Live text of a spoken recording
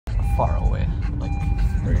far away? Like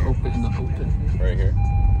right in the open. Right here.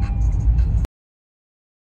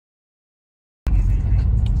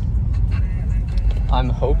 I'm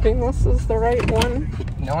hoping this is the right one.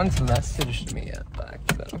 No one's messaged me yet back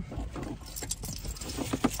though. Let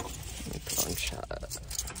me put on chat.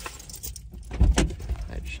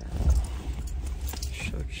 Hi chat.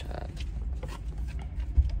 Show chat.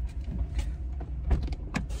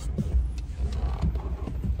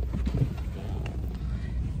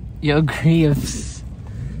 Yo, Greaves.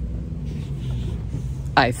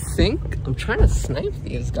 I think I'm trying to snipe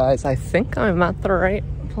these guys. I think I'm at the right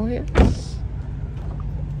place.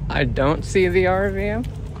 I don't see the RV.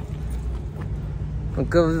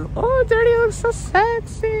 Look, oh, Dirty looks so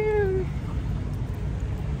sexy.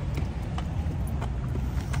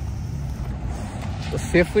 Let's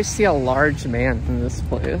see if we see a large man in this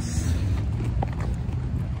place.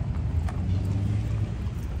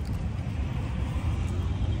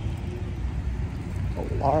 A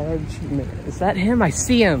large man. Is that him? I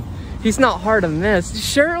see him. He's not hard to miss.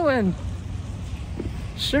 Sherwin!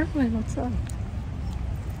 Sherwin, what's up?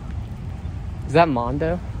 Is that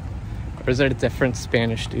Mondo? Or is it a different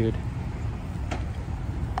Spanish dude?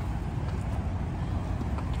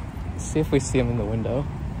 Let's see if we see him in the window.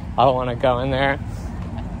 I don't want to go in there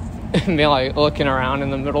and be like looking around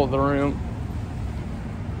in the middle of the room.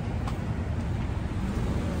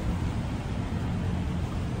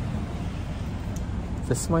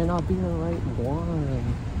 This might not be the right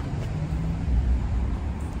one.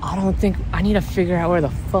 I don't think... I need to figure out where the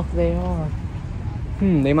fuck they are.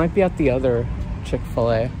 They might be at the other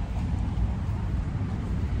Chick-fil-A.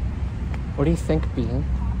 What do you think, Bean?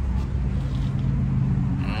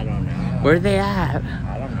 I don't know. Where are they at?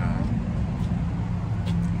 I don't know.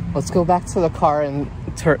 Let's go back to the car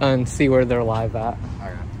and see where they're live at.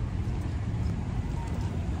 Okay.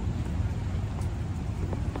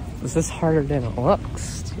 This is harder than it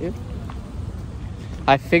looks, dude.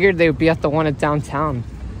 I figured they would be at the one at downtown.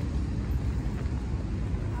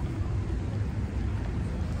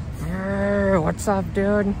 What's up,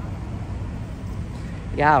 dude?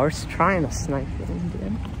 Yeah, we're trying to snipe them,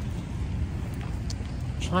 dude.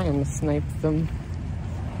 Trying to snipe them.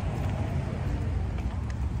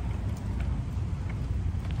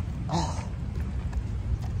 Oh.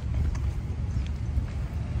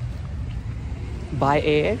 Buy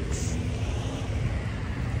eggs?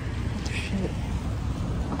 Shit.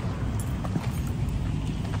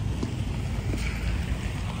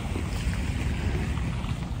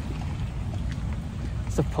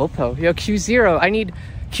 It's a popo. Yo, Q0, I need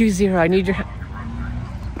Q0. I need your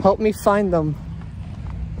help me find them.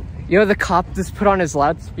 Yo, the cop just put on his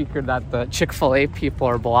loudspeaker that the Chick-fil-A people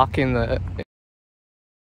are blocking the.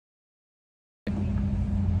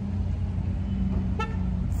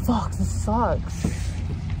 Fuck, this sucks.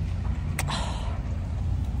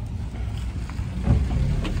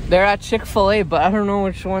 They're at Chick-fil-A, but I don't know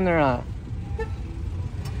which one they're at.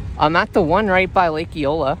 I'm at the one right by Lake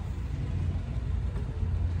Eola.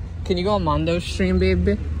 Can you go on Mondo's stream,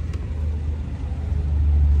 baby?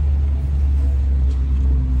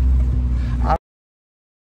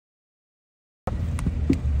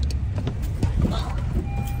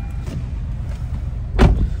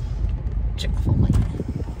 Chick-fil-A.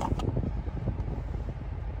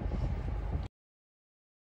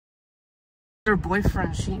 Your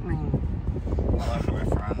boyfriend cheat me. My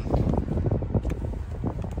boyfriend.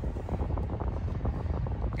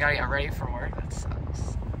 You gotta get ready for work. That sucks.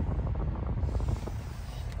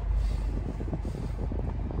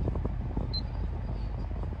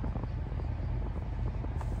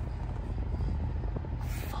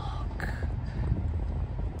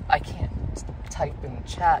 I can't type in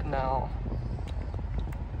chat now.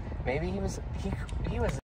 Maybe he was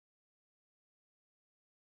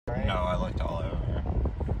right? No, I looked all over.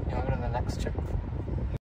 You wanna go to the next trip?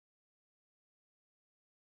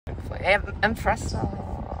 Hey, I'm Presto.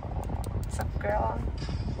 What's up, girl?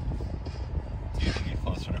 Do you think you're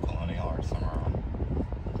closer to Colonial or somewhere else?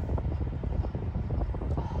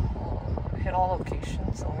 Oh, hit all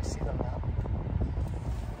locations. Let me see the map.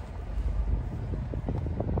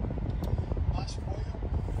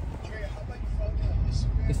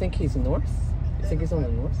 You think he's north? You think he's on the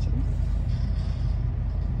north?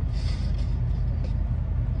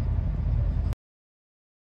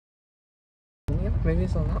 Yeah, maybe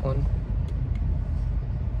he's on that one.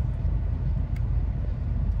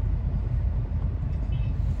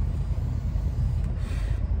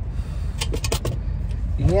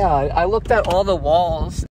 Yeah, I looked at all the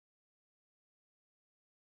walls.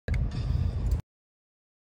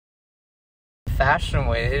 Fashion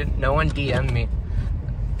way, no one DM'd me.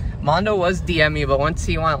 Mondo was DMing me, but once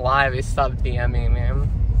he went live, he stopped DMing me.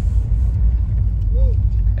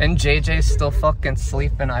 And JJ's still fucking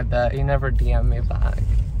sleeping, I bet. He never DM'd me back.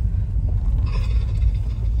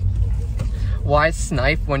 Why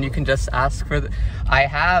snipe when you can just ask for the...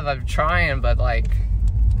 I'm trying, but like...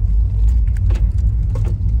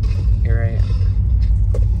 You're right.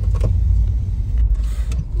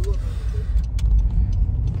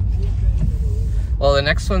 Well, the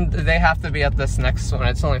next one, they have to be at this next one.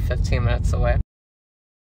 It's only 15 minutes away.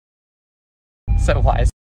 So why?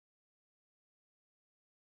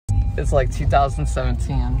 It's like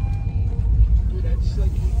 2017.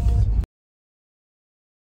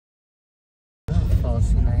 False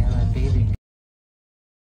tonight, my baby.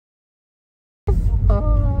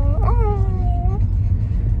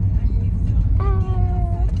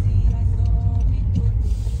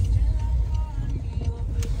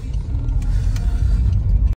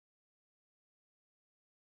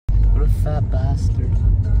 What a fat bastard.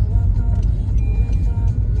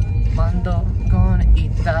 Mondo gonna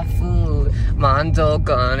eat that food. Mondo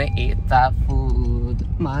gonna eat that food.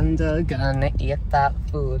 Mondo gonna eat that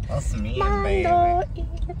food. That's me, Mondo baby.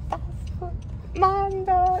 eat that food.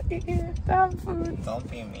 Mondo eat that food. Don't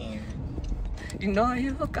be mean. You know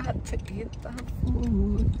you got to eat that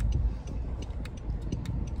food.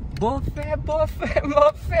 Buffet, buffet,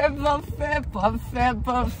 buffet, buffet, buffet,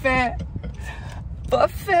 buffet.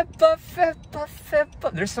 Buffet, buffet, buffet,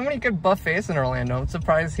 buffet. There's so many good buffets in Orlando. I'm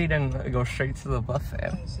surprised he didn't go straight to the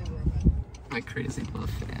buffet. My crazy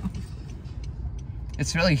buffet.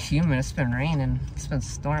 It's really humid. It's been raining. It's been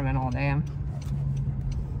storming all day.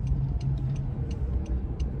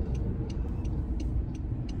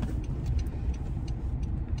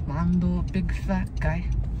 Mondo, big fat guy.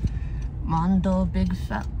 Mondo, big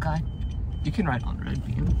fat guy. You can ride on Red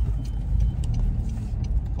Bean.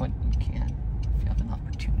 What you can.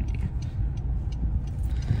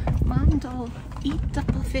 Mondo, eat the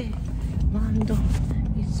buffet. Mondo,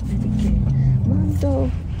 eat spaghetti. Mondo,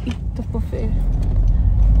 eat the buffet.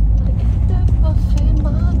 Get that buffet,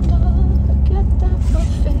 Mondo. Get that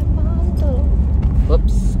buffet, Mondo.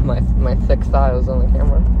 Whoops, my thick thigh was on the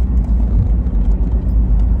camera.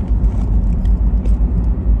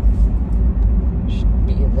 Should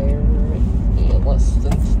be there in less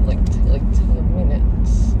than like 10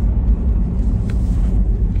 minutes.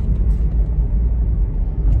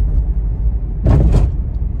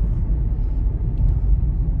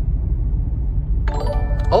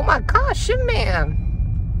 Oh my gosh, shit, man.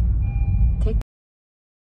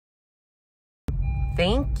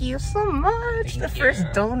 Thank you so much. The first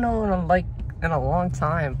dono in a long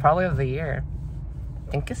time, probably of the year.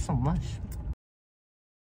 Thank you so much.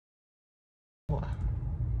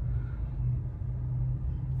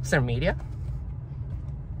 Is there media?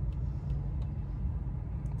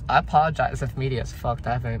 I apologize if media is fucked.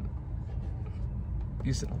 I haven't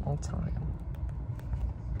used it in a long time.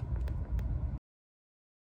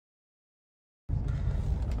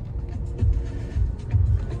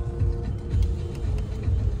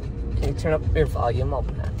 Can you turn up your volume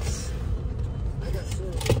up, Max?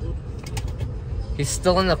 He's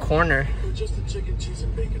still in the corner. Just the chicken, cheese,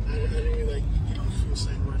 and bacon. I didn't really like food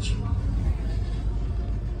sandwich.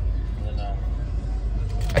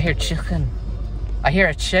 I hear chicken. I hear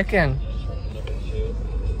a chicken.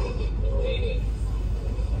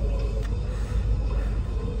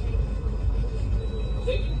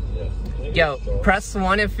 Yo, press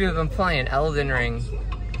 1 if you've been playing Elden Ring.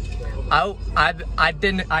 I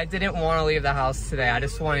didn't want to leave the house today. I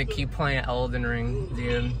just want to keep playing Elden Ring,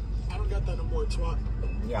 dude. I don't got that no more, twat.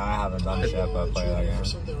 Yeah, I haven't done it yet, but play that game.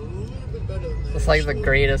 It's like the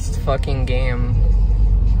greatest fucking game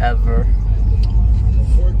ever.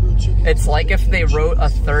 It's like if they wrote a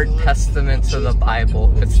third testament to the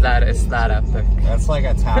Bible. It's that epic. That's like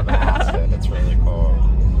a tab and acid. It's really cool.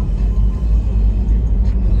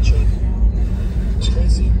 It's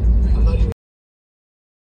crazy. I'm not even...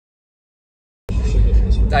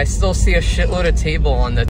 I still see a shitload of table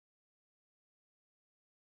on the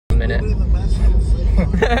minute.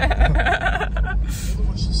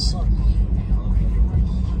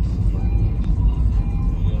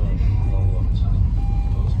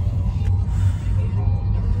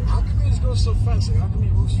 How come he just goes so fast? Like, how come he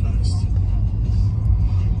moves fast?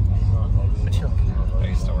 What you looking at? I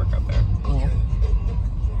used to work up there. Yeah.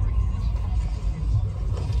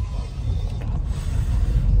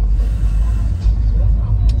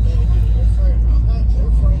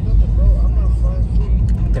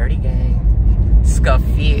 Dirty gang.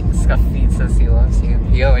 Scuffy says he loves you.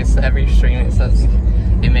 He always, every stream he says,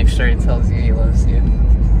 he makes sure he tells you he loves you.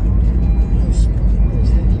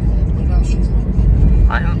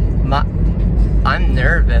 I'm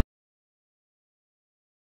nervous.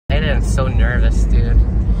 I'm so nervous, dude.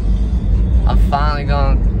 I'm finally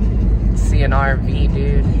going to see an RV,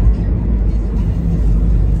 dude.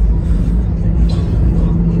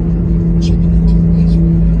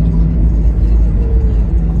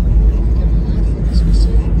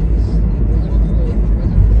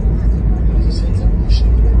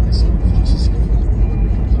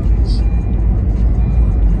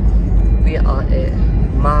 We are a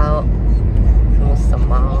mile, almost a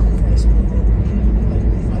mile.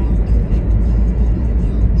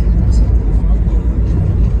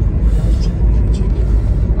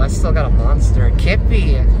 I still got a monster.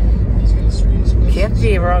 Kippy!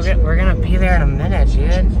 Kippy, we're gonna be there in a minute,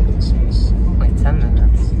 dude. Like 10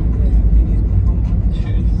 minutes.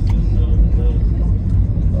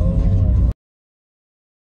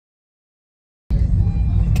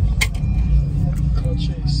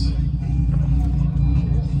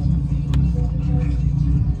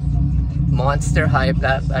 Monster Hype,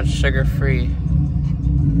 that's sugar-free.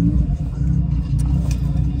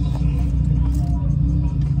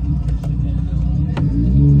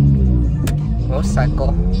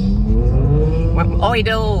 Motorcycle. Oh, he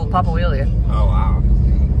do Papa Wheelie. Oh wow.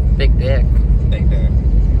 Big dick. Big dick.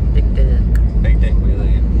 Big dick. Big dick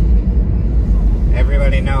wheelie.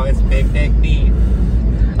 Everybody know it's big dick beef.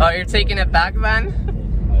 Oh, you're taking it back, Ben?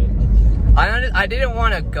 I didn't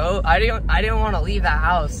want to go. I didn't want to leave the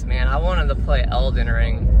house, man. I wanted to play Elden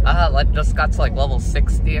Ring. I just got to like level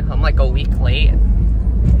 60. I'm like a week late.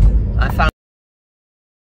 I found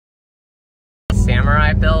a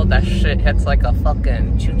samurai build. That shit hits like a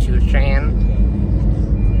fucking choo-choo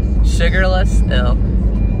train. Sugarless? Ew.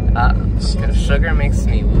 Fucking sugar makes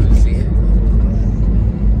me woozy.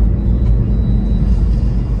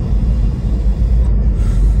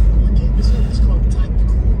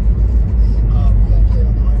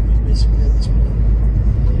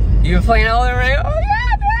 You been playing Elden Ring? Oh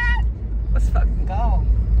yeah, man! Let's fucking go.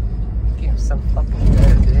 Game's so fucking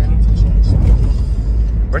good,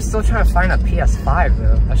 dude. We're still trying to find a PS5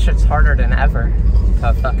 though. That shit's harder than ever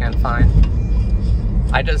to fucking find.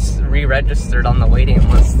 I just re-registered on the waiting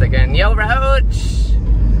list again. Yo, Roach!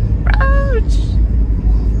 Roach!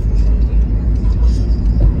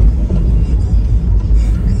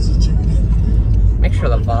 Make sure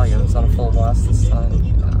the volume's on full blast this time.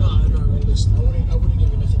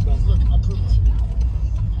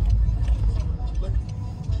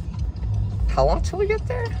 How long till we get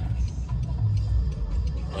there?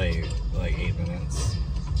 Like 8 minutes.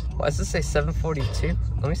 Why does this say 7:42?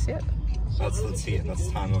 Let me see it. Let's see it.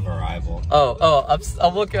 That's time of arrival. Oh,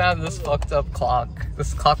 I'm looking at this fucked up clock.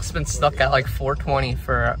 This clock's been stuck at like 4:20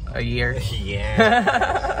 for a year.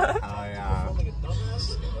 Yeah. Oh yeah.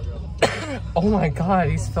 Oh my god,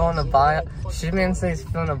 he's filling a bio. Shitman says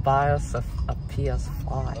he's filling a BIOS a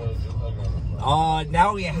PS5. Oh,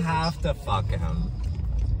 now we have to fuck him.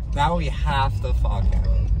 Now we have to fuck him.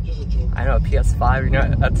 I know, PS5, you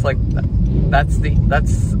know, that's like, that's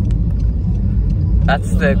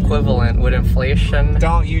the equivalent with inflation.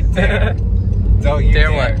 Don't you dare. Don't you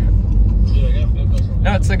dare. What?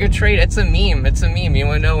 No, it's a good trade. It's a meme. It's a meme. You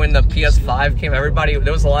wanna know when the PS5 came,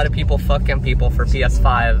 there was a lot of people fucking people for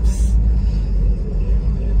PS5s.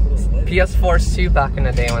 PS4s too back in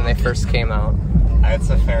the day when they first came out. It's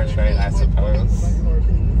a fair trade, I suppose.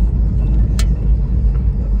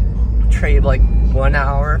 Trade like 1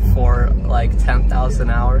 hour for like 10,000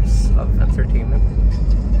 hours of entertainment.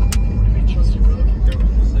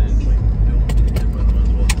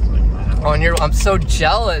 I'm so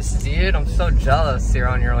jealous, dude. I'm so jealous you're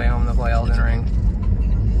on your way home to play Elden Ring.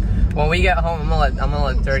 When we get home, I'm gonna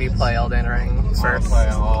let Dirty play Elden Ring first.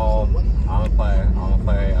 I'm gonna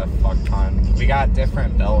play a fuck ton. We got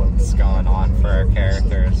different builds going on for our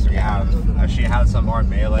characters. We have, she has a more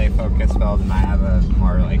melee focused build, and I have a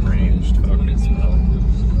more like ranged focused build.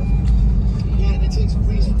 Yeah, and it takes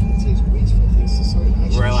weeks for things to sort of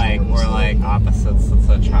actually. We're like opposites to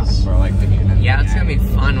the track. We're like the human. Yeah, it's gonna be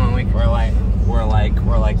fun when we're like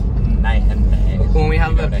night and day. When we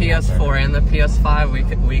have the PS4 and the PS5, we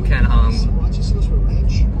can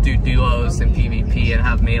do duos and PvP and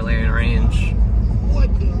have melee and range.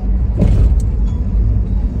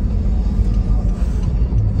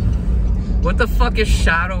 What the fuck is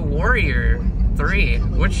Shadow Warrior 3?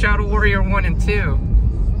 What's Shadow Warrior 1 and 2?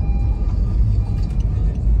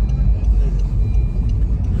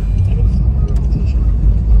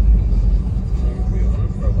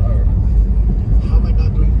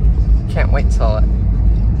 Can't wait till it.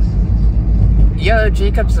 Yo,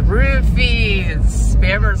 Jacob's Roofies!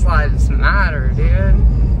 Spammers lives matter, dude.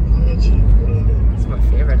 It's my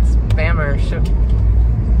favorite spammer. Should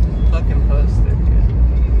fucking post it.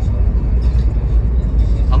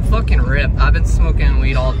 I've been smoking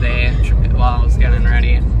weed all day while I was getting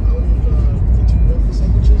ready.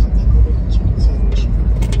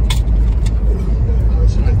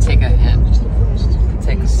 Take a hit.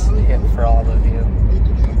 Take a hit for all of you.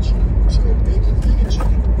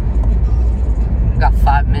 We got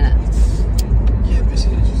 5 minutes. Yeah,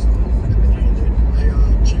 basically just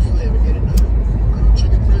Chick-fil-A, I've been getting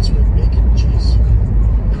chicken breasts with bacon and cheese.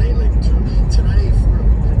 And I ate like 2. Tonight I ate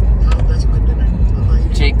 4. That's my dinner.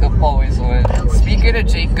 Jacob always would. Speaking of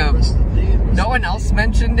Jacob, no one else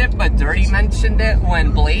mentioned it, but Dirty mentioned it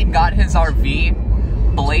when Blade got his RV.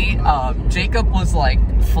 Jacob was like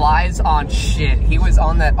flies on shit. He was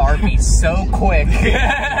on that RV so quick.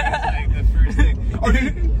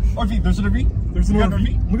 RV, there's an RV. There's an RV. Oh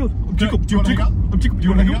my god, I'm Jacob. Do you want to hang out? I'm Jacob. Do you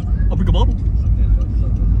want to hang out? I'll bring a bottle.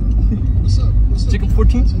 What's up? What's up? Jacob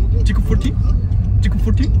 14. Jacob 14. Jacob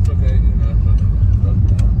 14.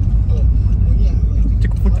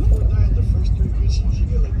 Jacob 14.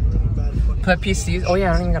 Put PCs. Oh yeah,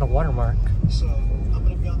 I don't even got a watermark. So I'm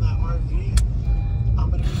gonna be on that RV. I'm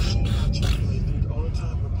gonna be shooting out Chick-fil-A, dude, all the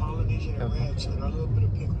time with Polynesian and ranch and a little bit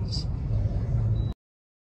of pickles.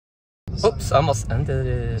 Oops, I almost ended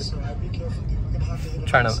it. So be careful, dude. We're gonna have to hit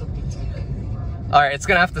Trying to. something tight. Alright, it's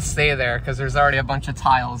gonna have to stay there because there's already a bunch of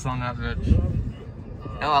tiles on that bitch.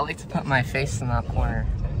 Oh, I like to put my face in that corner.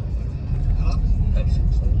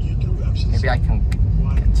 You do absolutely. Maybe I can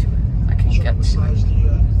get to it. I can get to it.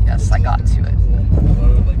 Yes, I got to it.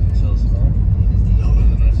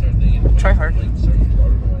 Try hard. Let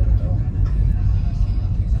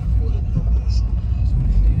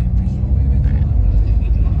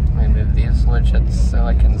me move these widgets so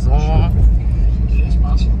I can zoom.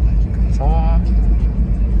 Zoom.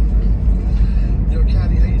 Yo,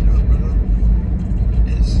 Caddy, how you doing, brother?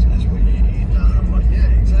 It's what you eat, how much.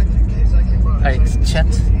 Yeah, exactly, bro. Alright,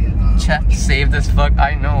 Chet, save this fuck.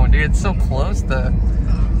 I know, dude, it's so close to.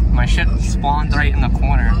 My shit spawned right in the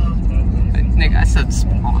corner. Nigga, I said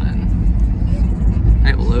spawn.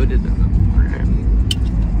 It loaded in the corner.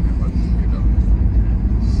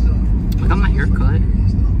 Look at my haircut.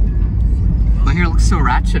 My hair looks so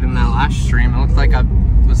ratchet in that last stream. It looked like I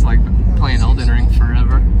was like playing Elden Ring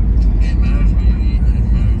forever.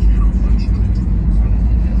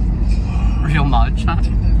 Real mod chat?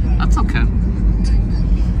 That's okay.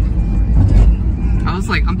 I was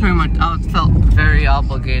like, I felt very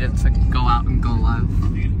obligated to go out and go live.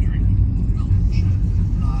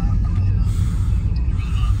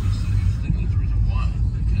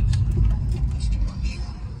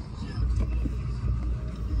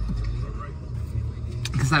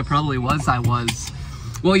 Because I probably was,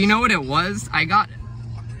 Well, you know what it was? I got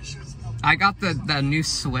the new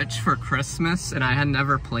Switch for Christmas, and I had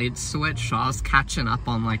never played Switch, so I was catching up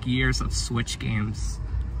on like years of Switch games.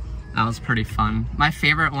 That was pretty fun. My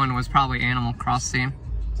favorite one was probably Animal Crossing.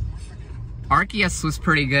 Arceus was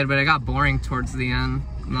pretty good, but it got boring towards the end.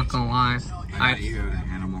 I'm not gonna lie. I got you an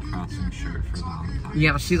Animal Crossing shirt for Valentine's.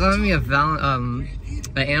 Yeah, she got me a cute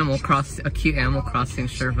Animal Crossing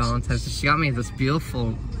shirt Valentine's. She got me this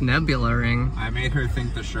beautiful Nebula ring. I made her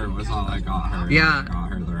think the shirt was all I got her. Yeah. I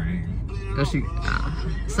got her the ring. It's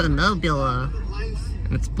a Nebula,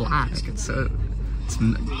 and it's black.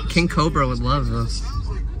 King Cobra would love this.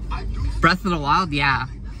 Breath of the Wild, yeah.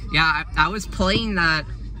 I was playing that.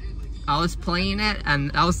 I was playing it,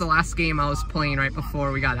 and that was the last game I was playing right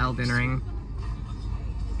before we got Elden Ring.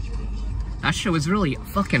 That shit was really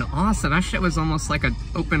fucking awesome. That shit was almost like an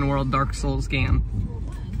open world Dark Souls game.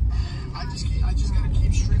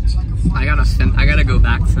 I gotta go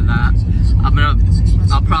back to that.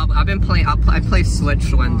 I play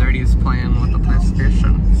Switch when Dirty's playing with the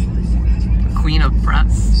PlayStation. Queen of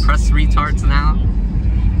press retards now.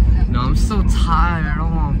 No, I'm so tired. I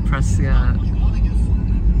don't want to press yet.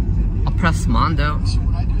 I'll press Mondo.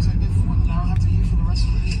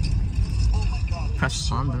 Press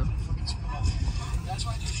Mondo.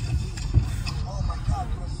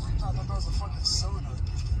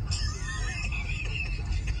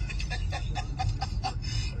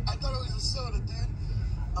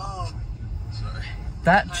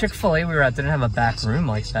 That Chick-fil-A we were at didn't have a back room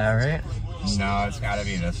like that, right? No, it's gotta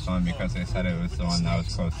be this one because they said it was the one that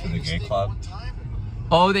was close to the gay club.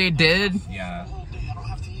 Oh, they did? Yeah.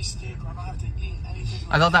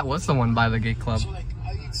 I thought that was the one by the gay club.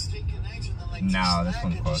 No, this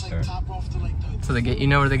one's closer. To the gay, you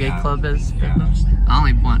know where the gay club is? Yeah. I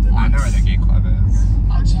only went once. I know where the gay club is.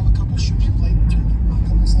 I'll just have a couple shoots of like a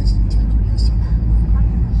couple slices of turkey yesterday.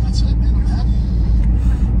 That's it, man. I'm happy.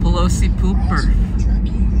 Pelosi pooper.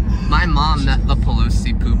 My mom met the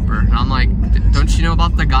Pelosi pooper, and I'm like, don't you know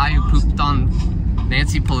about the guy who pooped on Nancy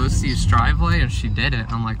Nancy Pelosi's driveway, and she did it.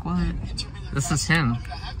 I'm like, what? This is him.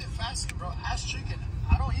 I have it fasted, bro. Ass chicken.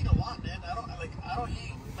 I don't eat a lot, man. I don't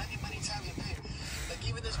eat many times a day. Like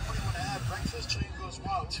even this morning when I had breakfast, chicken goes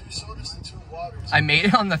wow, 2 sodas and 2 waters. I made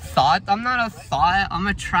it on the thought. I'm not a thought. I'm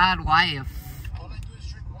a trad wife. All I do is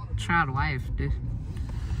drink water. Trad wife, dude.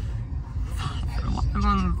 I'm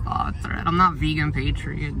on the thought thread. I'm not vegan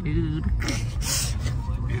patriot, dude.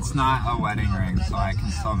 It's not a wedding ring, so I can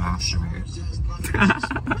still masturbate.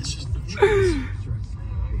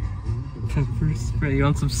 Pepper spray. You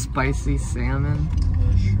want some spicy salmon?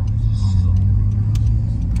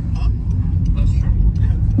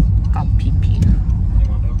 Got pee-pee.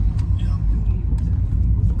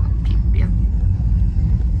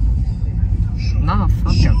 Not a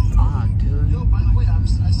fucking thought, dude. Yo, by the way, I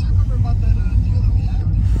still remember about that deal that we had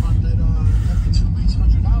about that after 2 weeks, $100.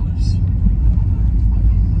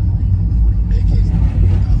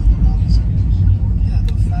 Yeah,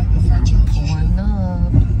 the fat challenge. Pulling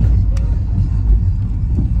up.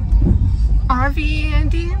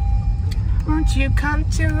 RV&D, won't you come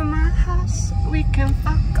to my house? We can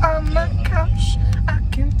fuck on my couch. I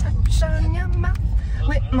can touch on your mouth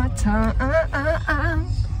with my tongue.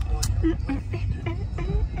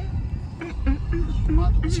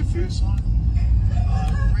 What's your favorite song?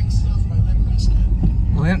 Ring Stuff by Limp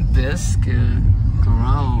Bizkit. Limp Bizkit.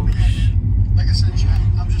 Gross. Like I said, Jack,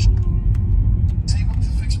 I'm just save up to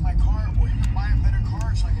fix my car or even buy a better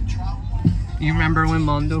car so I can travel. You remember when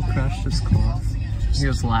Mondo crashed his car? He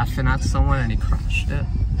was laughing at someone and he crashed it.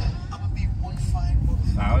 I'm gonna be one fine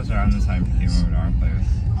motherfucker. That was around the time he came over to our place.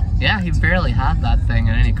 Yeah, he barely had that thing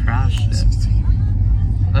and then he crashed it.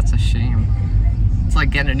 That's a shame. It's like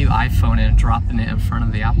getting a new iPhone and dropping it in front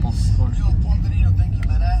of the Apple store. Yo, Paul Benito, thank you,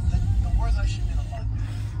 man. The words actually mean a lot.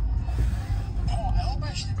 Paul, I hope I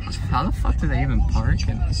actually meet you. How the fuck do they even park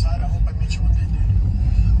in? I hope I meet you one day, dude.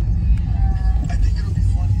 I think it'll be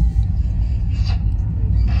funny.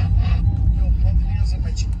 Yo, Paul Benito's in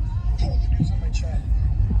my chat. Paul Benito's in my chat.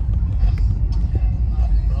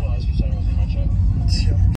 Oh, I was just saying it was in my chat.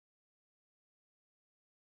 Yeah.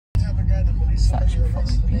 Type of guy that believes somebody that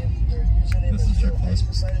wants to name their username as Joe Ice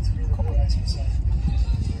Poseidon to be the real Ice Poseidon.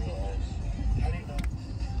 How do you know?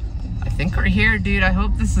 I think we're here, dude. I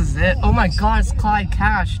hope this is it. Oh my god, it's Clyde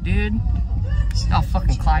Cash, dude. Oh,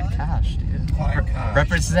 fucking Clyde Cash, dude. Clyde Cash.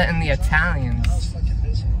 Representing the Italians. I was fucking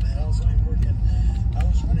miserable, man. I was only working. I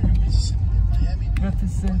was running a business in Miami.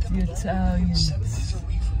 Represent the Italians. 7 days a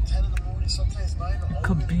week from 10 in the morning, sometimes 9 or all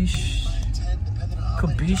Kabish. 9, 10, depending on how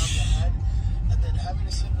many Kabish. jobs I had. And then having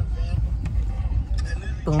to sit in a van.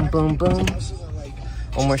 Boom, boom, boom. Houses are like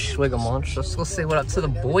One more swig of Monster. Let's go say what up to the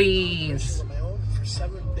boys. on my own for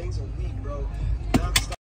 7 days a week, bro.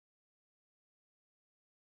 Non-stop.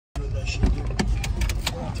 Doing that shit, dude.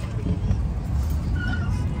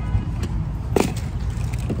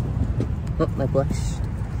 Oh, my blush.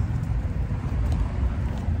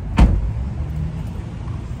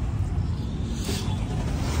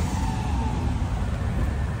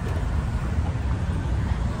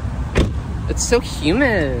 It's so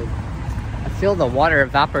humid. I feel the water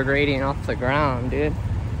evaporating off the ground, dude.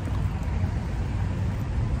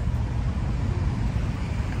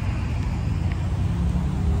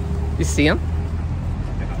 You see him?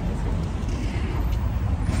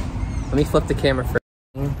 Let me flip the camera for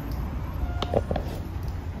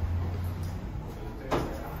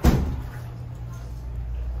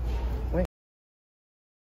Wait.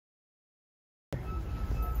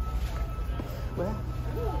 Where?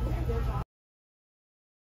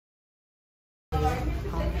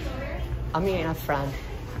 I'm meeting a friend.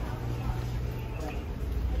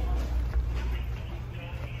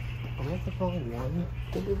 Are we at the wrong one,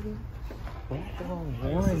 baby? We're at the wrong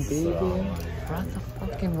one, baby. We're at the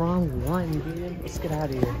fucking wrong one, dude. Let's get out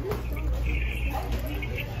of here.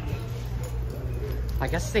 I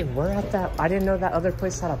guess they were at that. I didn't know that other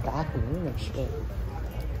place had a back room and shit.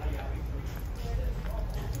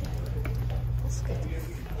 Let's get.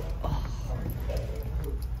 Oh.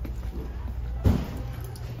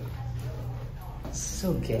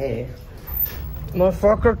 So gay.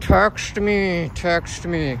 Motherfucker, text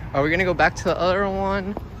me. Are we gonna go back to the other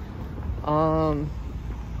one?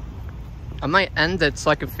 I might end it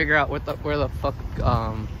so I can figure out what where the fuck,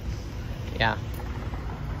 yeah.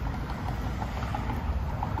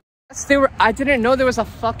 I didn't know there was a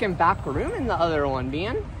fucking back room in the other one,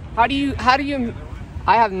 man. How do you,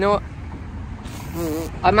 I have no,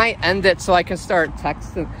 I might end it so I can start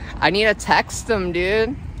texting. I need to text them,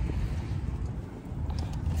 dude.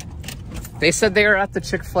 They said they were at the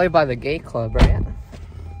Chick-fil-A by the gay club, right?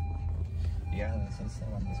 Yeah, this is the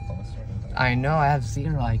one that's closer to that. I know, I have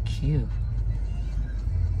 0 IQ.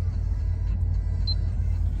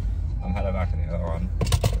 back of the other one.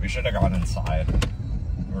 We should have gone inside.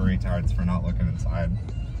 We're retards for not looking inside.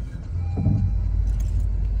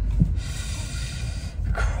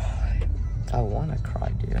 Cry. I wanna cry,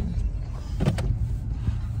 dude.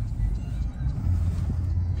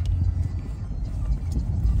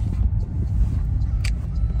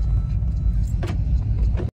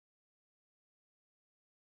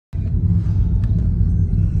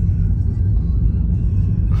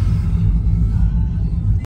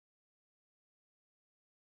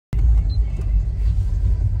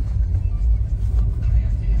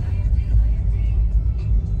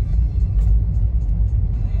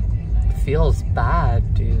 Feels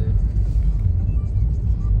bad, dude.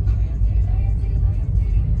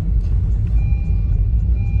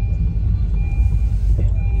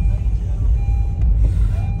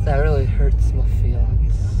 That really hurts my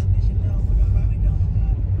feelings.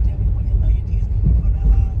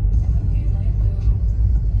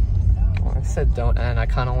 Well, I said don't end. I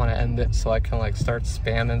kind of want to end it so I can like start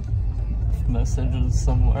spamming messages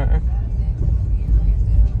somewhere.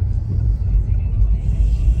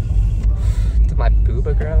 Did my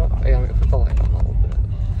booba grow? Oh, yeah, I'm gonna put the light on a little bit.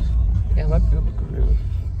 Yeah, my booba grew.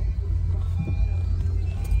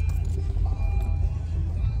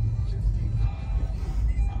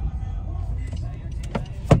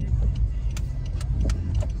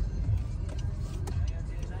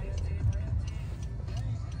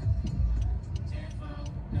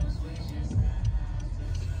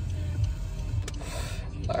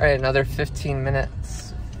 All right, another 15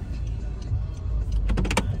 minutes.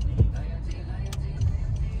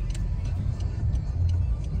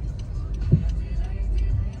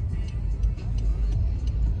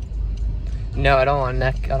 No, I don't want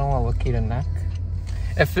neck. I don't want Wookiee to neck.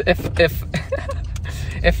 If if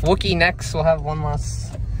Wookiee necks, we'll have one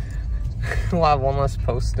less. We'll have one less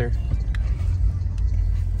poster.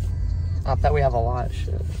 Not that we have a lot of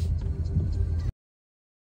shit.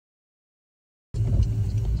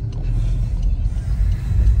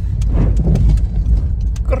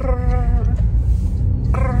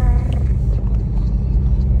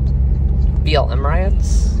 BLM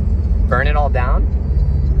riots? Burn it all down?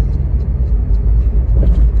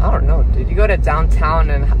 I don't know, dude. You go to downtown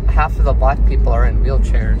and half of the black people are in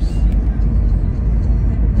wheelchairs.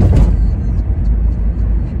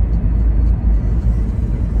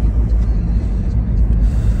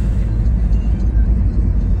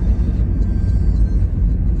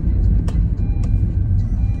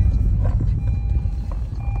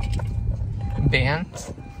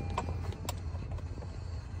 Banned?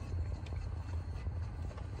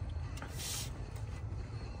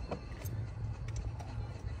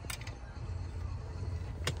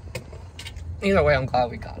 Either way, I'm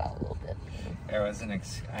glad we got out a little bit. There was an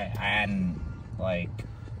I hadn't like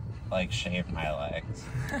shaved my legs.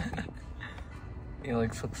 Your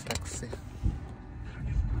legs look sexy.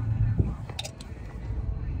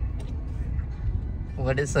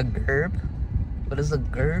 What is a gerb? What is a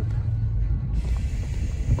gerb?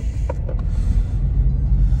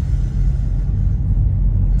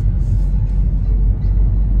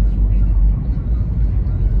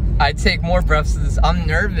 I take more breaths of this. I'm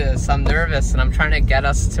nervous, and I'm trying to get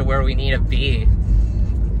us to where we need to be.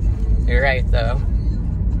 You're right, though.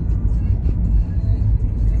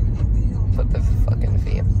 Put the fucking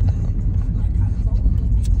vape down.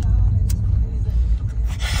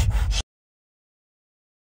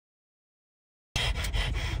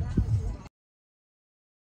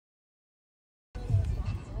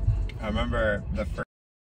 I remember the first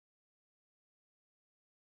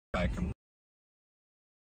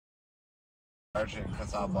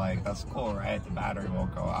because I'm like, that's cool, right? The battery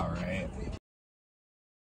won't go out, right?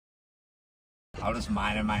 I was just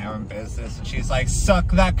minding my own business, and she's like, suck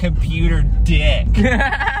that computer dick.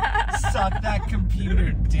 Suck that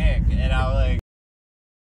computer dick. And I was like,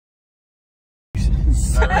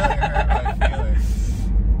 that really hurt my feelings.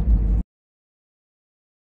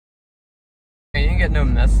 You didn't get no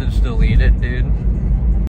message deleted, dude.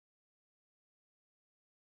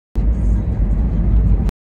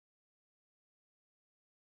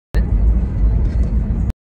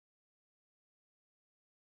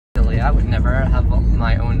 I would never have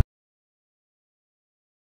my own.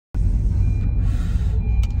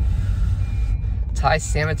 Tie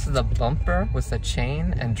salmon to the bumper with a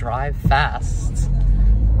chain and drive fast.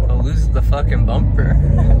 I'll lose the fucking bumper.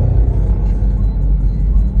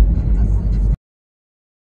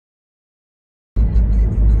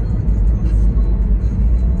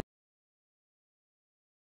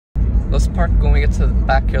 Let's park when we get to the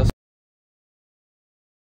back here.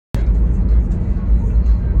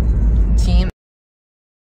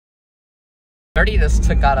 Dirty just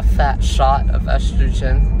took out a fat shot of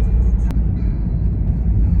estrogen.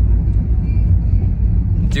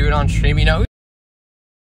 Dude on stream, you know,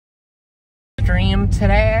 stream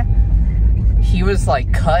today, he was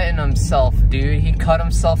like cutting himself, dude. He cut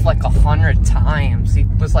himself like 100 times. He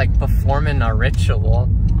was like performing a ritual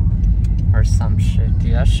or some shit,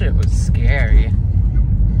 dude. That shit was scary.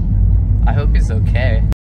 I hope he's okay.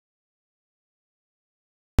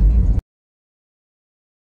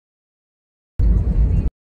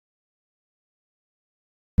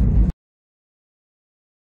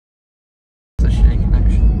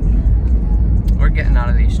 We're getting out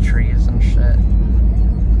of these trees and shit.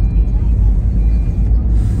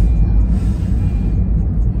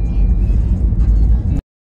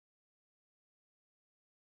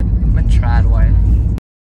 I'm a trad wife.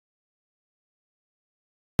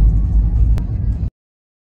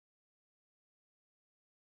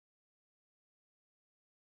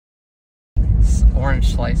 It's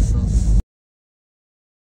orange slices.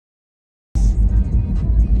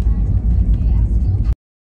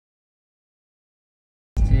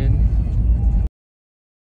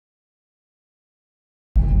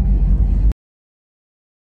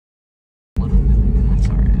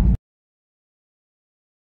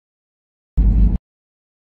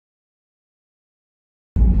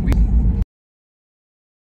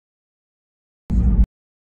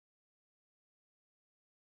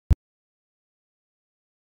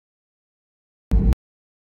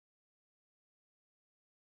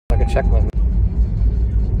 I can check my.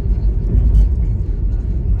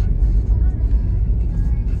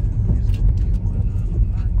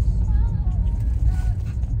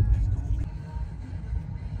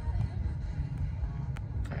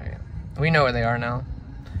 Alright. We know where they are now.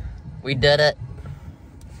 We did it.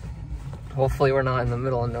 Hopefully we're not in the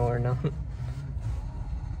middle of nowhere now.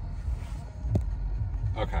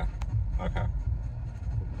 Okay. Okay.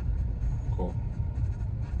 Cool.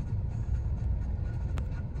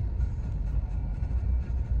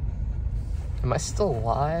 Am I still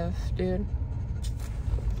live, dude?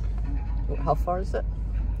 How far is it?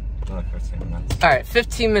 Another 15 minutes. Alright,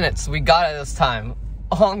 15 minutes. We got it this time.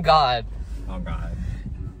 Oh God. Oh God.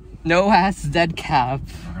 No ass dead cap.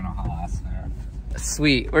 We're gonna haul ass there.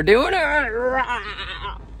 Sweet. We're doing it. I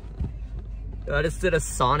just did a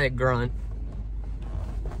Sonic grunt.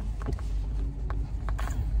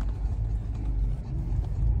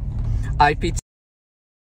 IPT.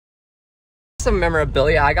 Some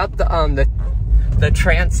memorabilia. I got the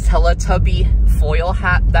trans Teletubby foil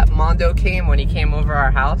hat that Mondo came when he came over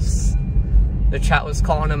our house. The chat was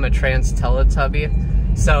calling him a trans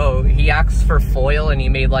Teletubby. So he asked for foil and he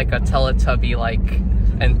made like a Teletubby like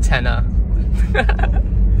antenna.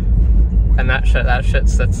 And that shit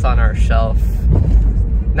sits on our shelf.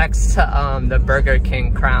 Next to the Burger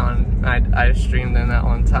King crown. I streamed in that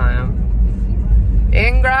one time.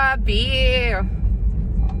 Ingra B.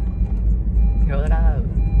 What up?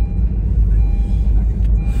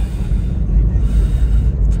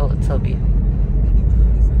 Teletubby.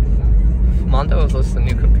 Mondo was listing a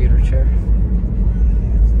new computer chair.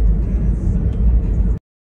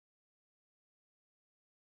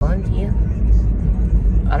 Bundy?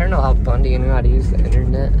 I don't know how Bundy knew how to use the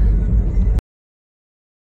internet.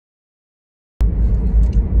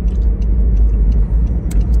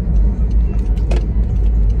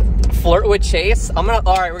 Flirt with Chase?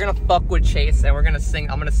 Alright, we're gonna fuck with Chase and I'm gonna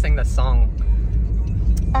sing the song.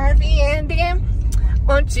 RV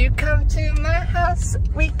won't you come to my house?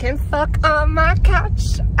 We can fuck on my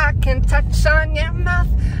couch. I can touch on your mouth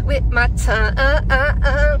with my tongue.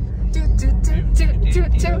 Do do do do do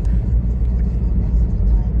do.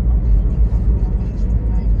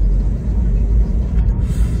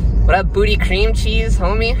 What up, booty cream cheese,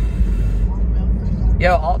 homie?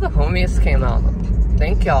 Yo, all the homies came out.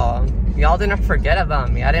 Thank y'all. Y'all didn't forget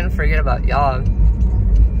about me. I didn't forget about y'all.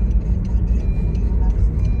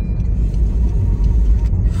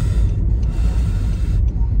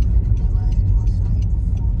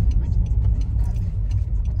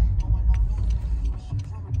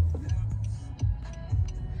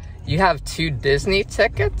 You have 2 Disney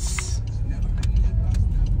tickets?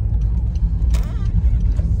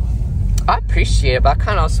 I appreciate it, but I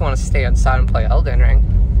kind of also want to stay inside and play Elden Ring.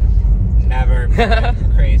 Never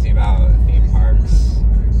been crazy about theme parks.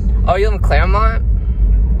 Oh, you live in Claremont?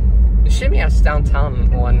 You should meet us downtown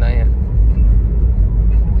one night.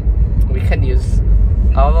 We could use...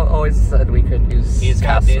 I always said we could use... He's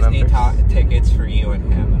got Disney tickets for you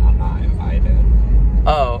and him, and I'm not invited.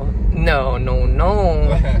 Oh, no, no,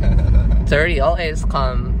 no. Dirty always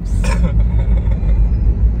comes.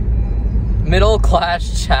 Middle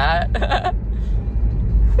class chat.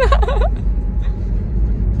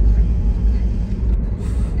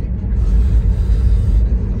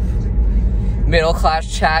 Middle class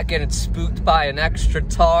chat getting spooked by an extra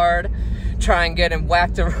tard. Trying getting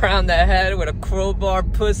whacked around the head with a crowbar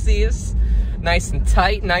pussies. Nice and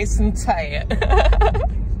tight, nice and tight.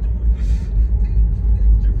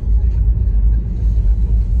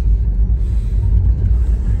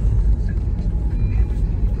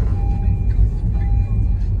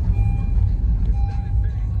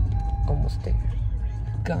 Almost there.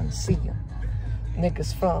 Gonna see ya.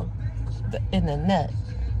 Niggas from the internet.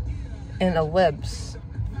 And the webs.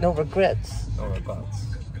 No regrets. No regrets.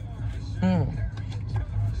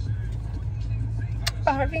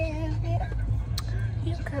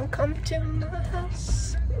 You can come to my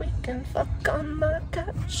house. We can fuck on my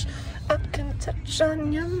couch. I can touch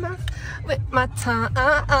on your mouth with my tongue.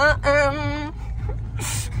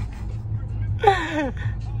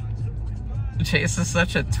 Chase is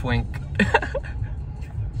such a twink.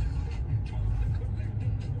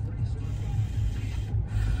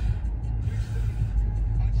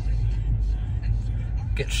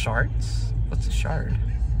 Get shards? What's a shard?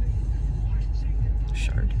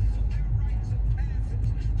 Shard.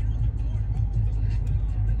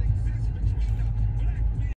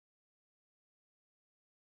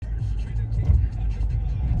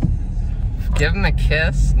 Give him a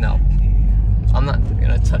kiss? No. I'm not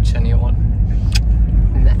gonna touch anyone.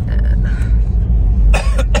 Nah.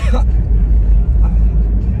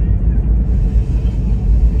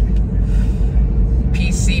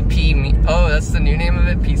 PCP meme. Oh, that's the new name of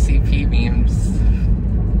it? PCP memes.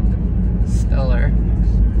 Stellar.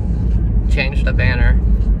 Change the banner.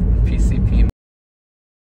 PCP.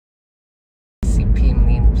 PCP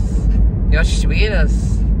memes. Yo,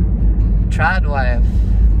 sweetest. Trad wife.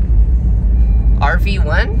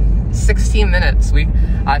 RV1? 16 minutes.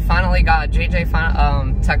 I finally got JJ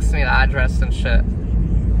texted me the address and shit.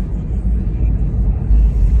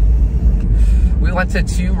 We went to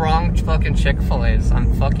 2 wrong fucking Chick-fil-A's.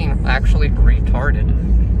 I'm fucking actually retarded.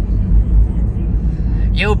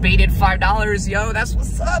 Yo, baited $5. Yo, that's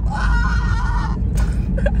what's up. Ah!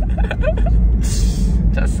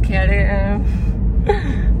 Just kidding.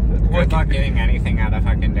 We're not getting anything out of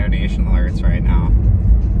fucking donation alerts right now.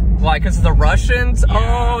 Why? Because of the Russians?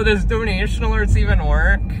 Yeah. Oh, does donation alerts even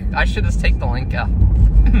work? I should just take the link out.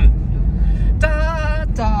 Da,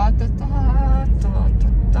 da, da, da, da, da,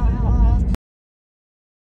 da.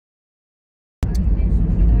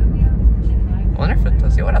 I wonder if it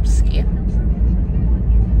does. Yo, what up, Ski?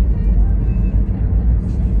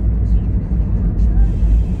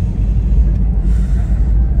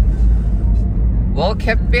 Well,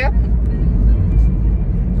 Kipia,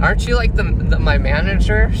 aren't you like my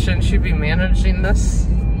manager? Shouldn't you be managing this?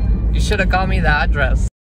 You should have got me the address.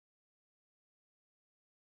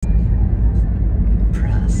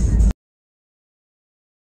 Press.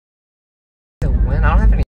 When? I don't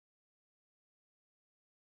have any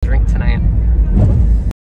drink tonight.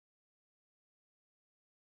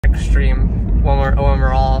 Extreme when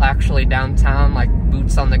we're all actually downtown, like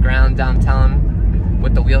boots on the ground downtown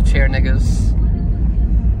with the wheelchair niggas.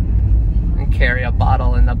 Carry a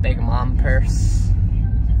bottle in the Big Mom purse.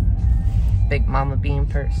 Big Mama Bean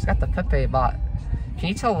purse. Got the Pepe bot. Can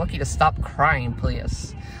you tell Wookie to stop crying,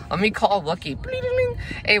 please? Let me call Wookie.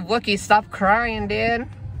 Hey, Wookie, stop crying, dude.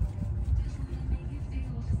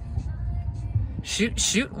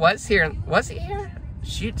 Shoot was here. Was he here?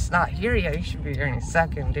 Shoot's not here yet. He should be here in a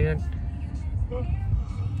second, dude.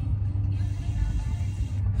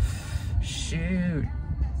 Shoot.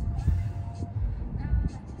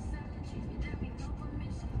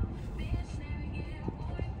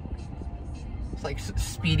 Like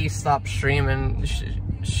Speedy stopped streaming.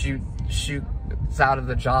 Shoot's out of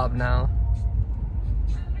the job now.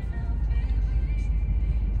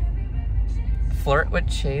 Flirt with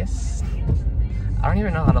Chase. I don't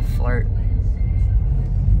even know how to flirt.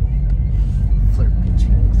 Flirt with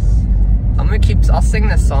Chase. I'll sing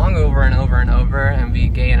this song over and over and over and be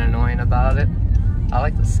gay and annoying about it. I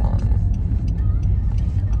like the song.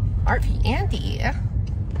 RV Andy.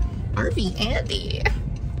 RV Andy.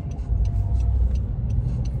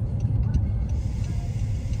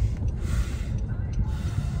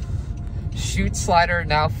 Shoot Slider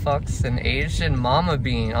now fucks an Asian mama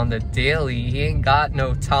bean on the daily. He ain't got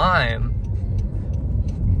no time.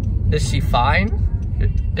 Is she fine?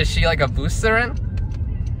 Is she like a boosterin?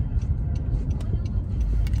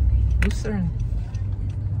 Boosterin.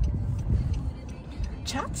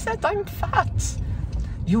 Chat said I'm fat.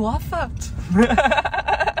 You are fat.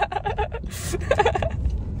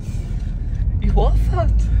 You are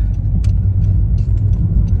fat.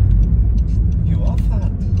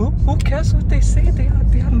 Who cares what they say? They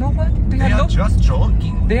are nobody. They are just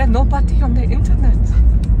joking. They are nobody on the internet.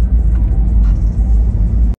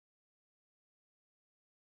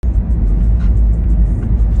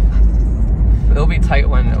 tight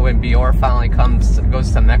when Bior finally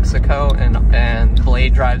goes to Mexico, and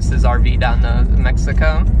Blade drives his RV down to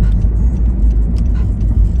Mexico.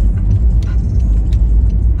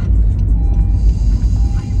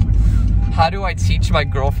 How do I teach my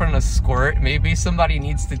girlfriend to squirt? Maybe somebody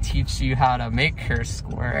needs to teach you how to make her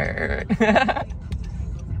squirt. I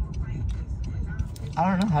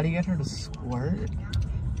don't know, how do you get her to squirt?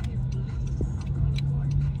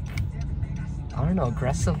 I don't know,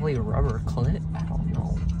 aggressively rubber clit? I don't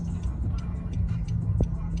know.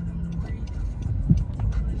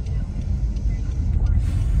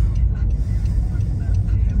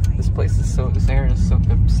 This place is so, this area is so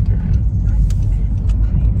hipster.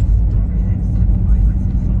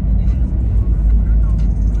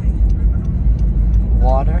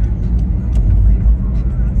 Water.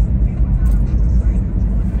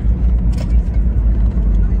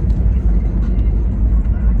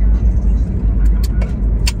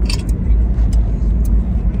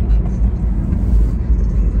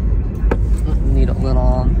 Need a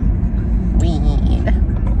little weed.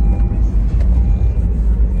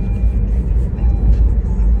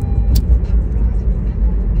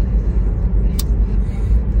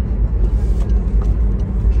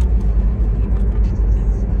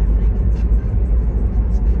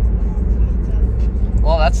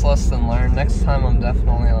 That's lesson learned. Next time I'm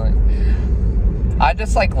definitely like, I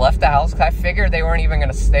just like left the house because I figured they weren't even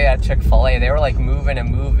gonna stay at Chick-fil-A. They were like moving and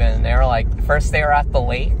moving. They were like, first they were at the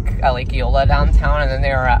lake at Lake Eola downtown, and then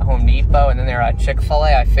they were at Home Depot, and then they were at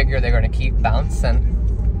Chick-fil-A. I figured they're gonna keep bouncing,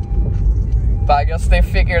 but I guess they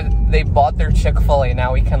figured they bought their Chick-fil-A.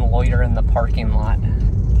 Now we can loiter in the parking lot.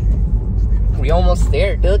 We almost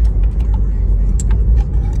there, dude.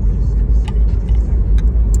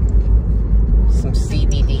 Some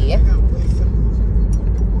CBD.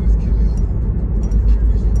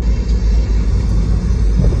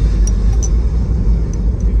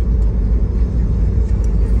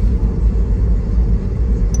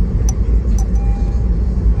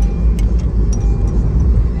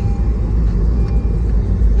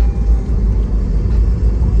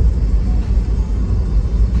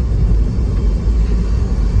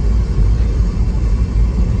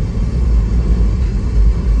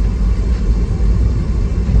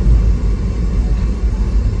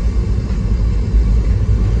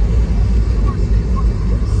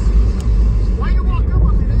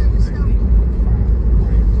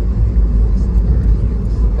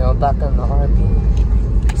 Back in the RV.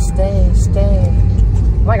 Stay. Oh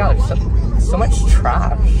my god, there's so much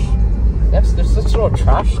trash. Yes, there's such little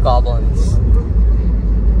trash goblins.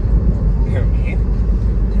 Who, me?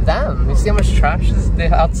 Them. You see how much trash is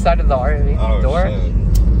outside of the RV door? Shit.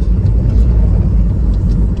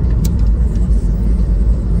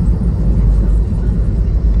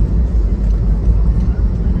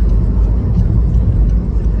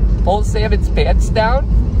 Bulls have its pants down.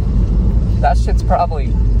 That shit's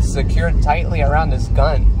probably secured tightly around his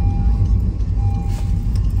gun.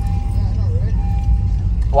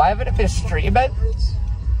 Why haven't it been streaming?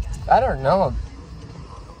 I don't know.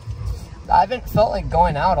 I haven't felt like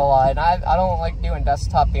going out a lot. I don't like doing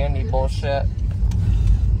desktop Andy bullshit.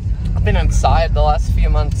 I've been inside the last few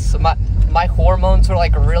months. My hormones were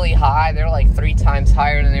like really high. They were like 3 times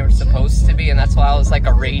higher than they were supposed to be, and that's why I was like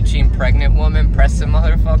a raging pregnant woman pressing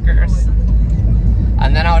motherfuckers.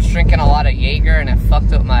 And then I was drinking a lot of Jaeger, and it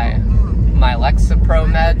fucked up my Lexapro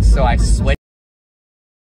meds, so I switched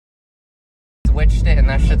it, and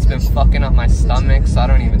that shit's been fucking up my stomach, so I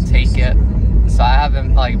don't even take it. So I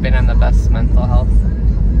haven't like been in the best mental health.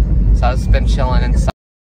 So I've just been chilling inside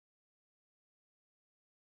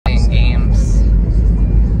playing games.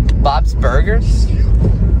 Bob's Burgers?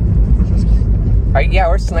 Alright, yeah,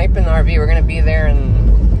 we're sniping the RV. We're gonna be there in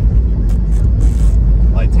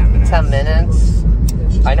like 10 minutes. 10 minutes.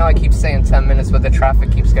 I know I keep saying 10 minutes, but the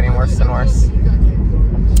traffic keeps getting worse and worse.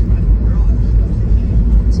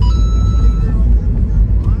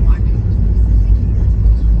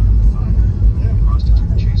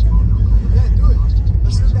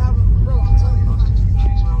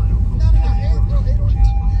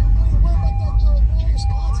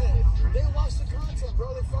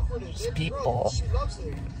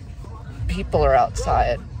 People are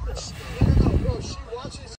outside.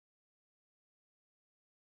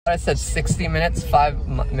 I said 60 minutes 5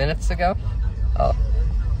 minutes ago. Oh.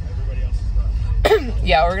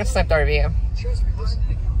 Yeah, we're gonna snipe the RV.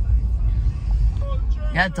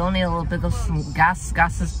 Yeah, donate a little bit of some gas.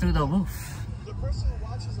 Gas is through the roof. The person who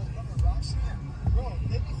watches like Roxy, bro,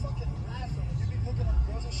 they be fucking laughing when you be picking up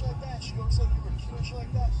girls and shit like that. She always like you were cute and shit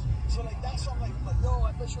like that. So like that's why I'm like, yo,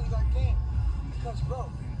 I bet you got game. Because bro,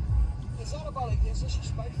 it's not about like it's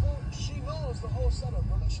disrespectful. She knows the whole setup,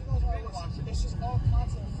 bro. She knows how it works. It's just all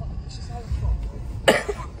content fun. It's just how it's fun.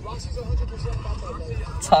 Roxy's 100% about that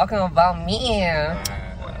life. Talking about me. When I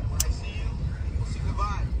see you, we'll see the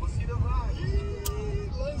vibe. We'll see the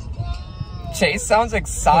vibe. Let's go. Chase sounds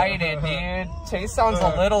excited, dude. Chase sounds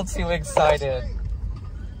a little too excited.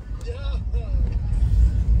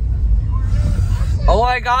 Oh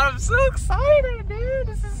my god, I'm so excited, dude.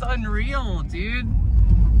 This is unreal, dude.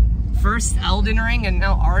 First Elden Ring and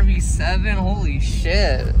now RV7. Holy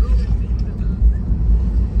shit.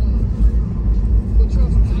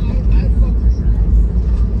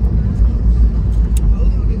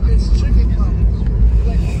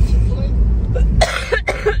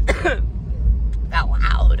 Out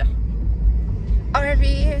loud.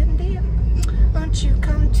 Airbnb, won't you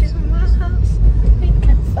come to my house? We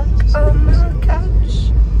can fuck on my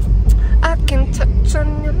couch. I can touch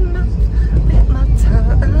on your mouth with my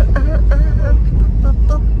tongue.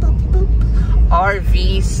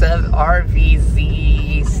 RV7,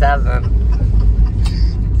 RVZ7.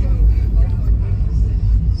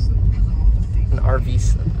 An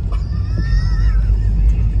RV7.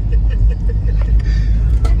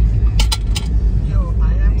 Yo,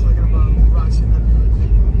 I am talking about Roxy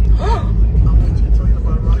Nebula. I'm actually talking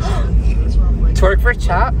about Roxy Nebula. That's why I'm like, Twerk for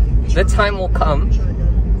chat. The time will come.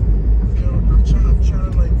 I'm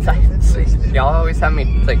trying to like, Y'all always have me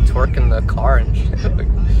like twerk in the car and shit.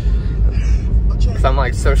 Cause I'm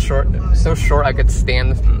like so short I could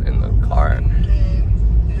stand in the car.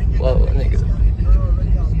 Whoa, nigga.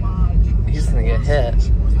 He's gonna get hit.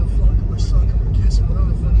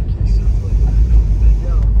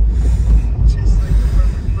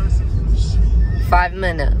 5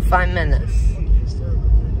 minutes. 5 minutes.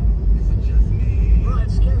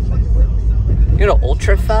 You know,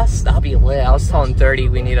 Ultra Fest? That'll be lit. I was telling Dirty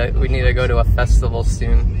we need to go to a festival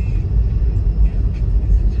soon.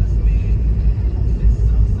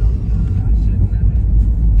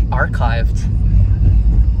 Archived.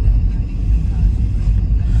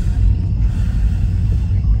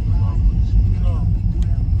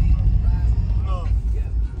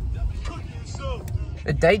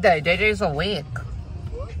 Day-Day's awake.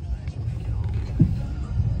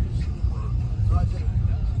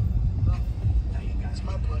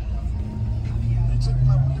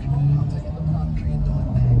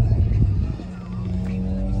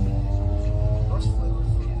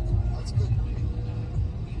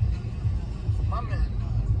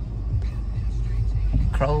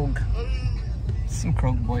 Krog. Some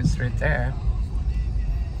Krog boys right there.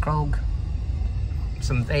 Krog.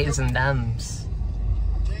 Some theys and thems.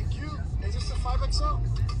 Thank you. Is this a 5XL?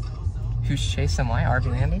 Who's chasing my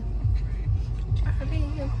RV, Andy?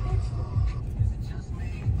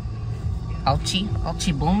 Ouchie.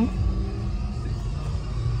 Ouchie boom.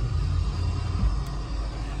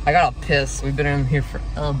 I gotta piss. We've been in here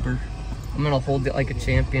forever. I'm gonna hold it like a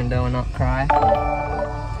champion though and not cry.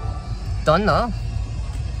 Done now.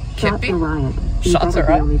 Shots are riot. Shots are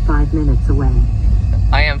riot. Only 5 minutes away.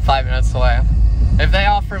 I am 5 minutes away. If they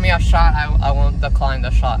offer me a shot, I won't decline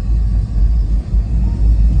the shot.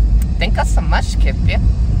 Thank you so much, Kippy.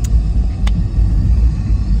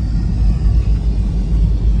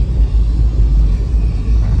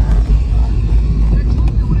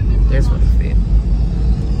 There's my feet.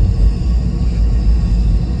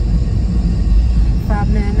 5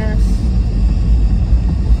 minutes.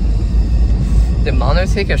 Did Mono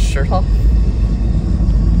take his shirt off?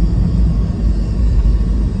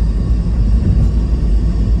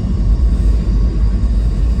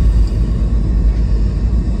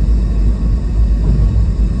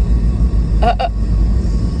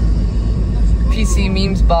 PC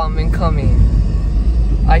memes bomb incoming.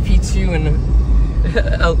 IP2 and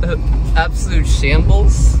absolute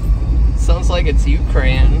shambles. Sounds like it's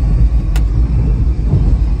Ukraine.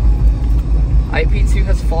 IP2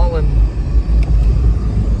 has fallen.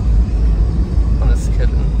 I'm just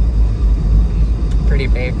kidding. Pretty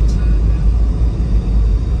baked.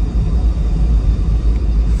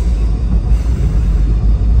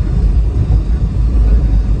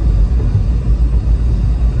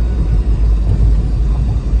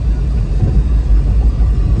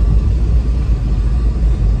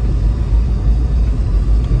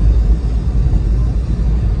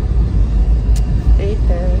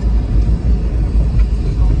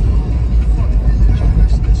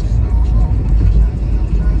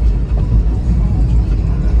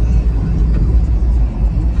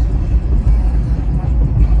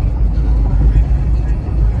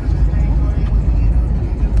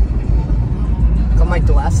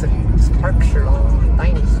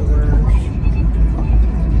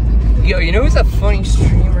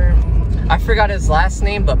 forgot his last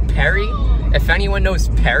name, but Perry. If anyone knows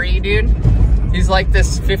Perry, dude, he's like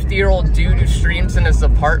this 50-year-old dude who streams in his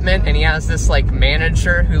apartment, and he has this like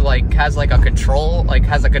manager who like has like a control, like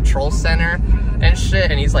has a control center and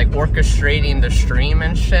shit, and he's like orchestrating the stream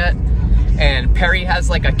and shit. And Perry has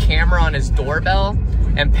like a camera on his doorbell,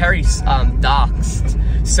 and Perry's doxxed.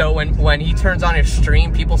 So when he turns on his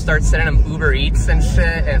stream, people start sending him Uber Eats and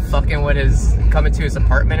shit, and fucking with his, coming to his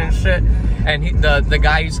apartment and shit. And the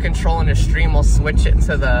guy who's controlling his stream will switch it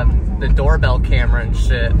to the doorbell camera and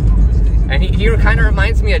shit. And he kind of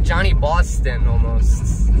reminds me of Johnny Boston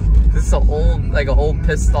almost. This is a old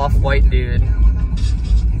pissed off white dude.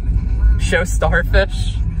 Show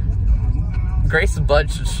Starfish. Grace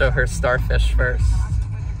Budd should show her Starfish first.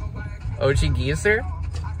 OG Geezer.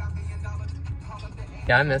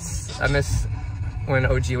 Yeah, I miss when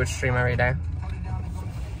OG would stream every day.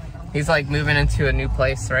 He's like moving into a new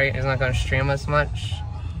place, right? He's not gonna stream as much.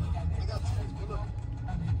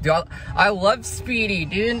 Dude, I love Speedy,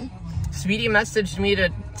 dude. Speedy messaged me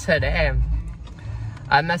today.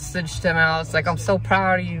 I messaged him and I was like, I'm so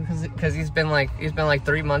proud of you, because he's been like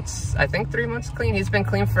 3 months, I think 3 months clean. He's been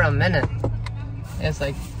clean for a minute. And it's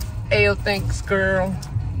like, ayo, thanks, girl.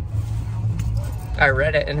 I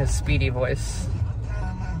read it in his Speedy voice.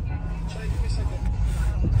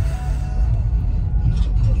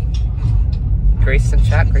 Grace in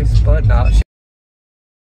chat, Grace Bud, no.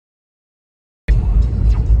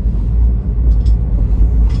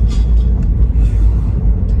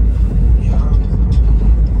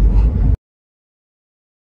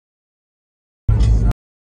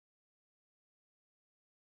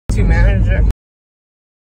 To manager.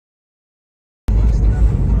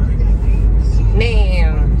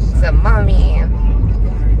 Name, the mommy.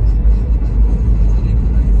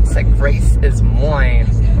 It's like Grace is mine.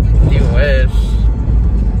 You wish.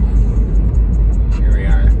 Here we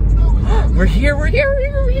are. We're here.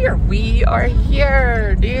 We are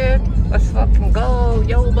here, dude. Let's fucking go,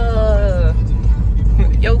 Yoba.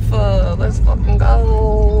 Yofa, let's fucking go.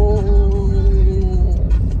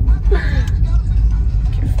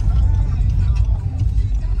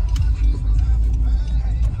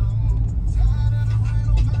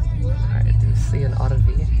 Alright, do you see an auto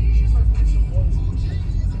V?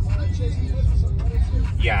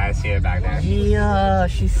 Yeah, I see it back there. Yeah,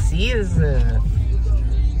 she sees it.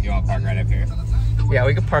 You want to park right up here? Yeah,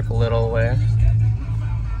 we could park a little away.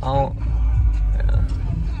 Oh, yeah.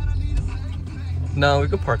 No, we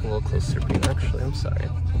could park a little closer to me, actually. I'm sorry.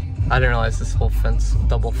 I didn't realize this whole fence,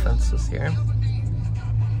 double fence was here.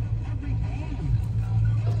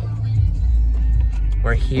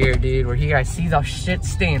 We're here, dude. We're here. I see the shit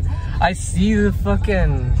stain. I see the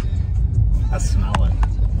fucking... I smell it.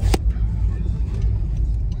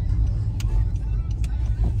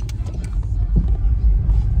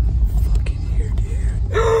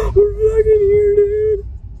 We're fucking here, dude.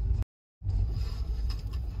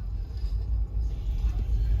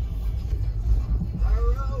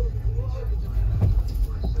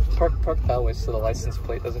 Park that way so the license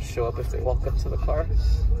plate doesn't show up if they walk up to the car.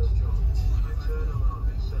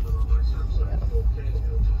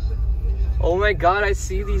 Oh my god, I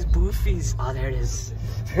see these boofies. Oh, there it is.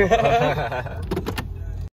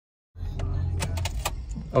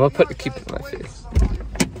 I'm gonna keep it in my face.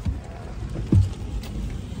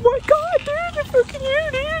 Oh my god, dude, they're fucking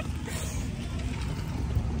here, dude.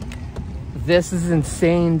 This is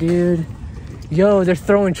insane, dude. Yo, they're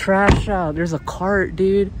throwing trash out. There's a cart,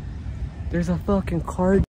 dude. There's a fucking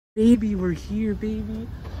cart. Baby, we're here, baby.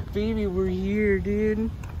 Baby, we're here, dude.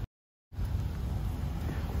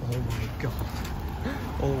 Oh my god.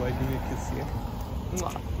 Oh my god, you can see it.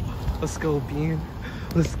 Mwah. Let's go, Bean.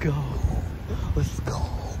 Let's go. Let's go.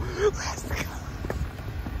 Let's go.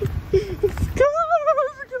 Let's go.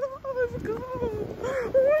 Let's go.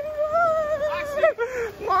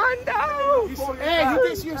 Mondo! Hey, he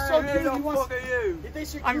thinks you're so cute. He wants. He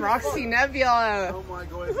thinks you're cute. I'm Roxy Nebula. Oh my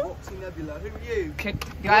god, it's Roxy Nebula. Who are you?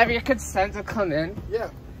 Do I have your consent to come in? Yeah.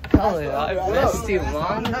 Hell yeah, I missed you,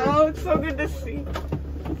 Mondo. It's so good to see.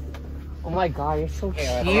 Oh my god, you're so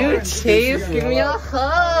cute. Chase, give me a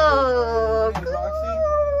hug. Hey,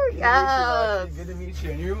 Roxy. Yeah. Good to meet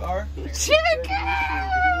you. And you are? Chicken!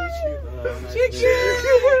 Chicken!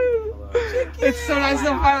 It's so nice to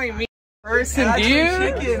finally meet in person,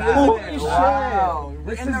 dude. Holy shit. Wow.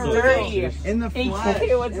 This is dirty. In the flesh.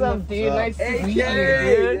 Hey, what's up, dude? Nice to meet you,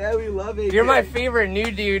 dude. Yeah, we love it. You're my favorite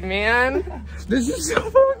new dude, man. This is so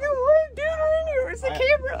fucking lit, dude. Right here. Where's the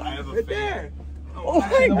camera? I have a Right there. Oh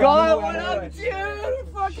my god, what up, dude?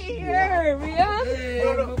 Fucking here, man. Hey,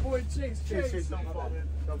 my boy Chase. Chase, don't fall, man.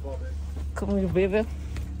 Don't fall, man. Come here, baby.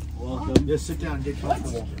 Welcome. Just sit down and get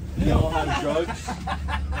comfortable. You all have drugs?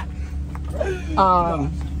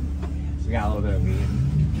 We got a little bit of weed.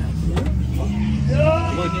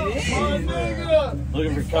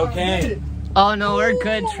 Looking for cocaine. Oh no, we're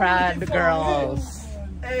good trad girls.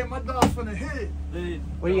 Hey, my dog's finna hit it.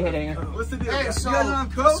 What are you hitting? What's the deal? Hey, You guys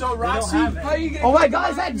on coke? so Roxy, how you get? Oh my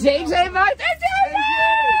god, is that JJ, man? That's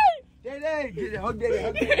JJ! Daddy, hug Daddy,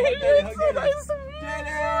 hug Daddy, It's so nice to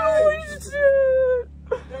meet you.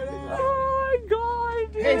 Oh my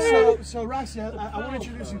god, dude. Hey, so Roxy, I want to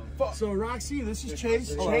introduce you. So Roxy, this is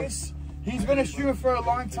Chase. Chase, he's been a streamer for a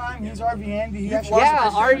long time. He's RV Andy. He actually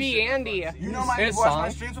RV Andy. You know my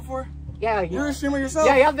streams before? Yeah, You're a streamer yourself?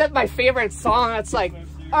 Yeah, that's my favorite song. That's like,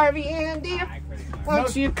 RV Andy,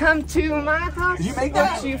 won't you come to my house? Did you make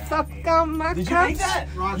that? Won't you fuck on my Did you make that?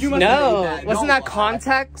 No, wasn't that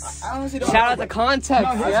Context? Shout out to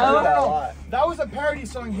Context, yo. That was a parody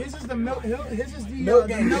song. His is the Milk. His is the Milk the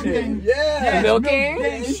Gang Milk shit. Gang. Yeah. Milk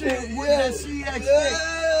Gang? Shit. Yeah. CX.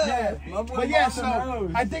 Yeah. But yeah, so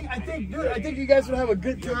I think you guys would have a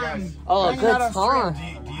good time. Oh, hanging good out on song.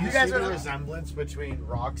 stream. Do you see the resemblance between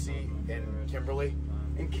Roxy and Kimberly?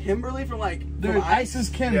 And Kimberly from like, Dude, Ice is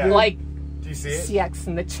Kim. Yeah. Dude. Like Do you see it? CX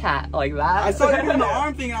in the chat, like that. I saw you doing the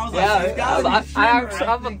arm thing and I was like, Yeah, it's gotta be a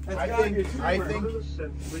streamer. I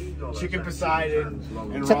think Chicken Poseidon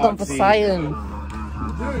and Check on Roxy Poseidon.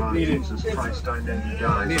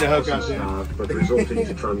 need a hookup. But resulting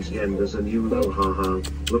to transgenders and you know, haha.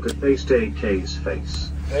 Look at Based AK's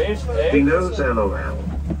face. He knows LOL.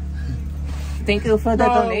 Thank you for the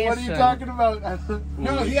donation. What are you talking about?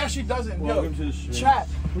 No, he actually doesn't. Welcome to the stream. Chat.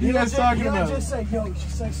 What are you guys talking about? Just say, yo,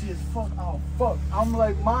 she's sexy as fuck. Oh, fuck. I'm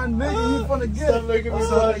like, my nigga, you finna get Stop making me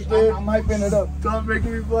blush, dude. I'm hyping it up. Stop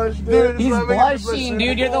making me blush, dude. He's Stop making me blushing,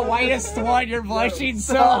 dude. You're the whitest one. You're blushing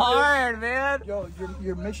so hard, man. Yo,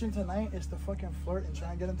 your mission tonight is to fucking flirt and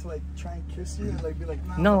try and get him to like try and kiss you and like be like,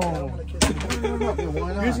 nah, No. I don't want to kiss you. No.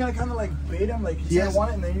 Why You're just gonna kind of like bait him, like he's gonna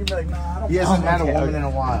want it, and then you're be like, nah, I don't. He hasn't had a care. woman in a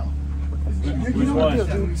while. You know what to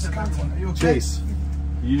do, dude. It's content. Are you okay? Chase.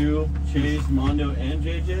 You, Chase, Mondo, and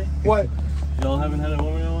JJ? What? Y'all haven't had a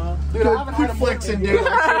woman in a while? Dude, I haven't had a flexing, dude.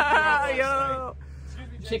 Yo.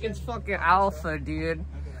 Chicken's fucking alpha, dude.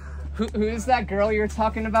 Who's that girl you were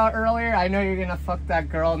talking about earlier? I know you're gonna fuck that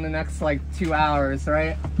girl in the next like 2 hours,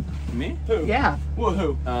 right? Me? Who? Yeah. Well,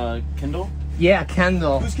 who? Kendall? Yeah,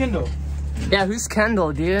 Kendall. Who's Kendall? Yeah, who's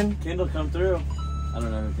Kendall, dude? Kendall come through. I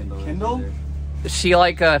don't know who Kendall is. Kendall? Is she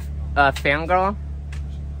like a fangirl?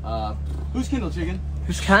 Who's Kendall, chicken?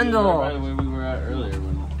 Who's Kendall? Right where we were at earlier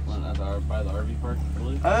when by the RV park.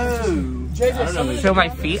 Really? Oh. JJ, somebody Show my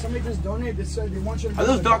feet. Somebody just donated. They said they want you to. Are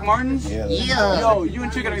those Doc Martens? Yeah. Yo, you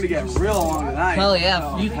and Chicken are gonna get real along tonight. Hell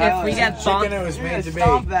yeah. If we get Chicken, bumped, it was made to be.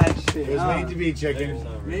 Stop that shit. It was made to be, chicken.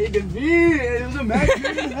 Made to be. It was a match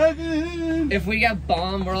made in heaven. if we get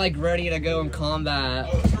bombed, we're like ready to go in combat.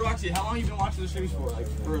 So Roxy, how long have you been watching the streams for? Like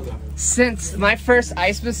further? Since my first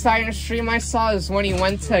Ice Poseidon stream I saw is when he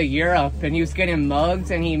went to Europe and he was getting mugged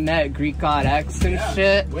and he met Greek God X and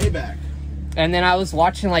shit. Way back. And then I was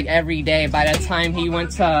watching like every day by the time he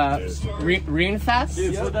went to Runefest.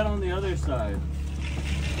 Dude, put that on the other side.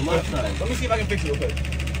 The left side. Let me see if I can fix it real quick.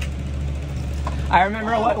 I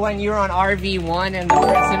remember when you were on RV1 and the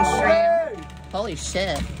prison stream. Holy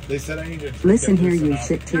shit. They said I need to Listen here, you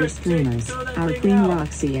shit-tier streamers. Our queen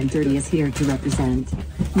Roxy and Dirty is here to represent.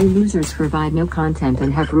 You losers provide no content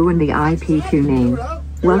and have ruined the IPQ name.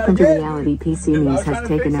 Welcome to reality. PC News has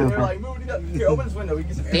taken over.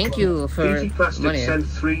 Thank you for Easy Plastic money. sent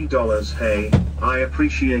 $3. Hey, I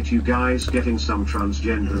appreciate you guys getting some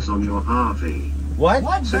transgenders on your RV.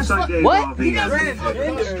 What? Since I gave What? RV as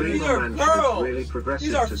Transgender. streamer These are and girls. it's really progressive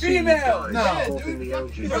These are to see you females. guys No. supporting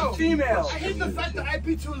the These are females. I hate the fact that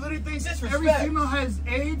IP2 literally thinks every Disrespect. female has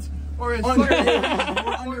AIDS or is Underage.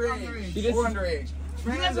 underage. Or underage.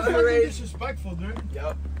 You guys are fucking disrespectful, dude.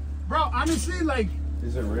 Yep. Bro, honestly, like,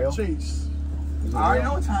 Is it real? Chase. I already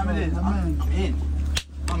know what time it is. I'm in.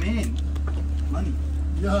 I'm in. Money.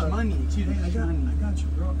 Yeah. Money. Excuse me. I got you,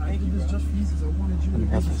 bro. I did this just for you because I wanted you to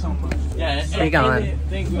Thank you so much. Yeah, and Stay gone. I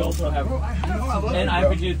think we also have, and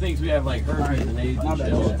IPG thinks we have like herpes and AIDS and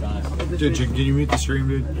shit all the time. Dude, can you mute the stream,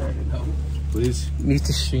 dude? Please? Mute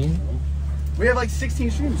the stream? We have like 16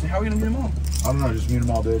 streams. How are we gonna mute them all? I don't know, just mute them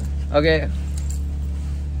all, dude. Okay.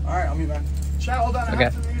 Alright, I'll mute back. Chat, hold on, I Okay.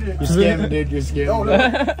 have to mute it. You're scamming, dude. You're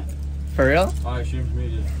scamming. For real? Alright, streams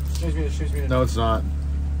muted. Streams muted, streams muted. No, it's not.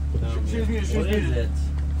 Streams muted, streams muted.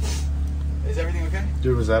 Is everything okay?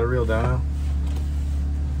 Dude, was that a real dono?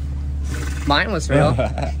 Mine was real.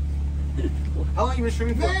 How long have you been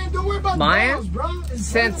streaming for? Man, don't worry about Mine? girls, bro. It's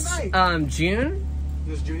Since night. June.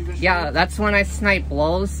 This Judy been Yeah, streaming? that's when I snipe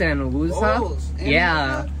Lowe's and Wusa. Lowe's and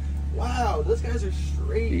Yeah. Wow, those guys are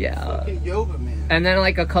straight. Yeah. Fucking Yoba, man. And then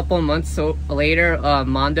like a couple months later,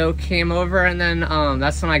 Mondo came over, and then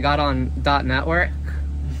that's when I got on .network.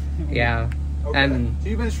 Yeah. Okay. And so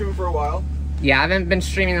you've been streaming for a while? yeah, I haven't been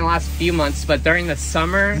streaming in the last few months, but during the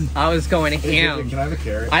summer, I was going ham. Can I have a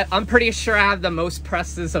carrot? I'm pretty sure I have the most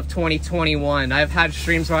presses of 2021. I've had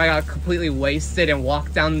streams where I got completely wasted and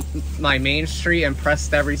walked down my main street and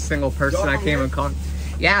pressed every single person I came in contact.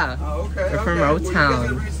 Yeah. Oh, okay. We're from Well, Motown. you guys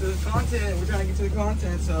gotta bring us to the content. We're trying to get to the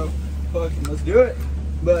content, so fucking let's do it.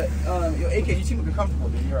 But yo, AK, you seem uncomfortable,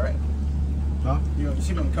 dude. You alright? Huh? You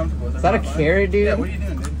seem uncomfortable. Is that a carrot, dude? Yeah. What are you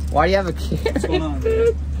doing, dude? Why do you have a carrot? What's going on,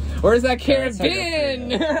 dude? Where's that carrot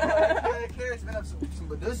been? Carrot's been up some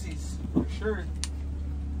badussies, for sure.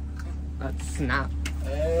 That's snap.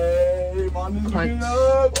 Hey, Mondo's getting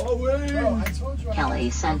up. Always. Bro, I told you. Kelly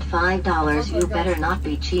sent $5. You better not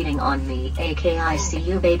be cheating on me. AK, I see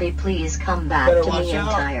you, baby. Please come back Better to me. watch I'm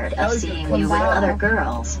out. tired of Kelly's seeing gonna you with come out. other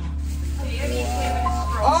girls.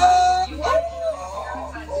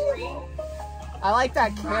 I like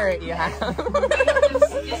that carrot you have.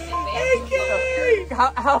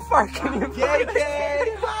 How far can you get?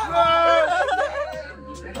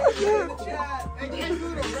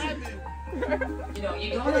 You know,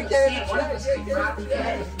 you don't understand. One of us can rock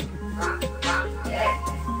that.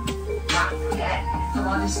 Come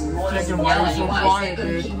on, this noise and yelling. You want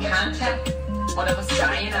to keep contact? One of us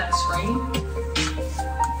dying on screen?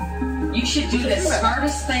 You should do the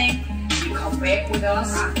smartest thing. You come back with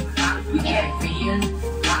us. We add video.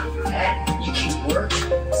 You can work.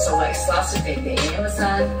 So like Saucer Day, the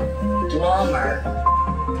Amazon, Walmart,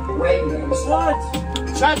 Wegmans. What?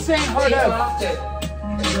 That's saying hard Take out. off to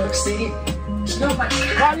New York City. There's nobody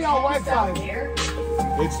Probably on Wi-Fi. here.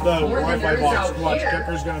 It's the More than Wi-Fi there is box. out Watch, here.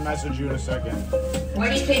 Kipper's gonna message you in a second. Why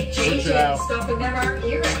do you think Switch it JJ out. and stuff and them aren't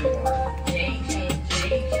here anymore? JJ.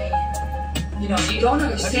 You know, you don't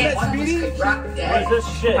understand. One of us could drop dead.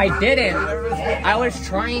 I didn't. I was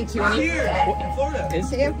trying to. And Here in Florida.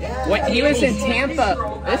 is he? What? He was in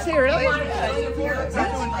Tampa. Is he really?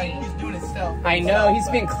 He's doing it still. I know. He's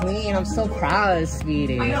been clean. I'm so proud of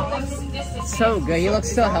Speedy. So good. He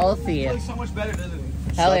looks so healthy. He looks so much better, doesn't he?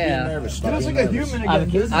 Hell Stop being yeah. nervous. He Stop looks being like a nervous. human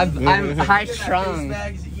again. I'm high He's strung.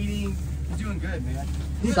 bags, eating. He's doing good, man.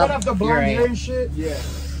 He's Stop. got off the You're blonde right. hair and shit. Yeah.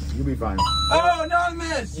 You'll be fine. Oh,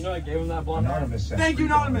 Anonymous! You know I gave him that blonde hair? Anonymous sent Thank you, $3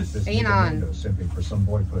 Anonymous. This is Anon. Amanda simping for some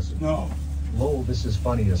boy pussy. No. Lol, this is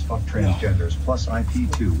funny as fuck. Transgenders plus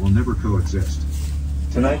IP2 will never coexist.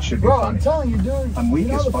 Tonight should be Bro, funny. I'm telling you, dude. I'm weak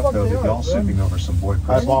you know as the fuck though they that are, y'all bro. simping over some boy I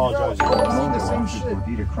pussy. apologize. Bro, No the one same wants shit.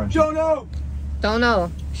 Gordita crunchy. Don't know. Don't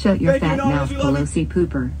know. Shut your Thank you, fat Anonymous, mouth, we love Pelosi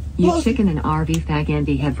pooper. You chicken and RV fag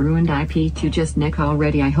envy have ruined IP to just neck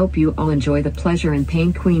already. I hope you all enjoy the pleasure and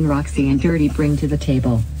pain Queen Roxy and Dirty bring to the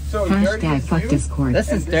table. So, Dirty Hashtag is fuck you? Discord.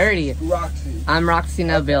 This is dirty. Roxy. I'm Roxy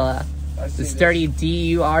Nebula. I see It's this. dirty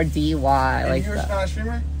DURDY. And Like you're that. not a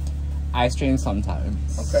streamer? I stream sometimes.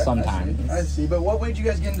 Okay. Sometimes. I see. But what made you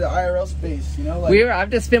guys get into IRL space? You know, like. I've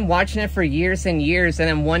just been watching it for years and years, and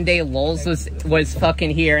then one day Lols was fucking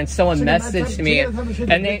here, and someone messaged me,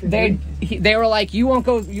 and they were like, you won't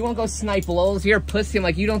go snipe Lols, you're a pussy. I'm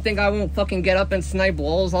like, you don't think I won't fucking get up and snipe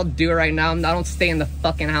Lols? I'll do it right now. I don't stay in the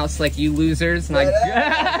fucking house like you losers. And You're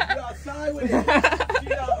outside with it.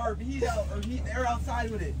 She's out, or he's out, or they're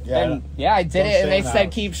outside with it. and yeah, I did Don't it, stay and they in the said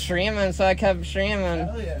house. keep streaming, so I kept streaming.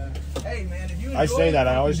 Hell yeah. Hey man, if you I enjoy say it, that.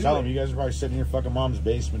 I always do tell it. them, you guys are probably sitting in your fucking mom's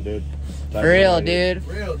basement, dude. That's Real, what it is.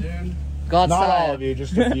 dude. Real, dude. Go Not all outside. of you,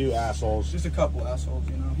 just a few assholes. Just a couple assholes,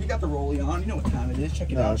 you know. He got the rollie on. You know what time it is.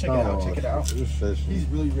 Check it out. it's Check it not out. all Check it of out. us. Just fishing. He's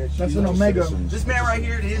really rich. That's He's an like- Omega. This man right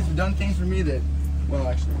here, has done things for me that, well,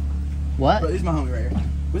 actually, What? but this is my homie right here.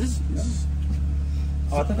 Was this?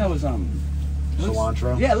 Oh, I thought that was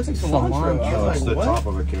Cilantro? Yeah, it looks like cilantro. I No, was it's like, the what? top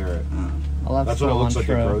of a carrot. I love That's what it looks like.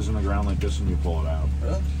 It cilantro. grows in the ground like this and you pull it out.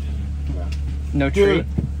 Really? Yeah. No Dude.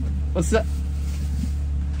 tree. What's that?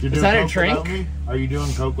 You're Is doing that a Coke drink? without me? Are you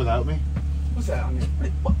doing Coke without me? What's that on here?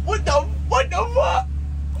 What the fuck? What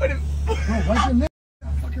the? Why's your lip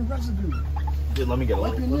fucking residue? Dude, let me get a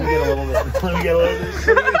little bit. Let me get a little bit. Let me get a little bit.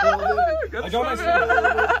 Let me get a little bit. I got my Let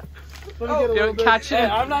me get a little Don't bit. catch it.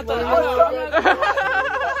 I'm not the.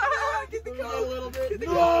 Get the Let me get a coat. little bit. Get the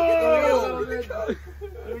No! coat. Get the coat.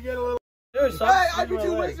 Let me get a little. Dude, Hey, stop. I could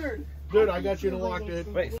do wizard. Dude, I got you to lock,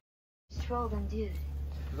 dude. Wait. Troll them, dude.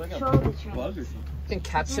 Like Troll the bug train. or something. You can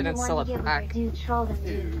catch it and sell it back. Dude, troll them,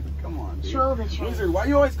 dude. Dude, come on, dude. Troll the train. Wizard, why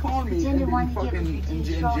you always calling me Pretend to and want to fucking get with your and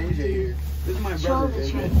dude. Troll them, JJ here? dude. This is my Troll brother, the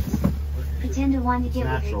JJ. trains. Pretend to want to get with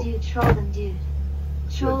Natural. your dude. Troll them, dude.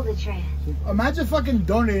 Troll the trash. Imagine fucking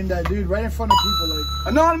donating that, dude, right in front of people. Like,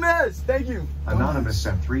 Anonymous, thank you. Anonymous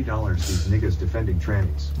sent $3. These niggas defending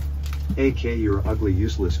trannies. AK, you're ugly,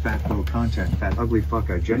 useless, fat, no content, fat, ugly fuck.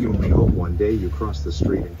 I genuinely hope one day you cross the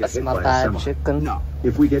street and get That's hit not by a bad, semi. chicken. No.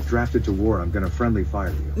 If we get drafted to war, I'm gonna friendly fire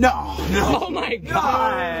you. No. Oh my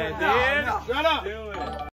god, dude. Shut up.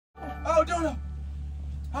 Oh, don't know.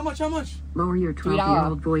 How much? Lower your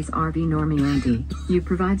 12-year-old voice, RV Normie Andy. You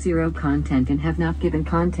provide zero content and have not given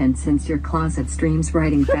content since your closet streams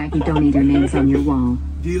writing faggy don't eat your names on your wall.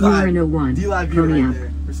 You are a no one. D-Live viewer right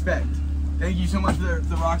there. Respect. Thank you so much for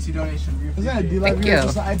the Roxy donation. is that a D-Live Thank viewer? you.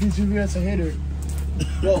 It's just an IPC viewer that's a hater.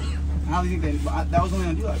 Well, I don't think that was only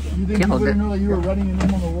on D-Live. You think people didn't know that you were writing your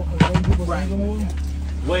name on the wall? Writing people's names on the wall?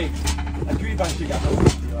 Wait, I agree about shit got over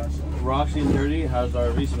D-Live. Roxy and Dirty, how's the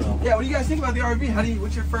RV smell? Yeah, what do you guys think about the RV?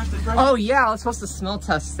 What's your first impression? Oh yeah, I was supposed to smell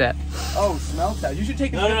test it. Oh, smell test. You should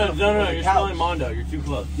take a No, you're smelling Mondo. You're too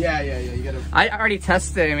close. Yeah, you gotta. I already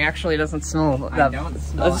tested him. He actually doesn't smell that.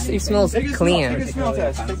 He smells Take a clean. smell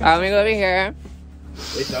test. Let me go over here.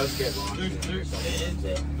 It does get long.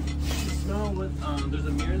 Smell with, there's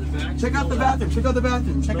a mirror in the back. Check out the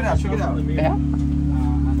bathroom. Check it out. Yeah.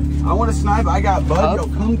 I want to snipe. I got Bud. Yo,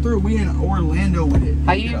 come through. We in Orlando with it.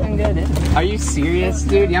 How you even get in? Are you serious,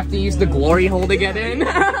 dude? You have to use the glory hole to get in?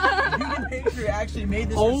 Vegan Patriot actually made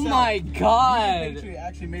this Oh herself. my god! Vegan Patriot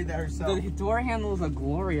actually made that herself. The door handle is a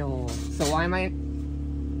glory hole. So why am I...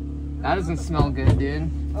 That doesn't smell good,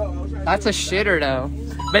 dude. That's a shitter, though.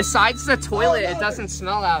 Besides the toilet, it doesn't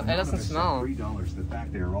smell out. It doesn't smell. $3. The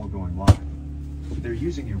fact they are all going live. They're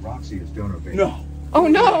using your Roxy as donor bait. No. Oh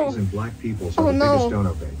no! And black people are Oh, the no. biggest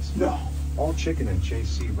donor baits. No. All Chicken and Chase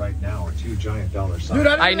see right now are $2 giant signs. Dude,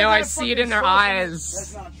 I know, I see it in their eyes.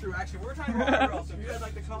 That's not true. Actually, we're trying to go IRL, so if you guys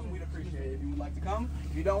like to come, we'd appreciate it. If you would like to come,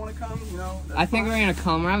 if you don't want to come, you know. I think we're gonna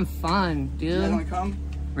come. We're having fun, You guys want dude. to come?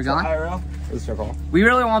 We're going? IRL? We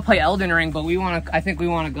really want to play Elden Ring, but I think we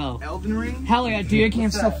want to go. Elden Ring? Hell yeah, dude,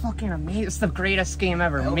 game's so fucking amazing. It's the greatest game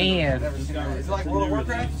ever made. Is it like World of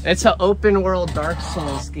Warcraft? It's an open world Dark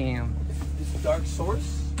Souls game. It's Dark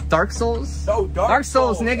Source? Dark Souls? Oh, Dark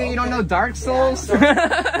Souls, nigga, you don't know Dark Souls? I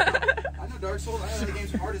know Dark Souls. I know the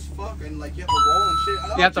game's hard as fuck and like you have to roll and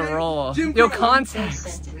shit. You have to roll. Jim Yo, Crow.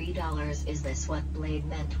 context. $3. Is this what Blade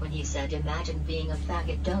meant when he said, imagine being a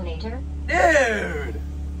faggot donator? Dude!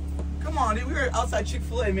 Come on, dude. We were outside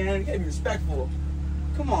Chick-fil-A, man. You gotta be respectful.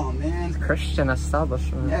 Come on, man. Christian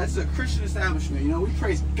establishment. Yeah, it's a Christian establishment. You know, we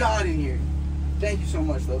praise God in here. Thank you so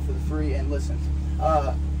much, though, for the free and listen.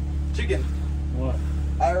 Chicken. What?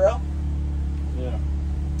 IRL? Yeah.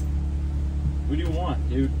 What do you want,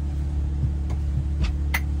 dude?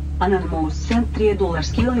 Anonymous sent $3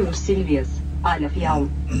 Silvius. Alef jau.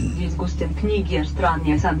 Disgustem knigier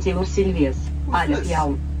stranie santior Silvius. Alef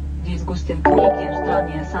jau. Disgustem knigier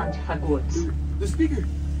stranie sant fagots. The speaker.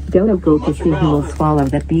 Dodo go to see who will swallow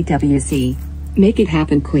that BWC. Make it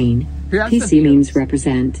happen, Queen. Who has the PC views? memes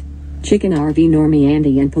represent. Chicken RV Normie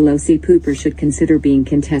Andy and Pelosi Pooper should consider being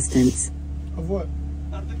contestants. Of what?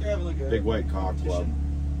 I don't think they're having like a Big White Cock Club.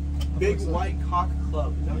 Big White Cock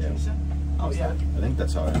Club. Is that what you said? Oh, yeah. I think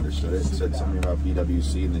that's how I understood it. It said something about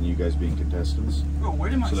BWC and then you guys being contestants. Bro, where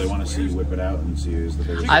did my... So they want to see you whip it out and see who's the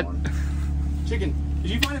biggest I- one. Chicken, did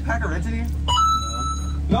you find a pack of Reds in here?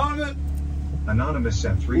 No, man. Anonymous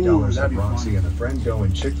sent Ooh, $3 that'd at be Roxy fun. and a friend go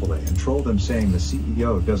in Chick-fil-A and troll them saying the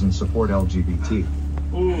CEO doesn't support LGBT.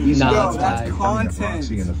 Easy Nah, Yo, that's coming at content.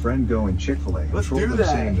 Roxy and a friend go in Chick-fil-A and Let's troll do them that.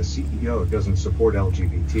 saying the CEO doesn't support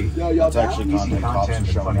LGBT. Yo, y'all It's actually down? Easy content. Cops content are and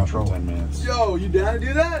showing funny up in trolling. 10 minutes. Yo, you down to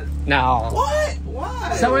do that? No. What? Why?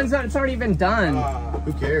 It's already been done.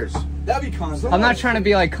 Who cares? That'd be content. I'm not trying to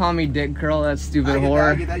be like, call me dick girl, that stupid I get that, I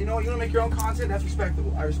whore. get that. You know what? You want to make your own content? That's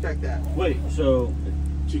respectable. I respect that. Wait, so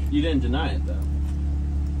you didn't deny it though?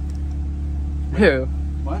 Who?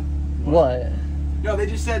 What? What? No, they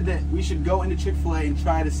just said that we should go into Chick-fil-A and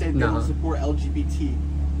try to say they No. don't support LGBT. You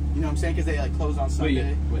know what I'm saying? Because they like close on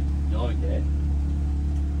Sunday. Wait, okay.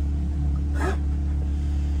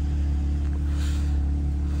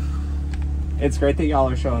 It's great that y'all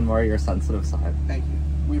are showing more of your sensitive side. Thank you.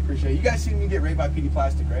 We appreciate it. You guys seen me get raped by PD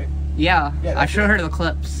Plastic, right? Yeah, Yeah, I that's showed it. her the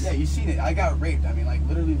clips. Yeah, you seen it. I got raped. I mean, like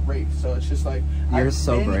literally raped. So it's just like You're I've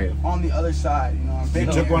so been brave. on the other side. You know, I've been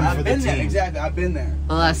You took there. one I've for the been there. team. Exactly. I've been there.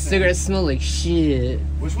 Oh, that cigarette smell like shit.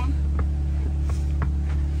 Which one?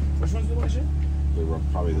 Which one's the one shit? They were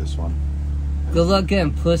probably this one. Good luck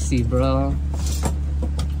getting pussy, bro.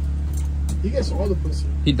 He gets all the pussy.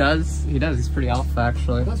 He does. He's pretty alpha,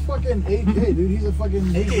 actually. That's fucking AK, dude. He's a fucking...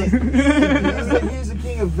 He's the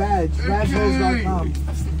king of Vag. VagHoles.com.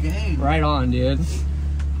 That's the game. Right on, dude.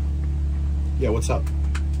 Yeah, what's up?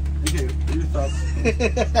 Okay, what are your thoughts?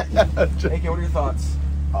 AK, what are your thoughts?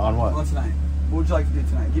 On what? On tonight. What would you like to do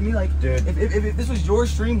tonight? Give me like, dude. If this was your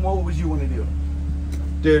stream, what would you want to do?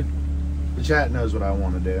 Dude, the chat knows what I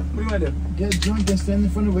want to do. What do you want to do? Get drunk and stand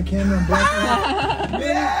in front of a camera and block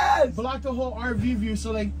yes! Block the whole RV view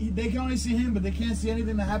so like they can only see him, but they can't see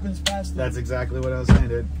anything that happens past him. That's exactly what I was saying,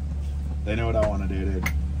 dude. They know what I want to do, dude.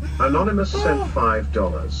 Anonymous sent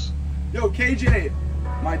 $5. Yo, KJ,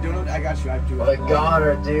 my donut, I got you. I do. Oh my god,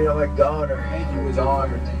 her, dude. Oh my god, her. Thank you, It's on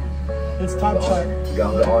her, dude. It's top chat.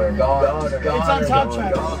 Gone. It's on top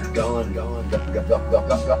chat. Gone.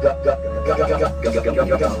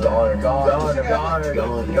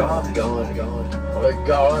 Oh my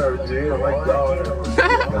god, her, dude. Oh my god.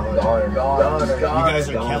 You guys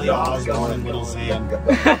are Kelly Osbourne and Little Zan.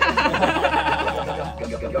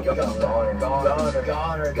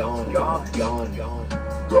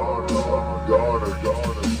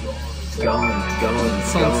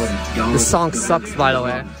 This song sucks, by the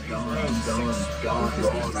way.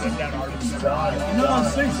 No,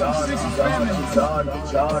 six is family. It was time.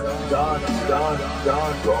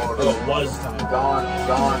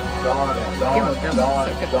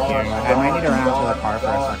 I might need to run out to the car for a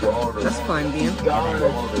second. That's fine, Dean.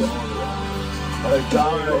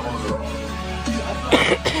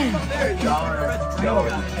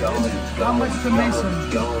 How much to Mason?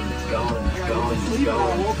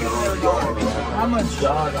 How much?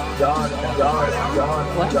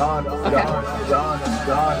 What? Okay.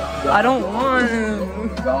 I don't want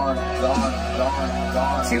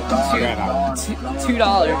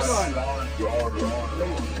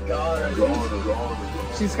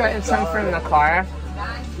 $2. She's got something from the car.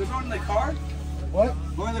 There's one in the car? What?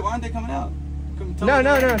 Why aren't they coming out?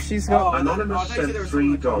 No, she's got. Anonymous sent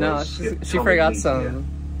 $3. No, she forgot some.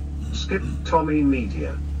 Skip Tommy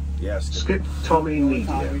Media. Yes. Skip Tommy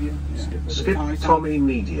Media. Skip Tommy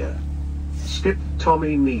Media. Skip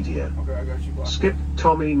Tommy Media. Okay, I got you. Skip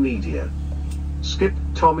Tommy Media. Skip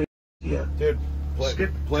Tommy Media. Dude,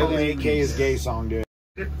 play the AK's gay song, dude.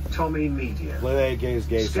 Skip Tommy Media. Play the AK's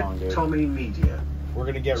gay song, dude. Skip Tommy Media. We're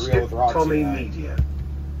gonna get real Skip with Roxy. Tommy Media.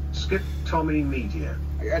 Skip Tommy Media.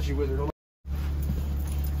 I got you, Wizard.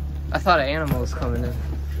 I thought an animal was coming in.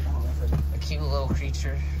 A cute little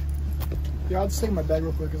creature. Yeah, I'll just take my bag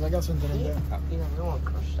real quick because I got something in there. You know, no one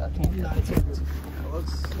crushed that. Nah, it's okay.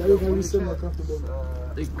 That would make me sit more comfortable.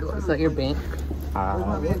 Is that your bank?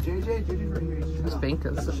 Whose bank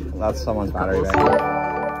is it? That's someone's battery bank.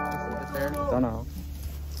 Don't know.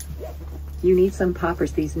 You need some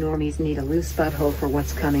poppers. These normies need a loose butthole for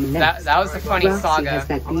what's coming next. That was the funny Roxy saga. has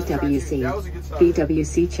that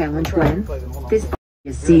BWC challenge when? This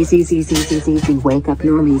is ZZZZZZ. Wake up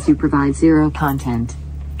normies, you provide zero content.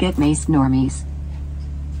 Get maced normies.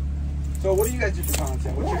 So what do you guys do for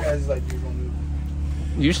content? What's your guys' like usual move?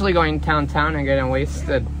 Usually going downtown and getting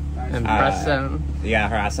wasted and pressing. Yeah,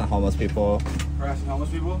 harassing homeless people. Harassing homeless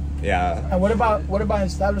people? Yeah. And what about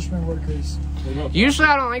establishment workers? Usually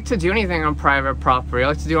I don't like to do anything on private property. I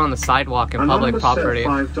like to do it on the sidewalk and public property.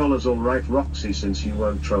 $5. All right, Roxy, since you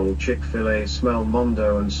won't troll Chick-fil-A, smell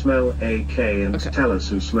Mondo and smell AK and tell us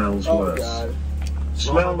who smells worse. God.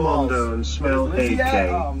 Smell Mondo and smell AK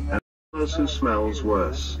and tell us who smells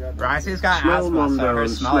worse. Roxy's got Smell asthma, so Mondo her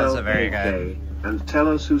and smell smell isn't very good. AK and tell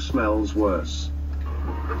us who smells worse.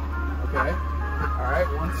 Okay. Alright,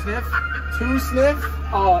 1 sniff. 2 sniff.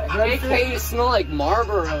 Oh, AK, you smell like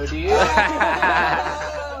Marlboro, dude.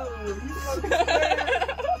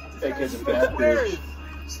 AK's a fat bitch.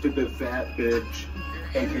 Stupid fat bitch.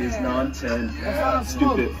 AK's non-10.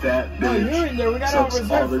 Stupid fat bitch. Sucks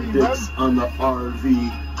all the dicks on the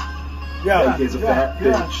RV. AK's a fat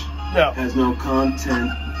bitch. Has no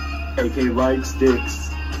content. AK likes dicks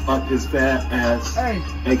up his fat ass.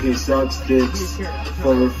 AK sucks dicks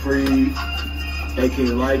for free. AK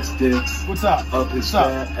likes dicks. What's up? Up his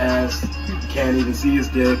fat ass. Can't even see his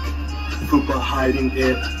dick. Poopa hiding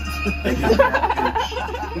it. AK fat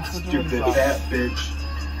bitch. Stupid fat bitch.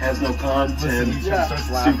 Has no content.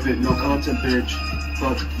 Stupid no content bitch.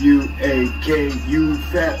 Fuck you, AK, you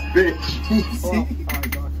fat bitch.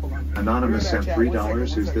 Anonymous sent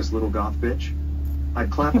 $3. Who's this little goth bitch? I'd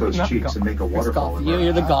clap those cheeks and make a waterfall in her.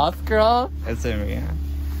 You're the goth girl? It's in me.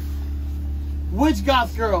 Which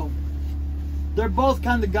goth girl? They're both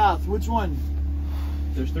kind of goth. Which one?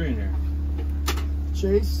 There's 3 in here.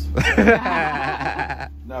 Chase?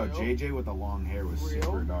 No, JJ with the long hair was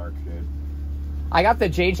super dark, dude. I got the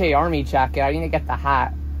JJ Army jacket. I need to get the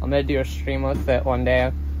hat. I'm gonna do a stream with it one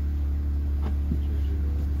day.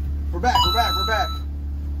 We're back.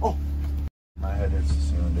 Oh.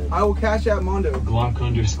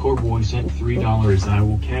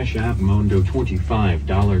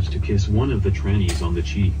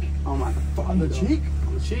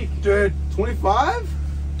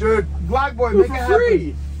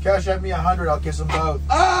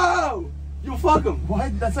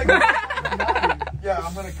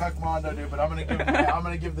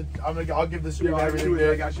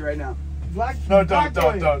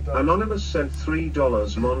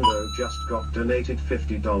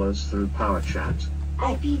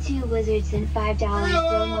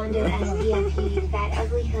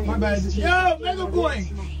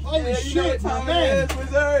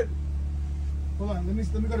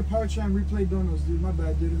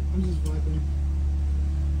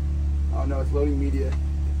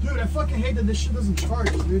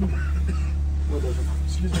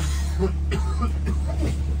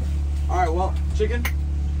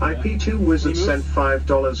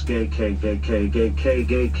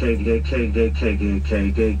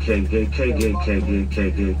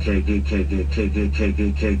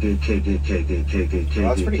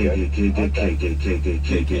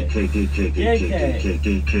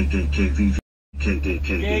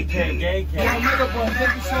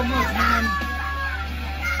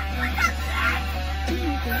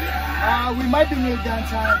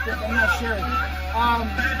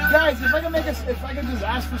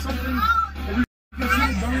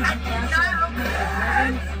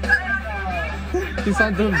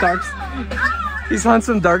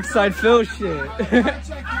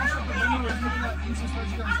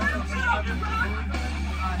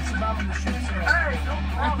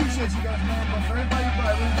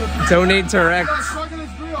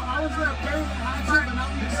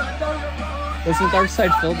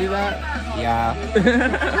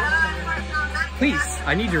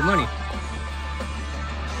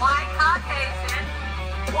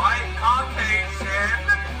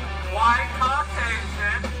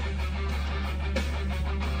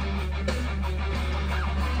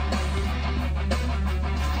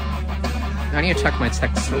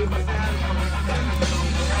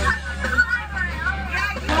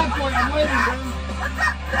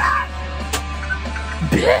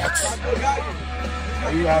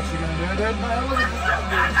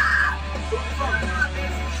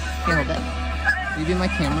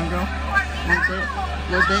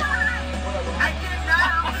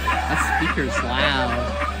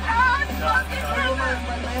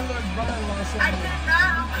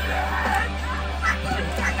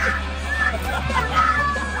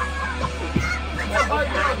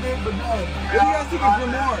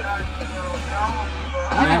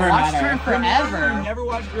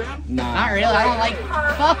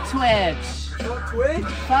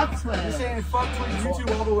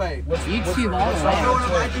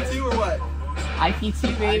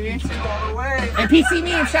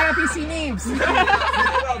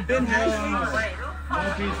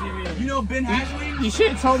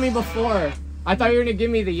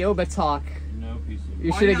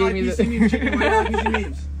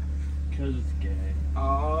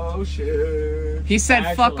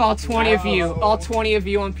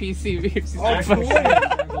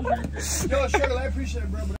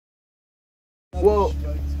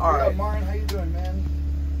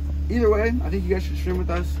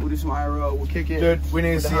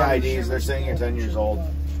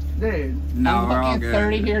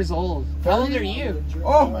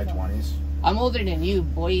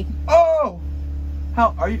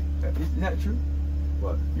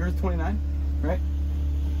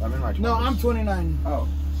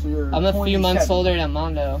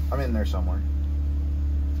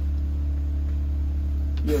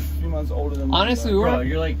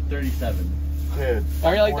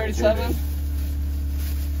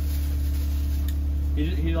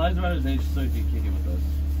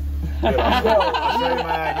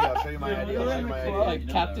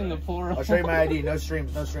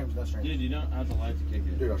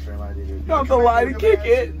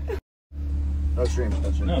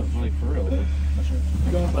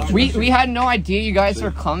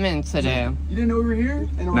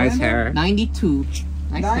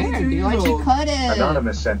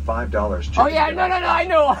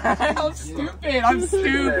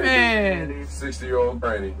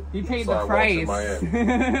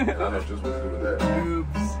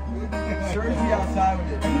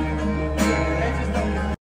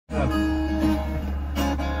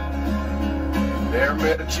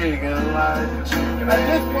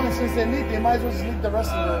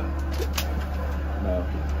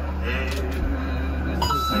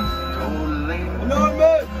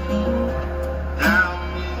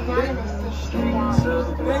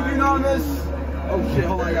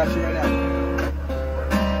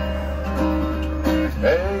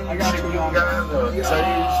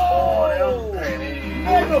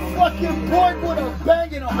 the fucking point with a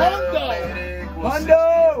banging Hondo.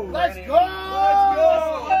 Hondo! Let's go! Let's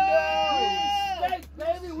go! Steak,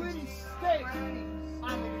 baby, we need steak.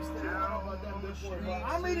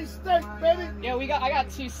 I'm eating steak, baby. Yeah, I got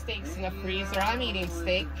 2 steaks in the freezer. I'm eating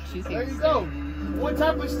steak. She's eating there you steak. go. What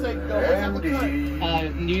type of steak though? What type of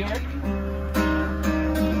kind? New York.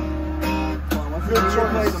 Good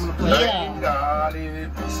choice. Yeah.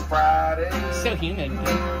 Friday. So humid.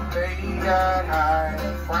 They got high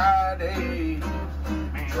Friday.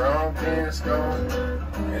 Drunk and stoned.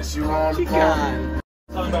 And she on the phone.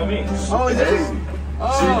 Talking about me. Oh, it is.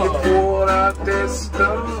 She pulled out that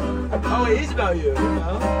stuff. Oh, it is about you.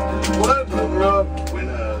 What the up when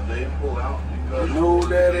they pull out? Knew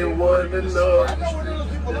that it wasn't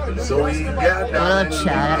enough. So he got What up,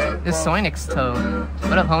 chat? It's Soynix Toe.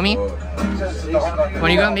 What up, homie?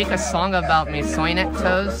 When you gonna make a song about me, Soynix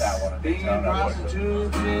Toes?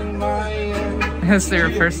 Is there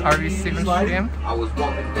your first RV7 stream? I was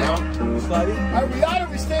walking down. Rihanna,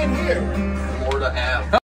 we stand here. More to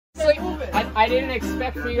have. I didn't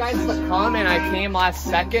expect for you guys to come, and I came last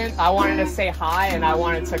second. I wanted to say hi, and I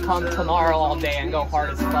wanted to come tomorrow all day and go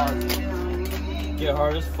hard as fuck. Get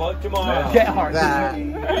hard as fuck tomorrow. Get hard.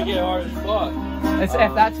 You get hard as fuck.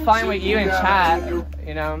 If that's fine with you in chat,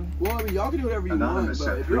 you know. Well, I mean, y'all can do whatever you Anonymous want,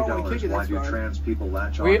 but said if you don't want to kick $3. it, Why that's do fine. trans people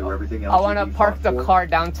latch on to everything else? I want to park the car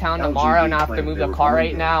downtown tomorrow and I have to move the car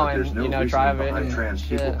right now and, There's no you know, reason drive it behind and trans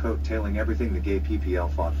people shit. coattailing everything the gay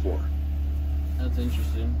PPL fought for. That's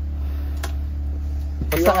interesting.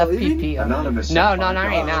 What's the FPP? Anonymous said No, not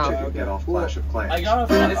right $5 now. to get off Clash of Clans. I got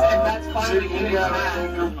If that's fine with you in chat,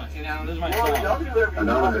 you know, this is my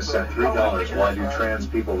Anonymous said $3. Why do trans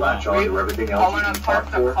people latch on to everything I else want you to fought park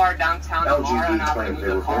the for? car downtown tomorrow and I LGB have to claimed move they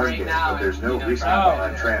the were car born right gay, now but there's and, no you know, reason drive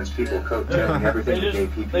behind trans people coattailing everything the gay They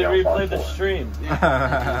PPL fought replayed the for. stream.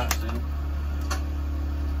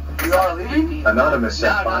 You are leaving? Anonymous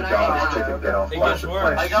said $5 to get off Clash of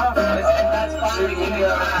Clans. if that's fine with you in chat.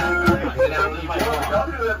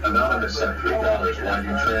 Anonymous said $3. Why do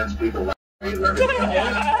trans people latch on to everything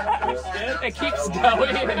else? It keeps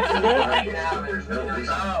going. There's no reason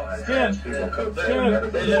behind trans people coattailing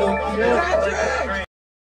everything else.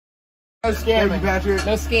 No scamming. Patrick.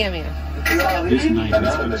 No scamming. This night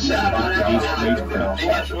has been filled with these great friends.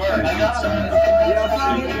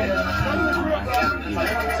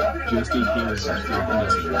 Just in case I still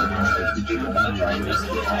message right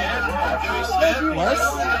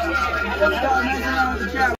now, the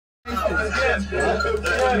chat.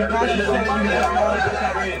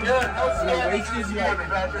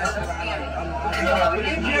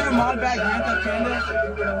 Did you ever mod back Grand Theft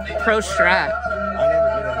Panda? Pro strat.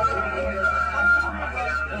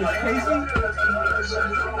 It was Casey?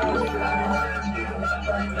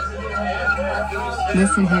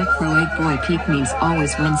 Listen here, Croate Boy Peak memes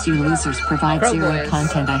always wins. You losers provide Pro zero boys.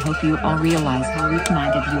 content. I hope you all realize how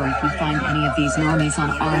weak-minded you are if you find any of these normies on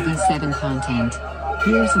RV7 content.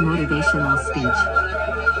 Here's a motivational speech.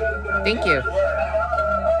 Thank you.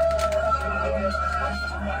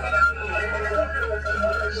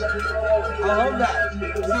 I love that.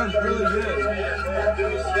 It sounds really good.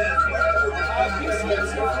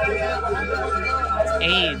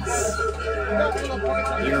 AIDS.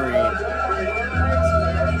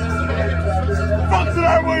 Fuck did I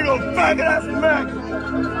wait on faggot ass Mac?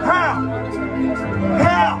 How?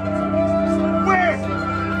 How? Where?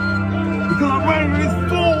 Because I ran into this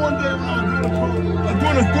fool one day when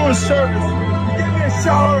I was doing service. He gave me a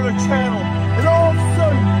shout out of the channel, and all of a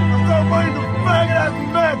sudden, I started running into faggot ass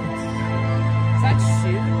maggots. Is that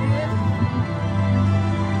shit?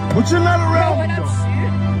 But you're not around me, What up, though.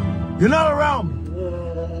 shit? You're not around me.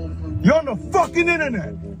 You're on the fucking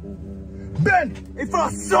internet. Ben, if I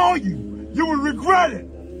saw you, you would regret it.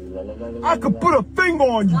 I could put a finger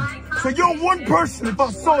on you. So you're one person if I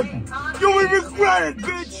saw you. You would regret it,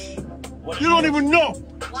 bitch. You don't even know.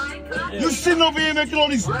 You're sitting over here making all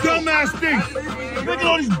these dumbass things. Making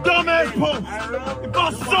all these dumbass posts. If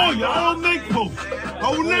I saw you, I don't make posts.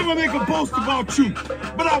 I will never make a post about you.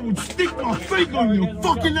 But I would stick my finger on your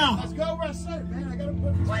fucking eye. Let's go where I said, man. I gotta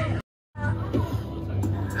put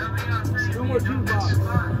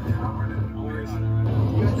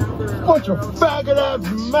bunch of faggot ass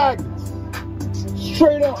maggots.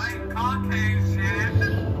 Straight up.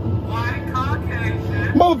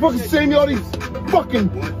 Motherfuckers send me all these fucking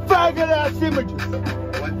faggot ass images.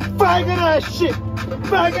 Faggot ass shit.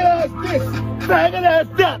 Faggot ass this. Faggot ass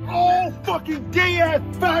that. All fucking gay ass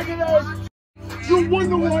faggot ass. You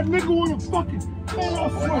wonder why nigga wanna fucking, man, I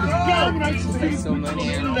swear to God, when I used to see so many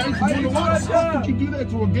animals. I used to wonder why the fuck would you do that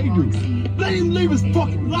to a gay dude? Let him live his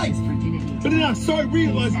fucking life. But then I started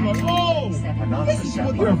realizing, like, oh, this is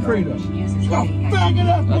what they're afraid of. Yo, faggot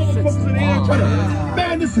ass motherfuckers in the air trying to,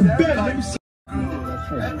 man, this is bad, nigga.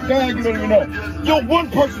 God, you don't even know. Yo, one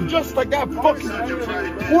person just like that fucking,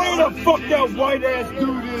 where the fuck that white ass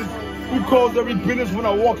dude is who calls every business when I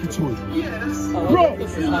walk into it? Bro, I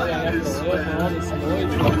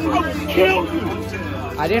would kill you.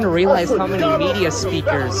 I didn't realize how many media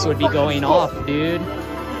speakers would be going off, dude.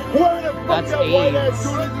 That's AIDS. That's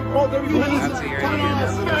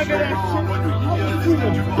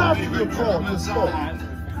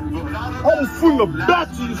I was from the back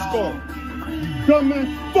of your skull. Dumbass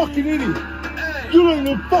fucking idiot. You don't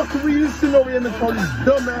even fucking read this shit over here and make all these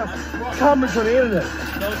dumbass comments on the internet.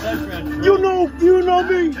 You know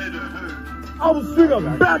me. I was from the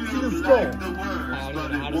back of your skull. I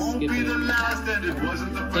don't know how to skip it.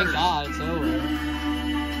 Thank God it's over.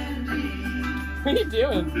 What are you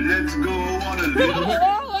doing? Let's go on a little.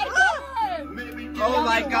 Oh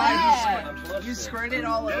my God, you squirted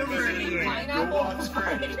all over me.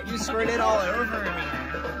 You squirted all over me.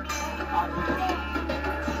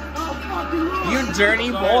 You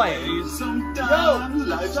dirty boy. Yo,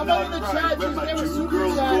 somebody in the chat just gave a super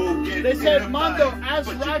chat. They said, Mondo, ask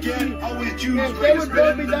Roxy if they would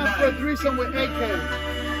both be down for a threesome with AK.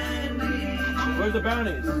 Where's the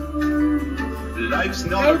bounties? Life's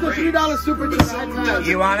That not was a $3 super chat.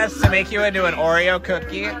 You want us to make you into an Oreo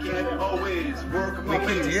cookie? We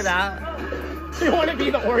can do that. You want to be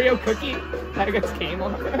the Oreo cookie that gets came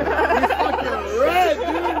on? He's fucking red,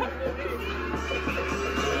 dude.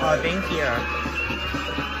 Oh, thank you.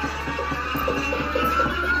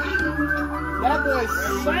 That boy's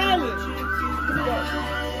silent.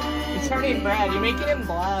 You're turning red. You're making him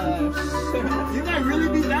blush. You might really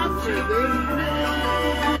be down for it,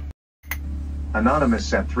 dude. Anonymous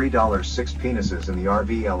sent $3 6 penises in the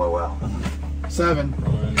RV LOL. 7.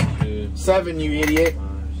 7, you idiot.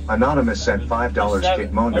 Anonymous sent $5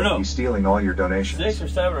 Kick Mondo, he's stealing all your donations. 6 or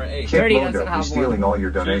 7 or 8. Kick Mondo, he's stealing all your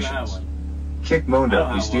donations. Kick Mondo,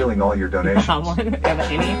 he's stealing all your donations.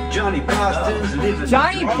 Johnny Boston's living.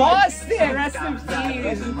 Johnny Boston! Rest in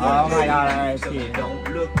peace. Oh my God, RIP.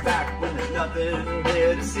 Don't look back when there's nothing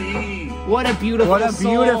there to see. What a beautiful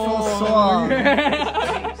song.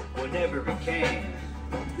 Whenever it came,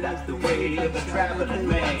 that's the way of a traveling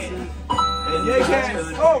man.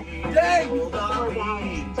 Oh, dang!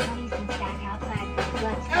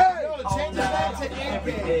 Hey, yo, change that to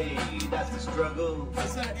AK. That's the struggle.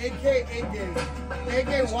 That's an AK.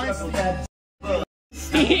 AK Weinstein.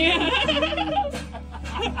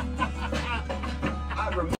 I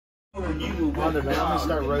remember when you were I'm gonna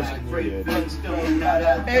start roasting you.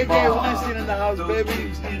 AK Weinstein in the house,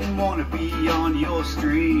 baby. Didn't want to be on your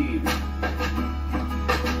stream.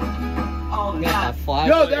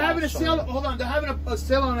 Yo, they're having a sale. Hold on, they're having a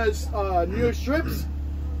sale on his New York strips.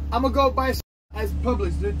 I'm gonna go buy some as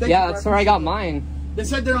Publix, dude. Thank yeah, you, that's where I got mine. They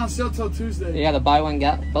said they're on sale till Tuesday. Yeah, the buy one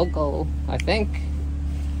get vocal. I think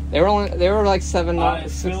they were like $7. I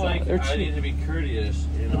feel like I need to be courteous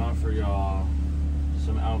and offer y'all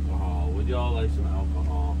some alcohol. Would y'all like some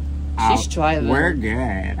alcohol? She's trying. We're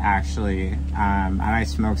good, actually. I might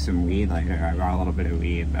smoke some weed later. I brought a little bit of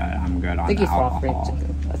weed, but I'm good on the alcohol.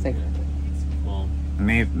 I think. Well,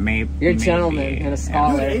 maybe. You're a gentleman and a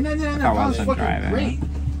scholar. Dude, $8.99 a pound is fucking great.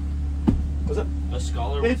 what's up? A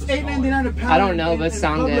scholar? It's $8.99 a pound. I don't know, but it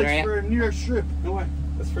sounds good, right? For a New York strip. No way.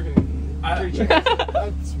 That's freaking.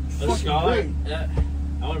 That's A fucking scholar? great. Yeah,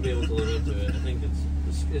 I want to be able to live into it. I think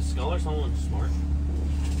is scholar someone smart?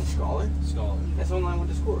 Scholar? Scholar. That's the one I went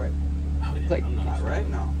to school, right? Oh, yeah, Like, I'm not Right?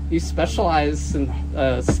 No. You specialize in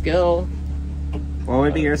skill. What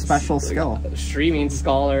would be your special skill? Streaming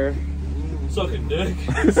scholar. Sucking dick.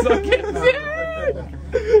 Sucking dick.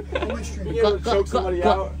 You ever choke somebody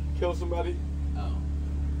out? Kill somebody?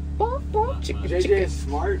 JJ is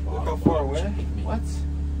smart. Look how far away. What?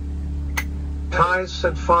 Ties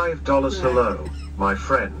sent $5 hello, my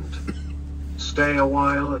friend. Stay a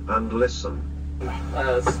while and listen.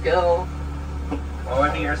 Skill. What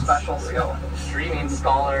would be your special skill? Streaming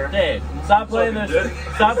scholar. Dave, stop playing this.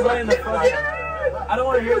 Stop playing the fucking. I don't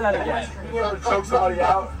want to hear that again. You ever choke somebody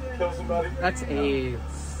out? Kill somebody? That's AIDS.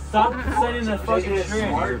 Stop sending the fucking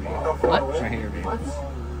stream. What?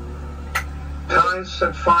 Ties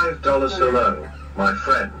sent $5 hello, my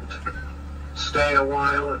friend. Stay a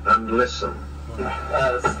while and listen.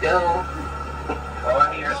 Skill.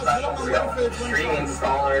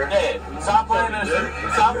 Hey, stop playing this.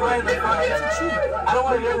 Stop playing the fucking. I don't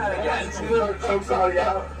want to hear that again. Choke somebody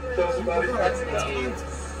out. Kill somebody.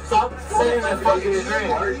 Stop saying that fucking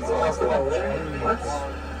dream.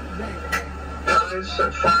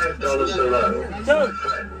 $5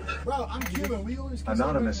 alone. Bro, I'm Cuban. We always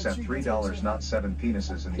Anonymous sent $3, not 7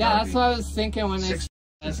 penises in the Yeah, RV. that's what I was thinking when they. Six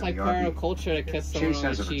It's in like the part RV. of culture to kiss someone Chase on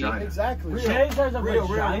has the a cheek. vagina. Exactly. Chase has a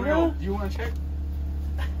vagina? Do you want to check?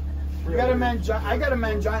 You got a mangina. I got a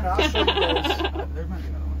mangina. I'll show you guys. There might be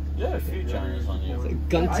another one. You have a few giants on you.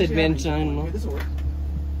 Gunted vagina. This will work.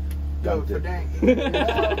 Yo, for dang.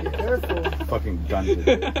 Yeah, be careful. Fucking gunted.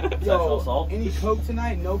 Yo, any coke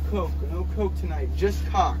tonight? No coke. No coke tonight. Just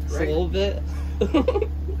cock, Just right? a little bit.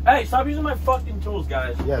 Hey, stop using my fucking tools,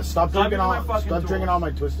 guys. Yeah, stop drinking all my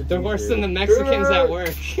twisted. They're worse than the Mexicans at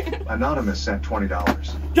work. Anonymous sent $20.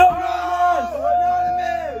 Yo!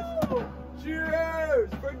 Anonymous! Cheers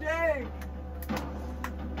for dang.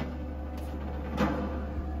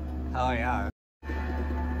 Hell yeah.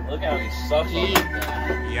 Look how he's sucking.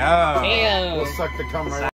 Yo. Damn. We'll suck the cum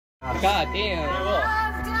right out. God damn.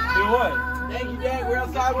 Do what? Thank you, Dang. We're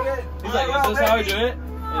outside with it. He's like, is this how I do it?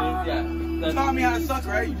 And You taught me how to suck,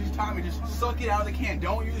 right? You just taught me just suck it out of the can.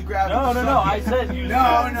 Don't use grab it. No, I said use.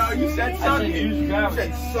 No, you said suck it. Use grab You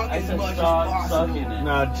said suck I as said much as stop possible. sucking it.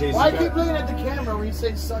 No, Chase. Why keep looking at the camera when you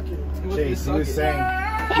say suck it? Chase, he was saying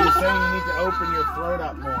you need to open your throat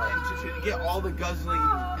up more. And just get all the guzzling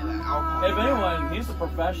and the alcohol. If anyone, he's a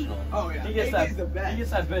professional. Oh yeah, He gets AK's the best. He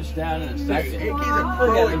gets that bitch down in a second. AK's a Look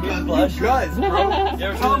pro at at him, he's guzzling. blushing. You guzz, bro. You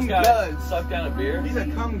ever Cum seen this guy guzz. suck down a beer? He's a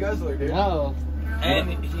cum guzzler, dude. No. And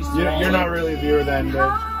he's You're not really a viewer then, dude.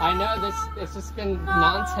 I know this. It's just been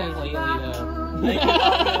nonsense lately, though.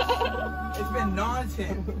 It's been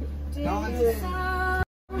nonsense. Nonsense.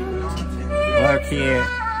 Low key,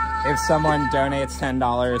 if someone donates $10,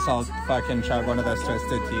 I'll fucking chug one of those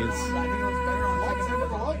twisted teas.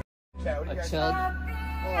 A chug.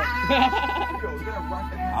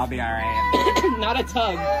 I'll be alright. Not a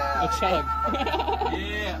tug. A chug.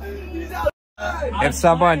 Yeah. If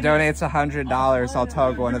someone donates $100, I'll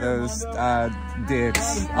tug one of those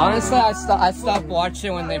dicks. Honestly, I stopped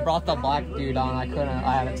watching when they brought the black dude on. I couldn't.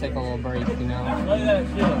 I had to take a little break, you know. Look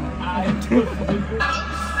at that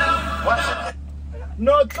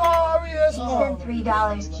Notorious. He spent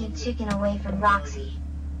 $3 keep chicken away from Roxy.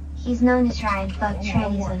 He's known to try and fuck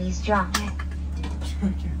trannies when he's drunk.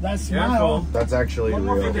 That's smile. That's actually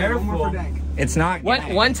real. Careful. It's not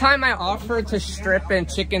gay. One time I offered to strip in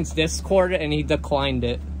Chicken's Discord and he declined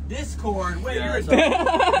it. Discord. Wait, Yeah, you're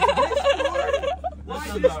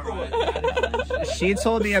That's about right. She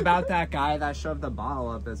told me about that guy that shoved the bottle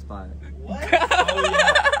up his butt. What? Oh,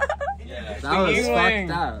 yeah. That was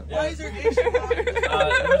fucked up. Why is there issue? There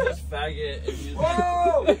was this faggot, and he was,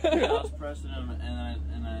 I was pressing him, and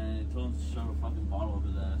I told him to shove a fucking bottle up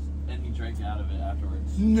his ass, and he drank out of it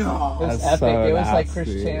afterwards. No. It was That's epic. so It was like nasty.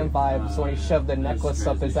 Chris Chan vibes when he shoved the necklace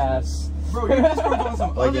up his ass. Bro, your Discord on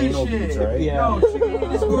some Like other anal shit. beads, right? Yeah. No, chicken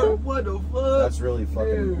Discord. What the fuck? That's really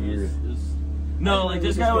fucking weird. No, like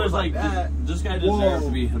this guy was like, this guy deserved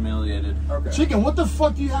to be humiliated. Okay. Chicken, what the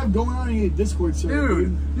fuck do you have going on in your Discord server?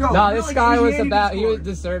 Dude, yo, No, this guy was about. He Discord.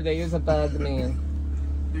 deserved it. He was a bad man.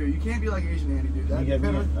 Dude, you can't be like Asian Andy, dude. Can you get me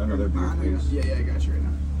another beer, please? Yeah, I got you right now.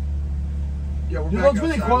 Yeah, we're You back don't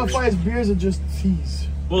really outside. qualify as beers or just teas?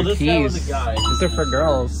 Well, this guy was a guy. These are for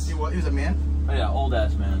girls. He was a man? Oh yeah, old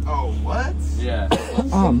ass man. Oh, what? Yeah.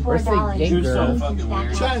 Where's the gay He was so girl? fucking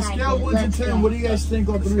weird. Chat, scale 1 to 10. What do you guys think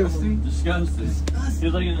on 3 of them? Disgusting. He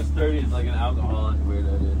was like in his 30s, like an alcoholic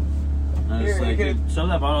weirdo, dude. And I was Here, like, you dude, shove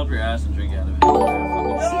that bottle up your ass and drink out of it.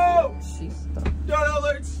 No! Don't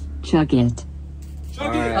alerts! Chug it.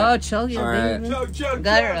 Chug it! Oh, chug it, Alright. baby. Chug,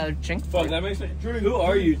 Got her a drink. Fuck, that makes me. Who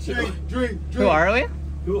are you two? Drink. Who are we?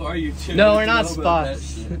 Who are you two? No, we're not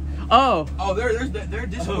spots. Oh. Oh, they're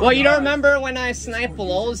Discord. Well, you don't remember when I sniped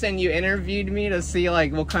Lols and you interviewed me to see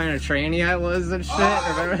like what kind of tranny I was and shit?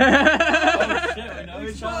 Remember? Oh shit, we know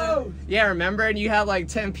each other? Yeah, remember? And you had like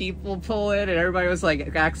 10 people pull it, and everybody was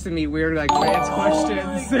like asking me weird like trans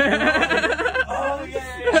questions. Oh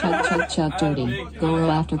yeah. Chug dirty. Go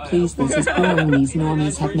after please, this is boring, these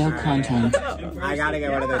normies have no content. I gotta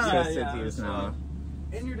get one of those twisted teas now.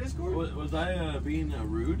 In your Discord? Was I being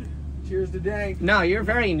rude? Cheers to Dank. No, you're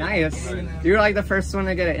very nice. You were like the first one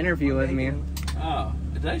to get an interview with me. Oh,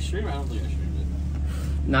 did I stream? I don't think I streamed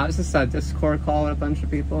it. No, it's just a Discord call with a bunch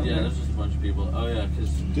of people. Yeah, there's just a bunch of people. Oh yeah, because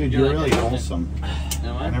Dude, you're really wholesome.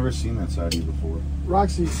 Am I? I've never seen that side of you before.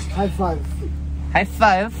 Roxy, high five. High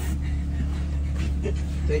five.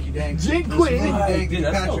 Thank you, Dank. Jink Queen. Thank Dude, you,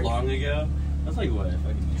 that's so Patrick. long ago. That's like what?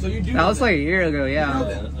 Fucking So you do. That was like a year ago,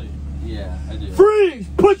 yeah. Yeah, I do. Freeze!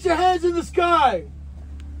 Put your hands in the sky!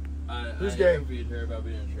 Who's gay? I interviewed her about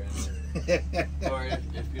being a tranny. Or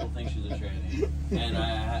if people think she's a tranny. And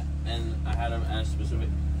I had them ask specific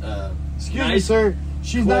Excuse me, sir.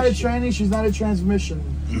 She's not a tranny, she's not a transmission.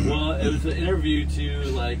 Well, it was an interview to,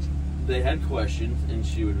 like, they had questions and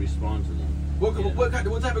she would respond to them. What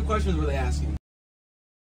type of questions were they asking?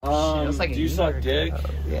 Like, do you suck dick?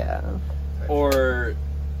 Yeah. Or...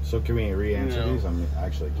 So can we re-answer these? I'm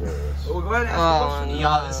actually curious. Well, go ahead and ask the question.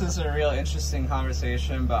 Y'all, this is a real interesting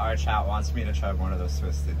conversation, but our chat wants me to chug one of those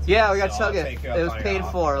Twisted Teas. Yeah, we gotta chug I'll it. take you It up was on paid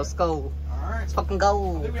your for. Let's go. Let's fucking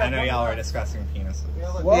go. I know y'all were discussing penises.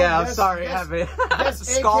 Well, yeah, I'm sorry. I haven't.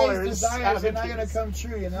 Scholars desires are not gonna come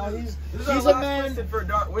true. You know, he's a man.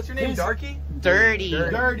 What's your name? Darky. Dirty.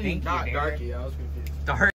 Dirty. Not Darky. I was confused.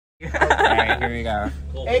 Dirty. Alright, here we go.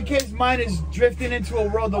 AK's mind is drifting into a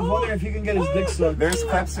world of wondering if he can get his dick sucked. There's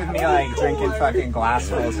clips of me like drinking fucking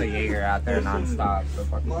glassfuls of Jaeger out there nonstop. So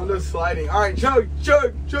Mondo's sliding. Alright, chug!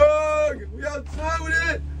 We outside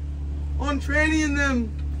with it! On tranny and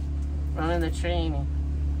them! Running the train.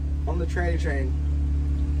 On the tranny train.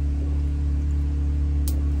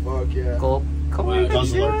 Fuck yeah. Go. Come on,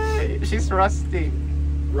 she's rusty.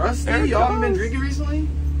 Rusty? Y'all haven't been drinking recently?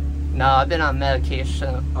 No, I've been on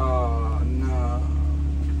medication. No.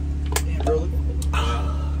 Damn, bro, look.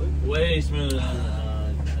 Way smoother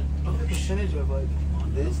than... What percentage of, like,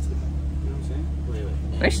 this to, you know what I'm saying?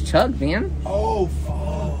 Wait. Nice chug, man. Oh,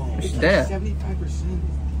 fuck. It's like dead.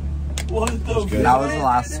 75%. What the fuck? that was the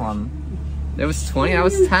last one. It was 20, I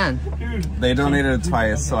was 10. Dude. They donated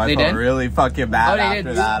twice, so I felt really fucking bad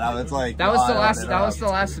after that. I was like, that was the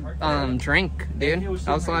last drink, dude. That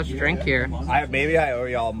was the last drink here. Maybe I owe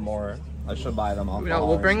y'all more. I should buy them all.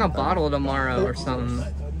 We'll bring a bottle tomorrow or something.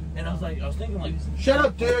 And I was thinking like, shut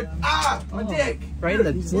up, dude. Ah, my dick. Right in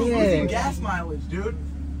the dick. Gas mileage, dude.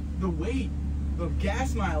 The weight. The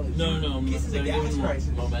gas mileage. No. This is a gas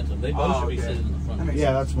crisis. Momentum. They both should be sitting in the front.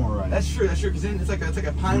 Yeah, that's more right. That's true, because then it's like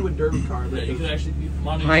a Pinewood Derby car. Yeah, you could actually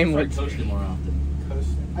coast it more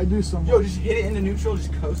often. I do some. Yo, just hit it into neutral,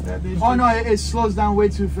 just coast that bitch. Oh no, it slows down way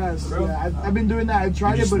too fast. Bro. Yeah, I've been doing that. I've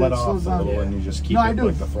tried it, but it slows down. And you just keep like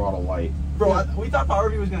the throttle light. Bro, we thought Power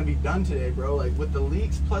Review was gonna be done today, bro. Like with the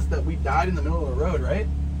leaks, plus that we died in the middle of the road, right?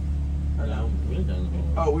 No, we didn't die in the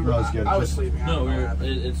middle. Oh, we were. I was sleeping. No,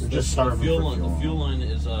 it's just the fuel line. The fuel line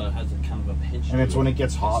is has a kind of a pinch. And it's when it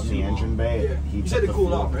gets hot in the engine bay. Yeah. You said it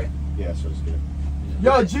cooled off, right? Yeah, so it's good.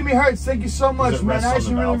 Yo, Jimmy Hertz, thank you so much, man. I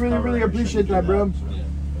actually really appreciate that, bro.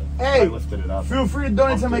 Hey, feel free to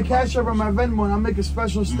donate to my CashApp or my Venmo, and I'll make a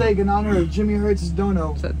special steak in honor of Jimmy Hertz's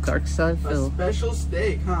dono. It's a dark side, Phil. A special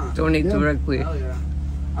steak, huh? Donate directly. Hell yeah.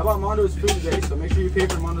 I bought Mondo's food today, so make sure you pay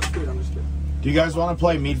for Mondo's food. I'm just kidding. Do you guys want to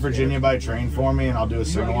play Meet Virginia by Train for me, and I'll do a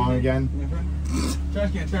sing-along again?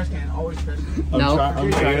 Trash can, always trash can. No, are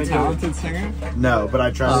you a talented singer? No, but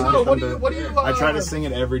I try to get them I try to sing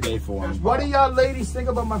it every day for them. What do y'all ladies think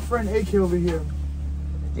about my friend AK over here?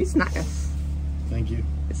 He's nice. Thank you.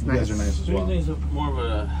 It's you nice. guys are nice as well. He's more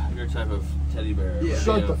of your type of teddy bear. Yeah.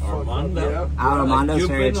 Shut the fuck Armando. up. Armando's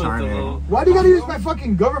very charming. Why do you gotta use my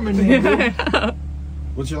fucking government name, dude?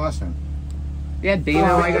 What's your last name? Yeah,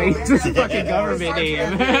 Dana, like I use this fucking government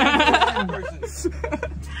name.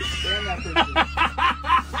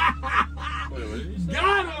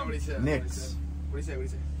 Got him! Nix. What do you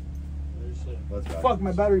say? Fuck,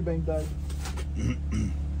 my battery bank died.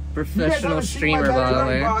 Professional streamer, by the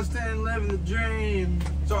way. Boston, living the dream.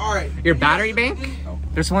 So, alright. Your battery bank? Oh.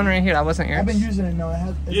 There's one right here. That wasn't yours. I've been using it. No,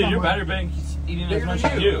 yeah, your battery bank is eating as much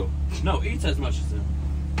as you. No, eats as much as him.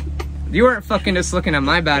 You weren't fucking just looking at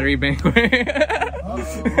my battery bank.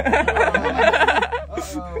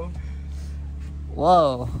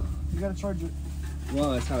 Whoa. You gotta charge it.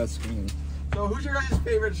 Whoa, that's how it's screaming. So, who's your guys'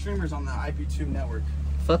 favorite streamers on the IP2 network?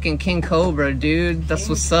 Fucking King Cobra, dude. That's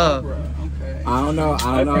what's up. Okay. I don't know.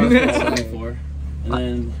 Before. And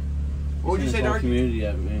then what would you say, Dark? Community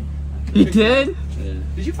at me. You did? Yeah.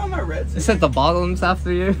 Did you find my reds? It said the bottoms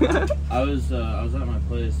after you. I was at my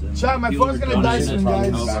place. And Chat, my phone's gonna die soon, guys.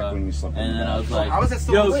 And then I was like, I was at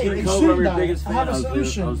yo, King Cobra, I'm your biggest fan. I was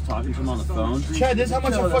talking to him on the phone. Chat, this is how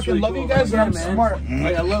much I fucking love you guys, and I'm smart.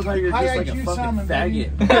 Like, I love how you're just like a fucking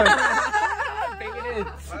faggot.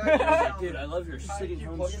 Dude, I love your sitting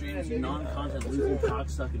home streams, you non-content losing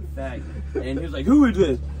cock-sucking fag. And he was like, who is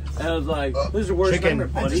this? And I was like, this is your worst nightmare,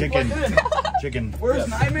 buddy. Chicken. Worst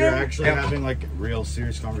nightmare? You're actually having like a real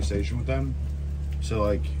serious conversation with them. So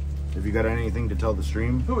like, if you got anything to tell the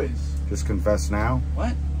stream, who is? Just confess now.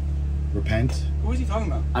 What? Repent. Who is he talking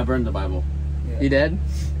about? I burned the Bible. Yeah. You did?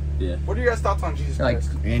 Yeah. What are your guys' thoughts on Jesus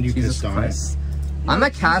Christ? And you Jesus kissed on Christ. it. I'm a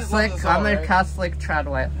Catholic. I'm a Catholic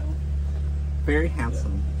Tradway. Very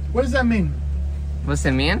handsome. What does that mean? What's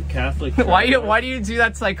it mean? Catholic. Why do you do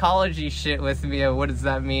that psychology shit with me? What does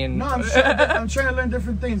that mean? No, I'm trying to learn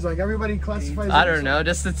different things. Like everybody classifies. I don't know.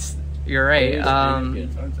 You're right. I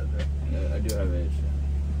do have age.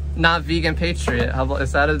 Not vegan patriot. How about,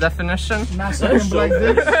 is that a definition? Not sucking black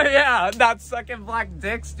dicks. Yeah, not sucking black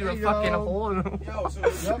dicks through a fucking hole. Yo,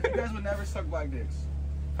 so you guys would never suck black dicks?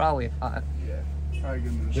 Probably not. Yeah.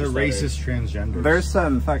 They're racist transgenders. There's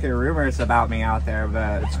some fucking rumors about me out there,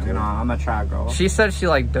 but you know, I'm a trad girl. She said she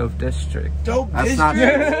liked Dope District. Dope That's District? not true.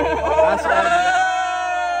 That's what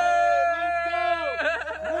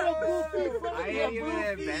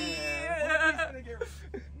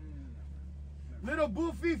Little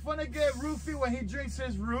Boofy finna get roofie when he drinks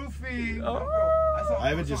his roofie. I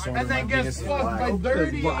haven't just and then gets fucked by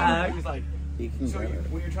dirty. He was like, so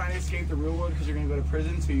when you're trying to escape the real world because you're gonna go to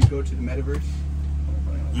prison, so you go to the metaverse.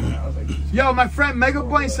 I was like, yo, my friend Mega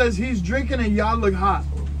Boy says he's drinking and y'all look hot.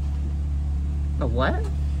 The what?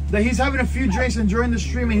 That he's having a few drinks and during the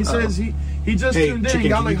stream and he says he just tuned in and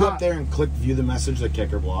y'all look can you go hot. up there and click view the message that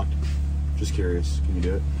Kicker blocked? Just curious. Can you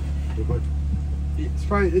do it? Real quick. It's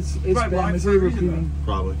probably it's spam. It's repeating.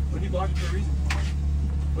 Probably. What he blocked for a reason?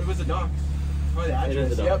 What was the docs? Oh, the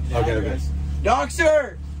address. Yep. The address.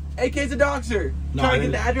 Doxer! AK's a doxer. No, Trying to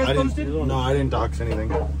get the address posted? No, I didn't dox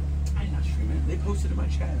anything. I did not stream it. They posted in my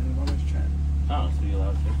chat. In my chat. Oh, so you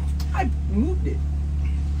allowed to? I moved it.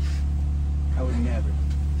 I would never.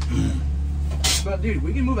 But dude,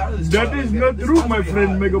 we can move out of this. That is not true, my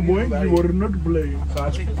friend Mega Boy. You are not playing. So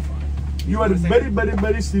I think you are very, very,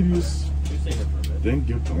 very serious. Thank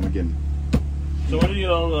you, Tom again. So when do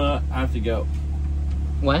you all have to go?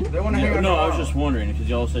 When? They want to hang out. No, I was just wondering because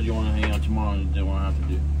y'all said you want to hang out tomorrow and didn't want to have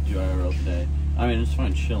to do IRL today. I mean, it's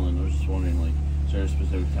fine chilling. I was just wondering, like, is there a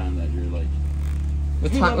specific time that you're like?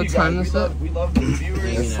 What time is it? We love the viewers.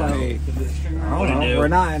 It's like, I don't know. We're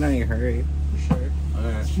not in any hurry. For sure.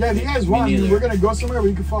 Alright. Yeah, if you guys want, we're gonna go somewhere where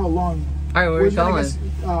you can follow along. Alright, where are you going?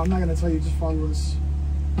 I'm not gonna tell you. Just follow us.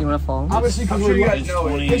 You wanna follow? Obviously, because sure we're you guys know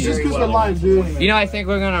it. It's just because we're live, dude. You know, I think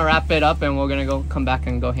we're gonna wrap it up and we're gonna come back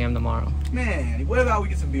and go ham tomorrow. Man, what about we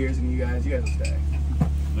get some beers and you guys will stay?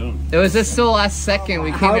 It was just the last second.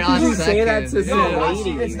 We came in last second. Say that to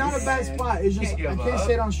It's not a bad spot. It's just I can't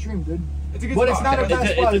say it on stream, dude. It's a good But spot. it's not a bad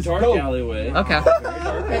spot. It's a dark alleyway. Okay.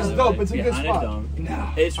 It's dope. It's a good spot.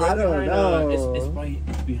 It's right I don't behind, know.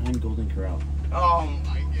 It's behind Golden Corral. Oh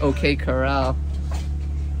my god. Okay, Corral.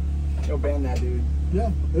 Yo, ban that dude. Yeah,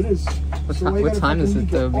 it is. What time is it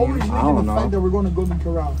though? Always making the fact that we're going to Golden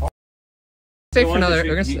Corral. Stay for another.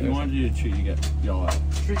 You wanted to treat y'all out.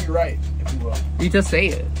 Treat you right, if you will. You just say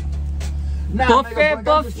it. Nah, Buffet,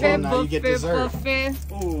 buffet, now you get buffet, dessert. buffet.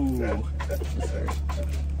 Ooh.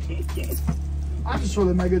 I'm just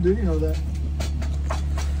really mega dude, you know that.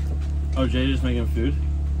 Oh, Jay just making food?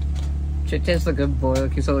 Jay's a good boy.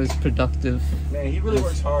 Like, he's always productive. Man, he really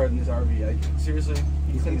works hard in this RV. Like, seriously,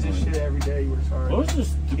 he cleans his shit every day. He works hard. What was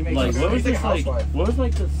this like? What was this like? What was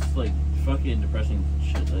like this like fucking depressing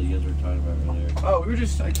shit that you guys were talking about earlier? Oh, we were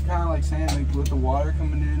just like kind of like saying like with the water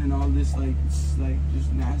coming in and all this like just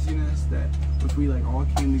nastiness that if we like all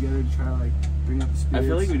came together to try to like bring up the spirits. I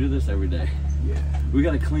feel like we do this every day. Yeah. We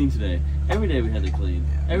gotta clean today. Every day we had to clean.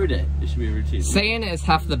 Every day. It should be a routine. Saying it is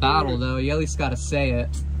half the battle, though. You at least gotta say it.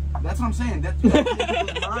 That's what I'm saying. That's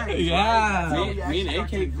yeah. Me and AK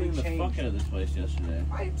cleaned the fuck out of this place yesterday.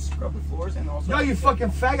 I scrubbed the floors and also. No, you fucking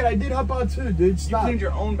faggot. I did help out too, dude. Stop. You cleaned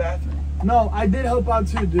your own bathroom. No, I did help out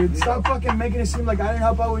too, dude. Stop fucking making it seem like I didn't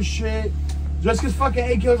help out with shit. Just because fucking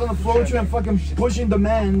AK was on the floor with you and fucking pushing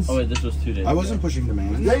demands. Oh wait, this was 2 days I wasn't pushing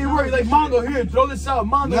demands. Yeah, you were. You're like, Mondo, here, throw this out.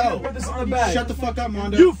 Mondo, No. here, put this in the bag. Shut the fuck up,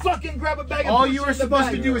 Mondo. You fucking grab a bag and All push you it were in the supposed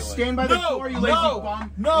bag. to do is stand by the door, you lazy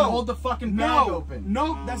bum. No. And hold the fucking bag open.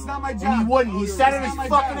 No, that's not my job. And he wouldn't. He sat in That's his not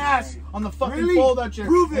my fucking job. ass on the fucking Really? fold out chair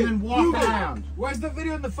Prove and it. then walked Prove it. around. Where's the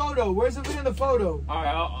video and the photo? Where's the video and the photo?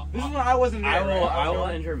 Alright, This is when I wasn't there. I will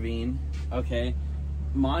intervene. Okay.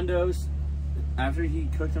 Mondo's after he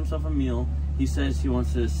cooked himself a meal, he says he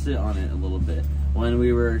wants to sit on it a little bit when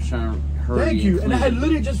we were trying to hurry. Thank you. And I had clean.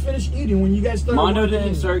 literally just finished eating when you guys started. Mondo working.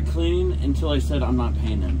 didn't start cleaning until I said I'm not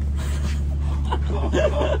paying him.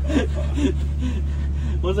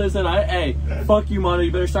 Once I said, hey, fuck you, Mondo,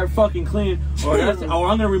 you better start fucking cleaning, or I'm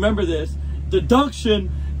gonna remember this.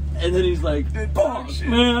 Deduction. And then he's like, fuck,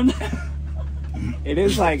 man. It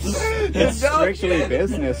is like, it's strictly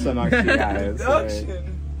business amongst you guys.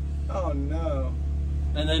 Deduction. Oh no.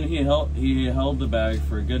 And then he held the bag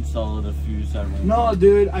for a good solid a few seconds. No,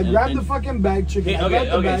 dude, I grabbed the fucking bag, chicken. I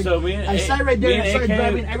grabbed the bag. So I sat right there and started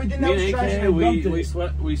grabbing everything that was trash and I dumped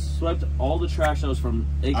it. We swept all the trash that was from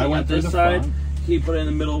AK at this side. He put it in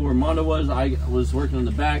the middle where Mondo was. I was working in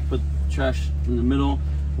the back, put trash in the middle.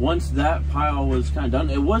 Once that pile was kind of done,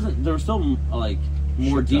 it wasn't. There was still like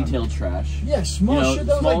more detailed trash. Yeah, small shit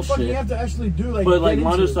that was like fucking you have to actually do like. But like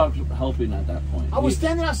Mondo stopped helping at that point. I was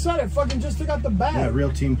standing outside. I fucking just took out the bag. Yeah,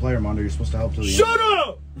 real team player, Mondo. You're supposed to help till the end. Shut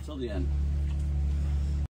up! Until the end.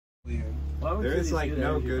 There is like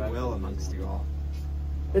no goodwill amongst you all.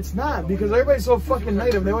 It's not because everybody's so fucking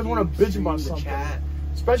negative. They always want to bitch about something.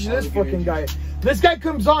 Especially this fucking guy. This guy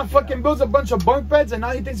comes on, fucking builds a bunch of bunk beds, and now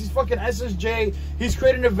he thinks he's fucking SSJ. He's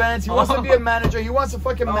creating events. He wants to be a manager. He wants to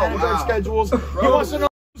fucking manage our schedules. He wants to know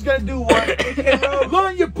who's gonna do what.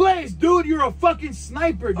 Learn your plays, dude. You're a fucking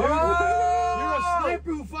sniper, dude. You're a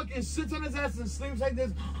sniper who fucking sits on his ass and sleeps like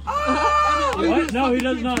this. What? No, he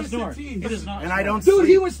does not snore. He does not. And I don't. Dude,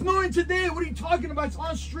 he was snoring today. What are you talking about? It's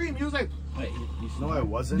on stream. He was like. Wait, no, I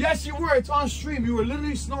wasn't. Yes, you were. It's on stream. You were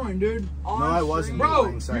literally snoring, dude. No, I wasn't.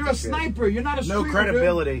 Bro, you're a sniper. You're not a streamer, no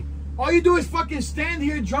credibility. Dude. All you do is fucking stand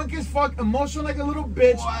here drunk as fuck, emotional like a little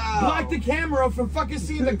bitch, block the camera from fucking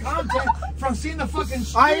seeing the content, from seeing the fucking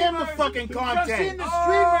streamers. I am the fucking content. From seeing the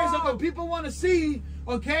streamers of what people want to see,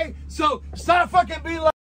 okay? So, stop fucking being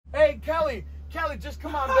like, hey, Kelly, just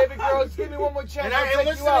come on, baby girl. Just give me one more chance. And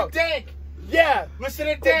listen to Dank. Yeah, listen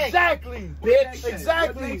to Dank. Exactly, bitch.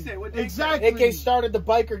 Exactly. AK started the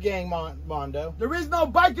biker gang, Mondo. There is no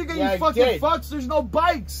biker gang, you fucking fucks. There's no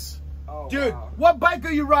bikes. Oh, dude, what bike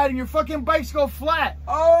are you riding? Your fucking bikes go flat.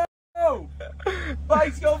 Oh,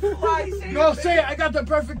 bikes go flat. Go say it. I got the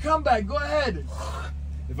perfect comeback. Go ahead.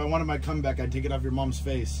 If I wanted my comeback, I'd take it off your mom's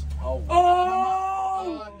face.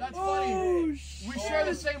 That's funny. We share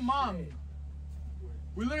the same mom.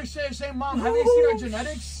 We literally share the same mom. Have you seen our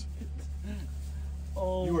genetics?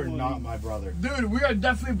 You are not my brother. Dude, we are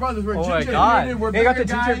definitely brothers. We're ginger bearded. We're got the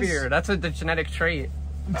ginger beard. That's the genetic trait.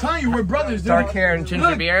 I'm telling you, we're brothers, dude. Dark hair and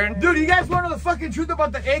ginger beard. Dude, you guys want to know the fucking truth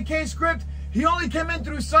about the AK script? He only came in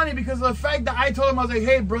through Sonny because of the fact that I told him, I was like,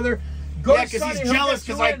 hey, brother, go to Sonny. Yeah, because he's jealous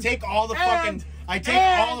because I take all the fucking...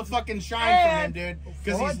 all the fucking shine from him, dude.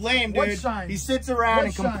 Because he's lame, dude. He sits around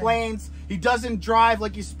and complains. He doesn't drive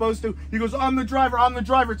like he's supposed to. He goes, I'm the driver.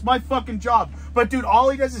 It's my fucking job. But, dude, all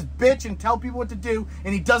he does is bitch and tell people what to do,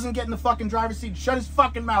 and he doesn't get in the fucking driver's seat, shut his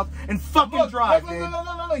fucking mouth, and fucking drive, dude.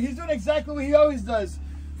 No. He's doing exactly what he always does.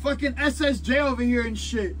 Fucking SSJ over here and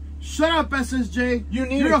shit. Shut up, SSJ.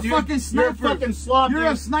 You're a fucking sniper. You're a fucking slob, You're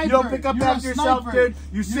a sniper. You don't pick up after yourself, dude.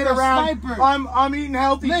 You sit around. I'm eating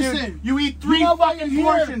healthy, dude. You eat 3 fucking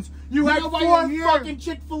portions. You had 4 fucking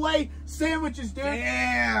Chick-fil-A sandwiches, dude.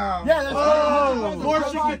 Damn. Yeah, that's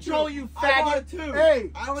portion control, you faggot. Hey,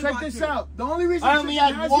 check this out. The only reason I only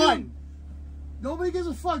had 1. Nobody gives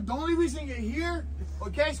a fuck. The only reason you're here,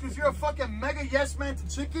 okay, is because you're a fucking mega yes man to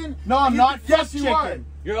chicken. No, I'm not. Yes, you are.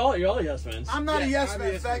 You're all yes men. I'm not a yes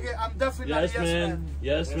man, faggot. I'm definitely not a yes man.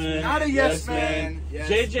 Yes man. Not a yes man.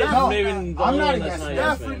 JJ's maybe I'm not a yes man.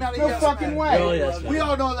 Definitely not a yes man. No fucking way. We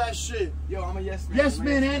all know that shit. Yo, I'm a yes man. Yes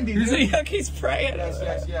man, Andy. He's praying.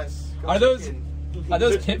 Yes. Are those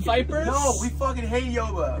pit vipers? No, we fucking hate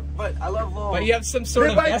Yoba, but I love Law. But you have some sort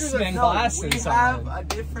of yes man glasses. We have a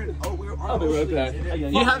different. We're on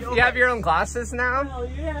You have your own glasses now? Hell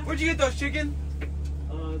yeah. Where'd you get those, chicken?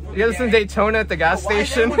 You have some Daytona at the gas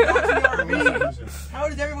station. How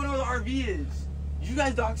does everyone know what the RV is? Did you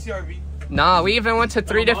guys dox the RV? Nah, we even went to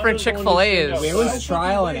 3 different Chick-fil-A's. It was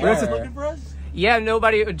trial and error. Yeah,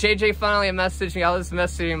 nobody. JJ finally messaged me. I was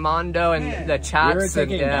messaging Mondo and the chats. We were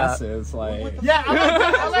taking guesses, like. Yeah,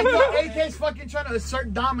 I like how AK's fucking trying to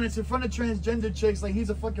assert dominance in front of transgender chicks, like he's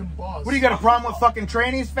a fucking boss. What do you got a problem with fucking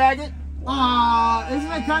trannies, faggot?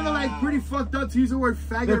 Isn't it kind of like pretty fucked up to use the word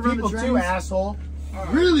faggot They're around people the trannies? too, asshole.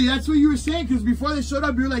 Really? That's what you were saying? Because before they showed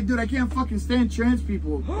up, you were like, dude, I can't fucking stand trans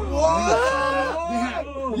people.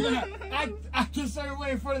 Yeah. Act a certain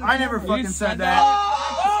way in front of the I never fucking said that.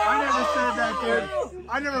 I never said that, dude.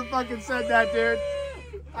 I never fucking said that, dude.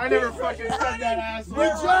 I never fucking said that, asshole.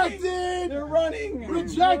 Rejected! They're running!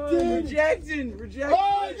 Rejected! Rejected!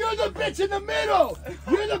 Oh, you're the bitch in the middle!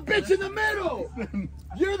 You're the bitch in the middle!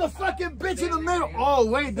 You're the fucking bitch in the middle! Oh,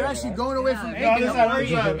 wait, they're actually going away from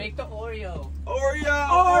Make the Oreo.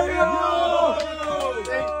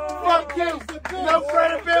 Fuck you! No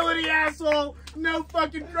credibility, asshole! No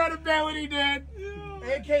fucking credibility, dude!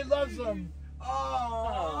 AK loves them.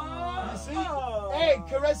 You see? Hey,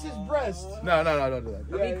 caress his breast. No, don't do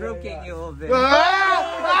that. Let me croquet you a little bit.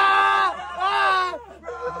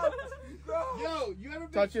 Yo, you ever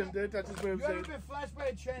Touch him, dude. Touch his boobs, You ever dude. been flashed by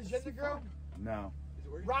a transgender girl? No.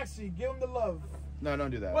 Roxy, give him the love. No,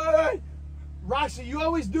 don't do that. Wait. Roxy, you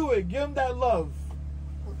always do it. Give him that love.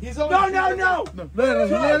 He's always No.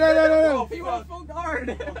 He went full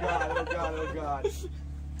guard. Oh God.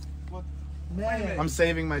 What? Man. I'm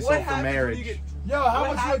saving myself for marriage. Yo,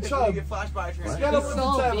 how much your chub? You get flashed by a Scale transgender. up with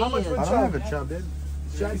the tab. How much your I chub? don't have a chub, dude.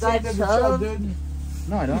 Should I Is say that there's a chub, chub? dude?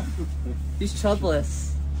 No, I don't. He's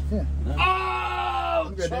chubless. Yeah. Oh,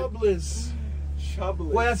 good, dude. chubless.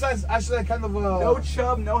 Chubless. Well, that's actually kind of No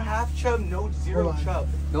chub, no half chub, no zero chub.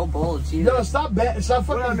 No bulge either. Yo, stop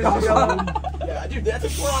fucking gossiping. Yeah, dude, that's a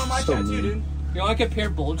 4 on my tattoo, dude. You want to compare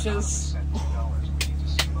bulges?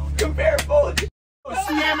 Compare bulge.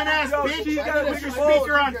 CM and ass, bitch. She's I got a got bigger your bulge.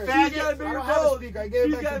 speaker on, She's faggot. got a I bigger don't have a bulge. speaker. I gave it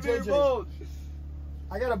She's back got a to bigger JJ. bulge.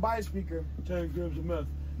 I gotta buy a speaker. 10 grams of meth.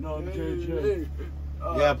 No, I'm JJ.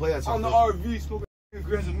 Yeah, play that song. On the RV, smoking 10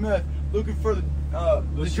 grams of meth, looking for the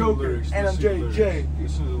Joker, and I'm JJ.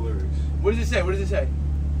 Listen to the lyrics. What does it say? What does it say?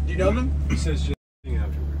 Do you know them? He says just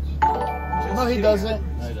afterwards. No, he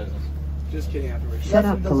doesn't. No, he doesn't. Just kidding afterwards. Shut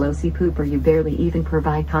up, Pelosi Pooper. You barely even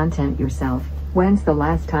provide content yourself. When's the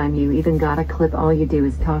last time you even got a clip? All you do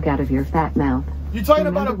is talk out of your fat mouth. You talking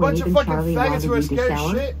about a Remember when bunch of even fucking Charlie faggots who are wanted you to scared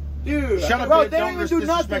shower? shit? Dude, Shut up, Bro, dude. they don't Don't even do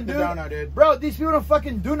nothing, disrespect the dude. dono, dude. Bro, these people don't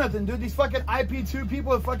fucking do nothing, dude. These fucking IP2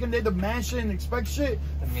 people that fucking they demand shit and expect shit.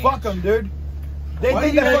 Fuck them, dude. They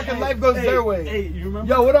think their fucking life goes their way. Hey, you remember?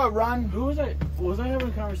 Yo, what up, Ron? Who was I? Was I having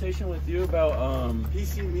a conversation with you about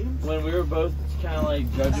PC memes? when we were both kind of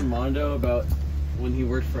like judging Mondo about when he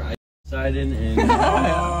worked for Poseidon and you're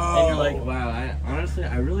like, wow,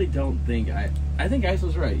 I really don't think I think Ice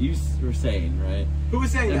was right. You were saying, right? Who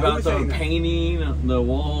was saying that? Who About was the saying that? painting, the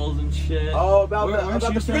walls and shit. Oh, about Weren't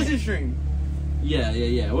the you saying- prison stream.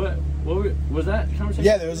 Yeah. What was that conversation?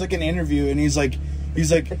 Yeah, there was like an interview, and he's like,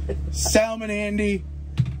 Salmon Andy.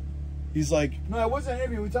 He's like, No, it wasn't an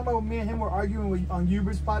interview. We talking about me and him were arguing on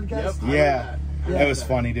Huber's podcast. yeah. It was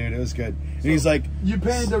funny, dude. It was good. And he's like, You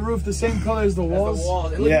painted the roof the same color as the walls. The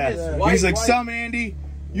walls. And look at this. yeah. White, He's like, white. Salmon Andy,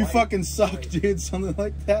 you fucking suck, dude. Something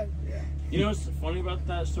like that. You know what's funny about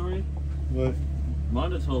that story? What?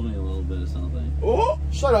 Mondo told me a little bit of something. Oh,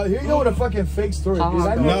 shut up! Here you go with a fucking fake story. Dude.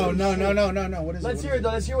 I know No. What is Let's it? hear it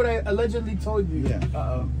though. Let's hear what I allegedly told you.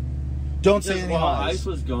 Yeah. Don't say Because any while lies. Ice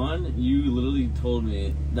was gone, you literally told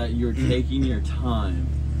me that you're taking your time.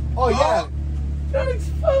 Oh yeah. Not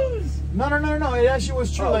exposed. No. It actually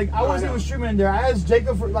was true. Like I wasn't even streaming in there. I asked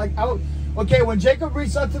Jacob for okay, when Jacob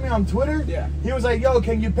reached out to me on Twitter, he was like, "Yo,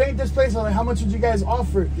 can you paint this place?" I was like, "How much would you guys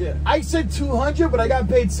offer?" Yeah. I said 200, but I got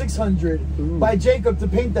paid 600 by Jacob to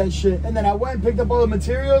paint that shit. And then I went and picked up all the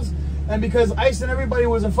materials. And because Ice and everybody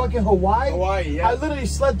was in fucking Hawaii, I literally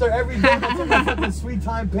slept there every day. And I took my fucking sweet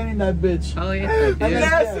time painting that bitch. Oh yeah.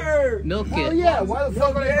 Yes, sir. Milk Hell it. yeah! Why the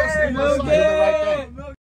fuck would I go sleep Milk outside?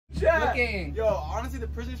 it. Looking. Yo, honestly, the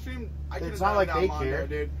prison stream, I could have not done like without they Mondo, care.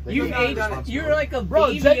 dude. You ate. You're like a Bro,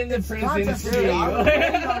 baby Jake, in the it's prison content, stream. Dude, I was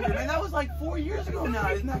way younger, man. That was like 4 years ago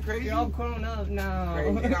now. Isn't that crazy? You're all grown up now.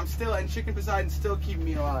 Crazy. And I'm still, and Chicken Poseidon still keeping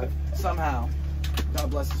me alive somehow. God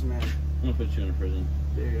bless this man. I'm gonna put you in prison.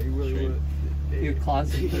 Yeah, he really would. Your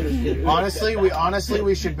closet. Honestly,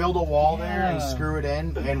 we should build a wall there and screw it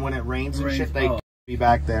in. And when it rains and shit, they be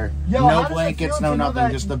back there. Yo, how no does it blankets, feel no to know nothing,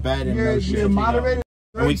 that just the bed and your no shit. moderator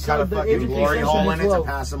And we cut a fucking glory hole in it to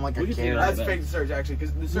pass him like a carrot. That's fake search, actually,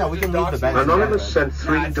 because the No, we can leave the bed. Anonymous sent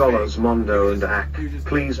 $3, Mondo and Ack.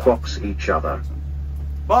 Please box each other.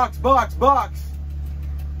 Box.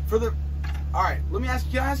 For the... Alright, let me ask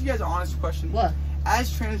you, can I ask you guys an honest question? What?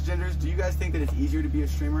 As transgenders, do you guys think that it's easier to be a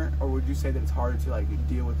streamer, or would you say that it's harder to like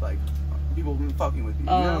deal with like people fucking with you? You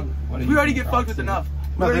know? We already get fucked with enough.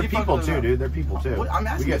 No, they're people too, dude. They're people too. I'm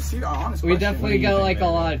asking an honest question. We definitely get like a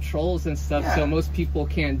lot of trolls and stuff, so most people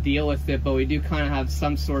can't deal with it, but we do kind of have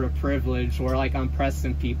some sort of privilege where like I'm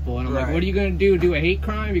pressing people and I'm like, what are you gonna do? Do a hate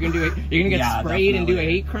crime? You're gonna get sprayed and do a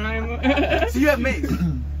hate crime? So you have mace?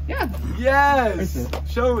 Yeah. Yes.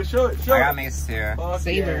 Show it. I got mace too.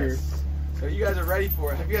 Saber. So you guys are ready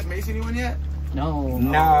for it. Have you guys maced anyone yet? No.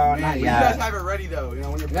 Not You yet. guys have it ready though. You know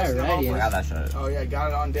when you're pissing them off. I got that shit. Oh yeah, got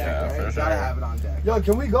it on deck. Yeah, Right? for sure. Gotta have it on deck. Yo,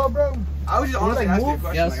 can we go, bro? I was just honestly asking you a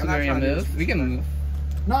question. Yeah, like, I'm not so trying to move. We can move.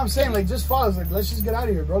 No, I'm saying like just follow us. Like let's just get out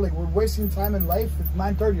of here, bro. Like we're wasting time in life. It's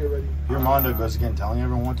 9:30 already. Your Mondo goes again, telling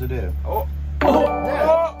everyone what to do.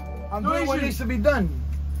 Yeah. I'm doing what needs to be done.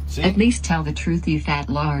 See? At least tell the truth, you fat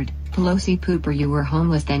lard. Pelosi Pooper, you were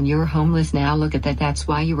homeless, then you're homeless now. Look at that. That's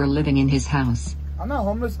why you were living in his house. I'm not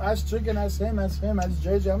homeless. Ask Chicken, ask him, ask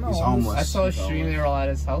JJ. I'm not He's homeless. I saw a stream they were all at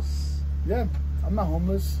his house. Yeah, I'm not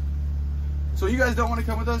homeless. So you guys don't want to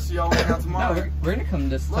come with us? So y'all want to hang out tomorrow? No, we're gonna come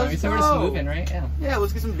this time. You said we're just moving, right? Yeah. Yeah,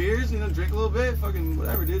 let's get some beers, you know, drink a little bit, fucking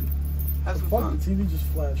whatever, dude. Have some fun. The TV just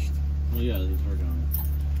flashed. Well, yeah, he's working on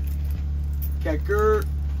it. Kecker.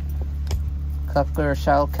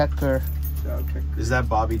 Kecker. Is that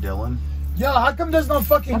Bobby Dylan? Yo, how come there's no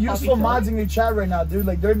fucking useful mods in your chat right now, dude?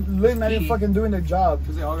 Like, they're literally not even fucking doing their job.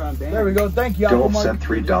 Because they all got banned. There we go. Thank you. Dolph sent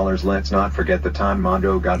 $3. Let's not forget the time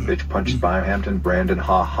Mondo got bitch punched by Hampton Brandon.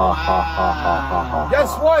 Ha ha ha ha ha ha ha.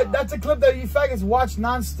 Guess what? That's a clip that you faggots watch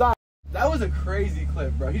nonstop. That was a crazy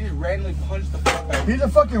clip, bro. He just randomly punched the fuck out. He's a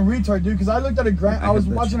fucking retard, dude. Because I looked at I was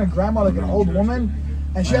watching a grandma, like an old woman,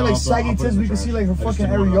 and she had like saggy tits. We could see like her fucking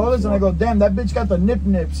areolas, and I go, damn, that bitch got the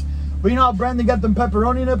nips. But you know how Brandon got them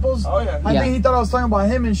pepperoni nipples? Oh yeah. I think he thought I was talking about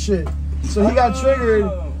him and shit. So he got triggered,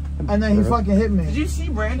 and then he fucking hit me. Did you see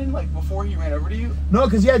Brandon like before he ran over to you? No,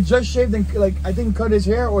 because he had just shaved and like I think cut his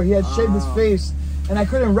hair, or he had shaved his face, and I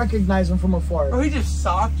couldn't recognize him from afar. Bro, he just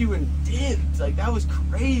socked you and dipped. Like that was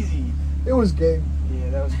crazy. It was gay. Yeah,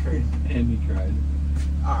 that was crazy. And he cried.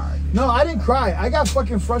 Alright. No, I didn't cry. I got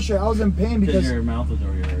fucking frustrated. I was in pain because your mouth was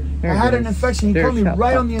already hurting. I had an infection. He put me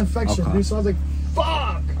right on the infection, dude. So I was like,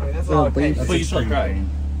 fuck. Okay, that's a lot of pain. But you still cried.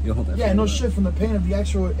 Yeah, no shit from the pain of the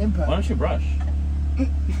actual impact. Why don't you brush?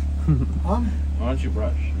 Why don't you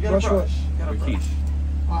brush? You gotta brush. Your teeth.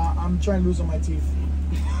 I'm trying to lose on my teeth.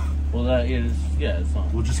 Well, that is, yeah, it's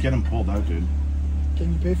not. We'll just get them pulled out, dude.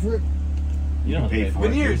 Can you pay for it? You don't pay for it.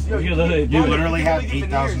 Veneers. You literally have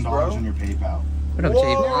 $8,000 in your PayPal. What up,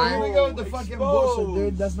 Whoa, here we go with the fucking bullshit,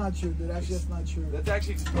 dude. That's not true, dude. Actually, that's not true. That's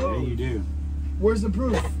actually exposed. Yeah, you do. Where's the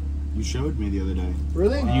proof? You showed me the other day.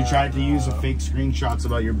 Really? You tried to use a fake screenshots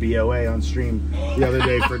about your BOA on stream the other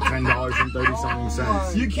day for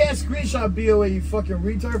 $10.30-something. You can't screenshot BOA, you fucking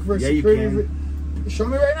retard, for a Yeah, security. you can. Show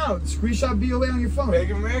me right now. Screenshot BOA on your phone.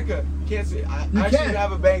 Bank of America. You can't see. I You actually can't.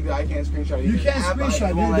 have a bank that I can't screenshot. You can't screenshot,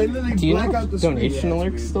 dude. They literally Do you black know out the screen. donation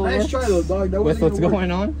alerts still Nice works? try though, dog. That With wasn't what's gonna work.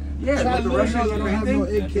 going on? Yeah, Try but the to Russians don't don't have thing, no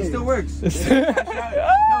it 8K. still works. No,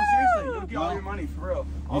 seriously, you'll get all your money, for real.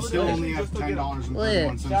 You still only have $10.31 in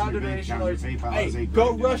your bank account. Your PayPal is Hey, $8.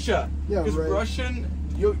 go Russia. Yeah, Because right.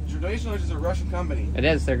 Donation Alerts is a Russian company. It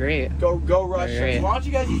is. They're great. Go Russia. Great. Why don't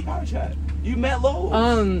you guys use Power Chat? You met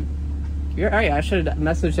Lowell. You're right. I should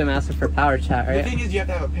message him asking for power chat, right? The thing is, you have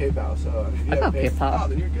to have a PayPal. So if you I have got PayPal. Oh,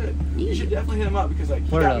 then you're good. You should definitely hit him up because like he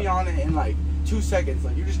Word got up. me on it in like 2 seconds.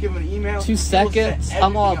 Like you just give him an email. 2 seconds.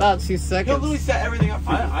 I'm all about 2 seconds. He'll literally set everything up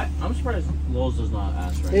for you. I'm surprised Lowe's does not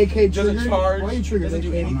ask right. AK Doesn't triggered? charge. Why are you triggered? Doesn't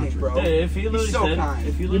do anything, bro. Dude, if he literally He's so said, kind.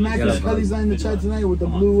 if you You're literally not because said, Kelly's not in the chat tonight with the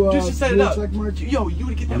blue Just to set it up. check mark. Yo, you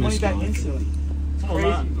would get that money back instantly. It's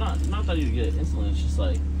well, crazy. not that he'd get it instantly. It's just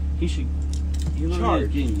like he should. He literally is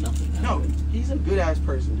getting nothing. No, he's a good ass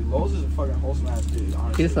person, dude. Lowe's is a fucking wholesome ass dude,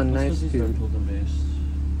 honestly. He's a nice dude.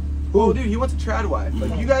 Oh, dude, he wants a trad wife.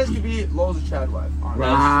 Like, you guys could be Lowe's a trad wife,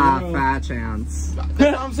 honestly. Fat chance. That's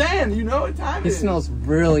what I'm saying. You know what time it He is. smells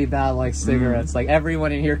really bad like cigarettes. Like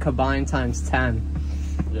everyone in here combined times 10.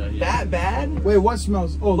 That bad? Wait, what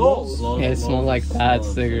smells? Oh, Lowe's. Yeah, it smells like bad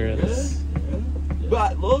cigarettes.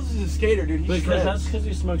 But Lowe's is a skater, dude. He Because shreds. that's because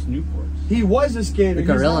he smokes Newports. He was a skater. The He's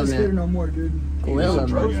not gorilla a skater man. no more, dude. Gorilla I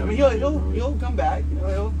man. mean, he'll come back. You know,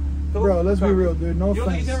 he'll Bro, let's be recover. real, dude. No You don't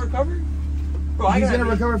think offense. he's gonna recover? Bro, I He's gotta gonna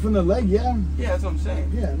recover from the leg, yeah. Yeah, that's what I'm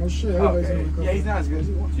saying. Yeah, no shit. Everybody's Okay. gonna recover. Yeah, he's not as good as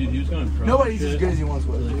he once Dude, was. he was going pro. Nobody's and as shit. good as he once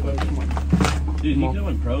was. Really quick. Come on. Dude, he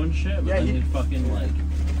going pro and shit, but Yeah, then he- he'd fucking like.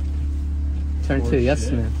 Turn to yes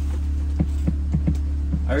shit. man.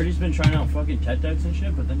 I heard he's been trying out fucking Tet Decks and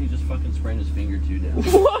shit, but then he just fucking sprained his finger too down.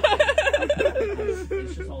 What?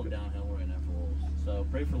 It's just all downhill right now for Lowe's. So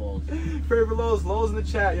pray for Lowe's. Pray for Lowe's. Lowe's in the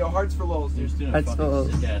chat. Yo, hearts for Lowe's, He was dude. doing a That's fucking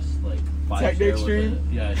Lowe's. sick ass like Tech 5-star deck with stream?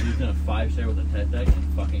 a, yeah, he was doing a 5-star with a Tet Deck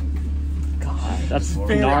and fucking. God, that's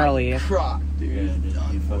Fair. gnarly. Croc, dude. Yeah, dude,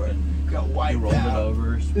 he fucking Got he wiped rolled it out.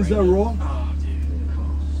 over. Is sprained that it. raw? Oh,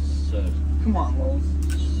 dude. So Come on, Lowe's.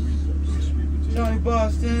 Johnny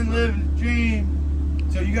Boston, living the dream.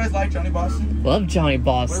 So you guys like Johnny Boston? Love Johnny What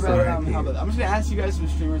Boston. about how about that? I'm just gonna ask you guys some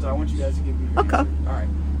streamers. I want you guys to give me your Okay. answer. All right.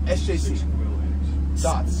 SJC.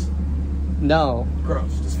 Thoughts. No.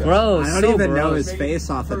 Gross. Disgusting. Gross. I don't so even know gross. his face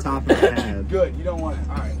off the top of my head. Good. You don't want it.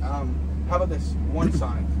 All right. How about this? One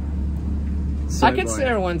Sonic. I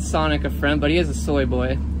consider one Sonic a friend, but he is a soy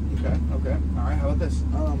boy. Okay. Okay. All right. How about this?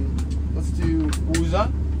 Let's do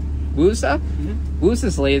Wooza. Woosa?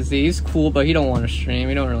 Woosa's lazy. He's cool, but he don't want to stream.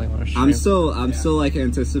 He don't really want to stream. I'm still like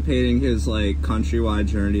anticipating his like countrywide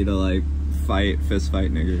journey to like fist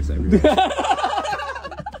fight niggers everywhere.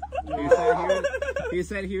 He He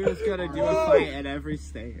said he was gonna do a fight at every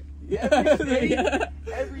state. Yeah, every state.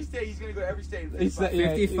 Every state. He's gonna go to every state.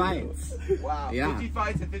 50 fights. Wow. Yeah. 50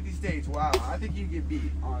 fights in 50 states. Wow. I think you get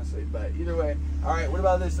beat, honestly. But either way. All right. What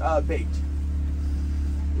about this baked?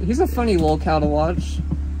 He's a funny little cow to watch.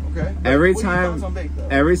 Okay. Every time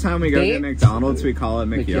we go get McDonald's, we call it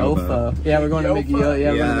McYofa. Yeah, we're going to McYofa.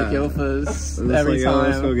 Yeah, we're going to McYofas every time.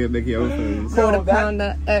 Let's go get McYofas. Quarter pound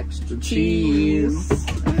of extra cheese.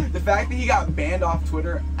 The fact that he got banned off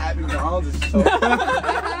Twitter at McDonald's is so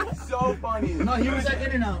so funny. No, he was at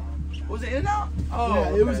In-N-Out. Was it In-N-Out? Oh,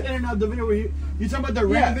 yeah, it was In-N-Out. The video where you talking about the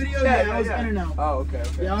rap video? Yeah, I was In-N-Out. Oh, okay.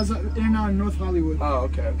 Yeah, I was In-N-Out in North Hollywood. Oh,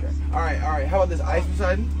 okay. All right. How about this Ice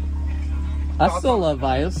Poseidon? I still love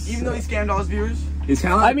Ice. Even though he scammed all his viewers?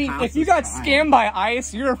 I mean, if you got scammed by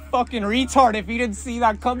Ice, you're a fucking retard if you didn't see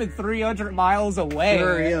that coming 300 miles away.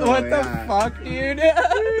 For real, what the fuck, dude?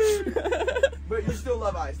 But you still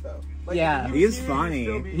love Ice, though. Like, yeah. He's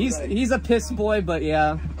funny. He's a piss boy, but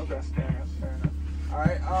yeah. Okay, fair enough. All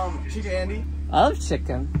right, Chicken Andy? I love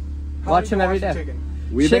chicken. Watch him every day.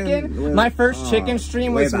 Chicken? My first chicken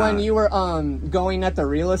stream was when you were going at the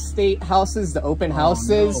real estate houses, the open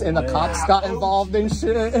houses, and the cops got involved and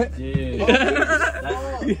shit. Dude.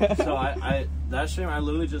 So that stream, I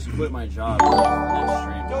literally just quit my job. Next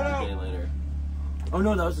stream, a day later. Oh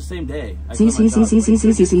no, that was the same day. Go IRL.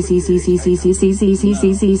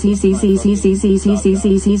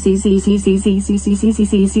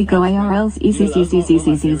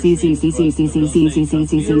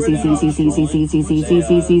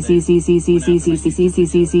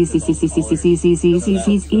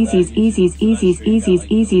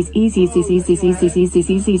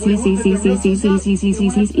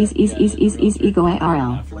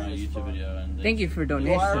 Thank you for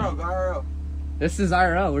donation. Go IRL. This is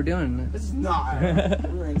IRL. We're doing it. This is not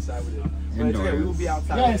IRL. We're inside with it. But it's okay. We will be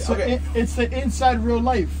outside. Yeah, so it's the inside real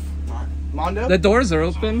life. Mondo? The doors are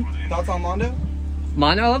open. Thoughts on Mondo?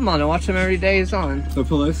 Mondo, I love Mondo. Watch him every day. He's on. The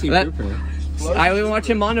Pelosi Cooper. I've been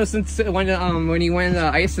watching Mondo since when he went to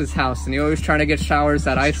Ice's house, and he always trying to get showers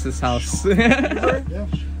at Ice's house.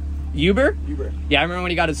 Uber? Yeah, I remember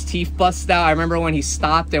when he got his teeth busted out. I remember when he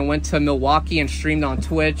stopped and went to Milwaukee and streamed on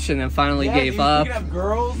Twitch and then finally gave up.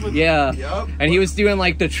 Yeah. Yep. And he was doing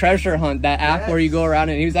like the treasure hunt, that app where you go around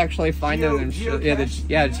and he was actually finding them. Geocache.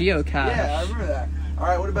 Geocache. Yeah, I remember that. All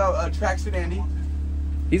right, what about Tracksuit Andy?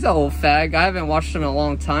 He's an old fag. I haven't watched him in a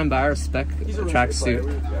long time, but I respect Tracksuit.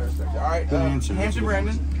 All right, Hampton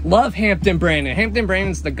Brandon. Love Hampton Brandon. Hampton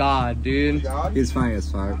Brandon's the god, dude. He's funny as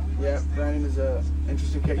fuck. Yeah, Brandon is a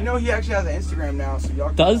interesting character. You know, he actually has an Instagram now, so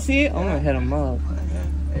y'all. Does he? I'm gonna hit him up.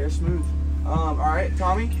 Yeah, air smooth. All right,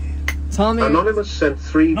 Tommy. Anonymous sent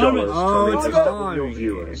 $3. Tommy, your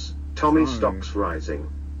viewers. Tommy stocks rising.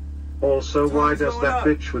 Also, why does that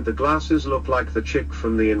bitch with the glasses look like the chick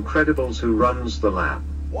from The Incredibles who runs the lab?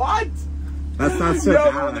 What? That's not so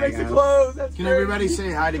bad. Can everybody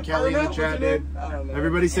say hi to Kelly in the chat, dude?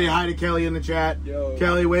 Everybody say hi to Kelly in the chat.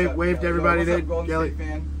 Kelly, wave to everybody, dude.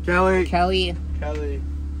 Kelly.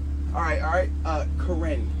 All right.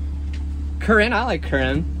 Corinne. Corinne, I like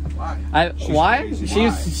Corinne. Why?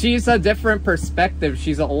 She's a different perspective.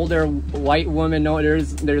 She's an older white woman. No, there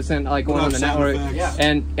isn't like one on the network.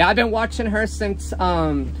 And I've been watching her since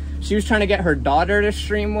she was trying to get her daughter to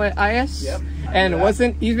stream with IS. Yep. And it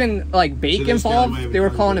wasn't even like Bake involved. They were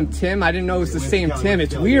calling him Tim. I didn't know it was the same Tim.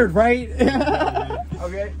 It's weird, right?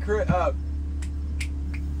 Okay,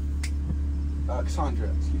 Cassandra.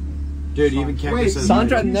 Excuse me. Dude, even Kevin says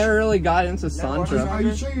Sandra never really got into Sandra. Are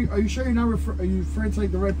you sure you're not referring to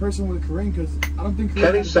like the right person with Corinne? Because I don't think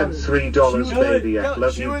Kelly sent $3, baby. I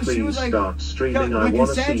love you. Please start streaming. I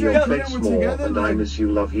want to see your face more, and I miss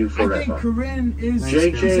you. Love you forever. I think Corinne is.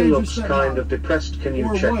 JJ looks kind of depressed. Can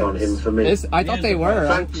you check on him for me? I thought they were.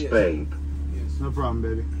 Thanks, babe. No problem,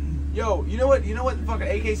 baby. Yo, you know what the fucking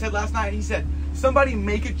AK said last night? He said, somebody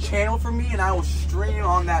make a channel for me and I will stream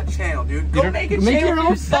on that channel, dude. Go make a channel. Make your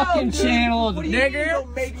own fucking channel, what do you nigger. mean, go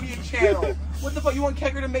make me a channel. What the fuck? You want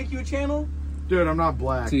Kecker to make you a channel? Dude, I'm not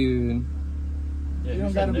black. Dude. Yeah, you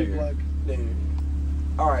don't gotta be black. Dude.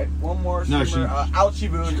 Alright, one more streamer. Ouchie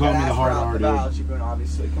Boone. She called me the hard R, dude. Ouchie Boone,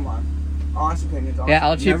 obviously. Come on. Honest opinions. Yeah,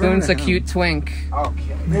 Ouchie Boone's a cute twink.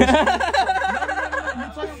 Okay. You're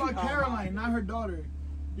talking about Caroline, not her daughter.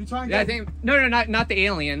 You're talking about... No, not the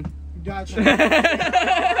alien. Gotcha.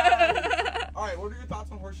 Alright, what are your thoughts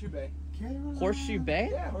on Horseshoe Bay? Horseshoe Bay?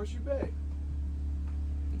 Yeah, Horseshoe Bay.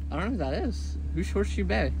 I don't know who that is. Who's Horseshoe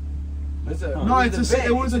Bay?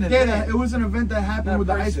 It was an event that happened with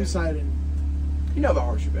the Ice Poseidon. You know about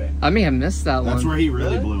Horseshoe Bay. I may have missed that one. That's where he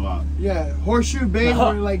really blew up. Yeah, Horseshoe Bay,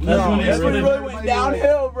 where like that's when it really went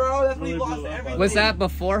downhill, bro. That's when he lost everything. Was that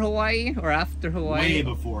before Hawaii or after Hawaii? Way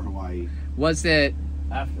before Hawaii. Was it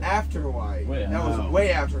after Hawaii? That was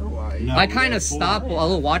way after Hawaii. No, I kind of stopped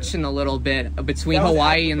watching a little bit between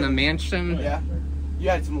Hawaii and the mansion. Yeah, you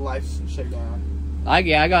had some life shit going on.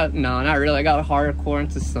 I got no, not really. I got hardcore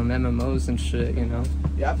into some MMOs and shit, you know.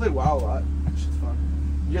 Yeah, I played WoW a lot. Shit's fun.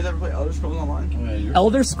 You guys ever play Elder Scrolls Online?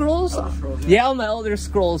 Elder Scrolls? Yeah, I'm an Elder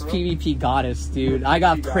Scrolls PvP goddess, dude. I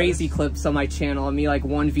got crazy clips on my channel of me like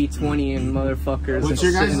 1v20 and motherfuckers. What's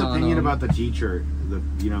your guys' opinion about the teacher?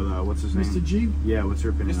 What's his name? Mr. G? Yeah, what's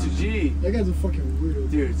your opinion? Mr. G. That guy's a fucking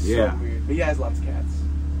weirdo. Dude, so weird. But he has lots of cats.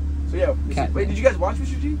 So yeah, wait, did you guys watch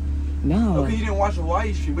Mr. G? No. Okay, you didn't watch the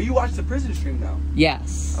Hawaii stream, but you watched the prison stream though.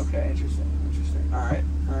 Yes. Okay, interesting. Alright,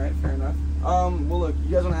 fair enough. Well look,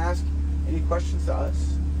 you guys wanna ask any questions to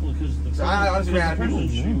us? Well, because the prison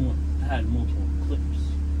stream had multiple clips.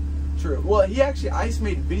 True. Well, Ice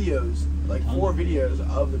made videos, like 4 videos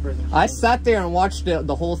of the prison stream. I sat there and watched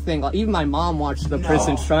the whole thing. Even my mom watched the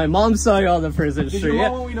prison stream. Mom saw all the prison stream. Did your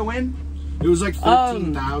mom want me to win? It was like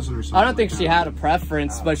 13,000 or something. I don't think she had a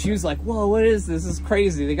preference, but she was like, "Whoa, what is this? This is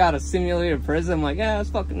crazy. They got a simulated prison." I'm like, "Yeah, it's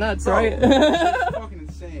fucking nuts, right?" That's fucking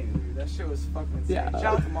insane, dude. That shit was fucking insane. Yeah. Shout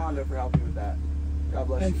out to Mondo for helping with that. God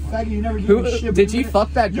bless you. Faggot, you never gave a shit. Did you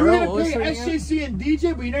fuck that girl? You were gonna pay SJC and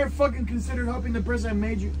DJ, but you never fucking considered helping the person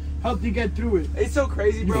and helped you get through it. It's so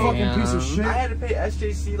crazy, bro. You fucking piece of shit. I had to pay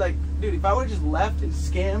SJC, like, dude, if I would have just left and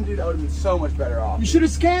scammed, dude, I would have been so much better off. You should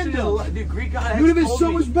have scammed him. Dude, Greek God X. You would have been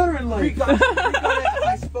so much better in life. Greek God X,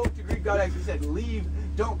 I spoke to Greek God X. He said, leave,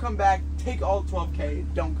 don't come back, take all 12K,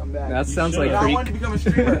 don't come back. That sounds like I wanted to become a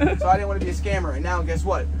streamer, so I didn't want to be a scammer. And now, guess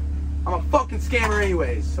what? I'm a fucking scammer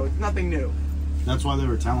anyways, so it's nothing new. That's why they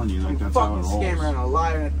were telling you, like, that's how it rolls. Fucking scammer and a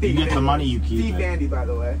liar and a thief. You get the money, you keep Thief it. Andy, by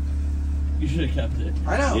the way. You should have kept it.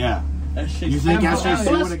 I know. Yeah. You think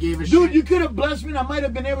SJC would have gave a shit? Dude, you could have blessed me and I might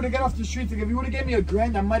have been able to get off the streets. Like, if you would have gave me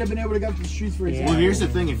 $1,000, I might have been able to get off the streets for example. Well, here's the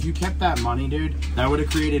thing. If you kept that money, dude, that would have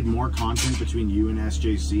created more content between you and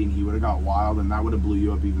SJC, and he would have got wild, and that would have blew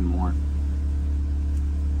you up even more.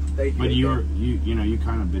 But you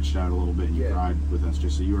kind of bitched out a little bit, and you cried with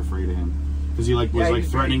SJC. You were afraid of him. Because he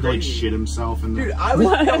was threatening to like shit himself in the. Dude,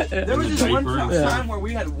 there was this one time where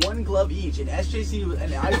we had one glove each, and SJC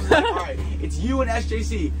and I was like, all right, it's you and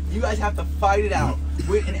SJC. You guys have to fight it out.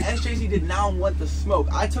 And SJC did not want the smoke.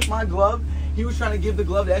 I took my glove. He was trying to give the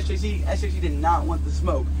glove to SJC. SJC did not want the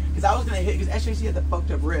smoke because I was gonna hit. Because SJC had the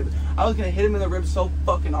fucked up rib. I was gonna hit him in the rib so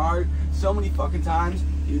fucking hard, so many fucking times.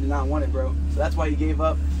 He did not want it, bro. So that's why he gave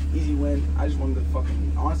up. Easy win. I just wanted the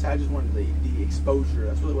fucking. Honestly, I just wanted the exposure.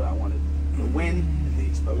 That's really what I wanted. The win and the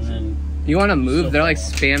exposure. You want to move? They're like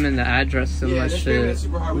spamming the address so much shit.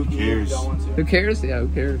 Super hard. Who cares? Who cares? Yeah, who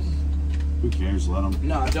cares? Who cares? Let them.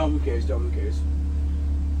 No, don't. Who cares? Don't. Who cares?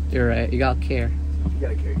 You're right. You gotta care. You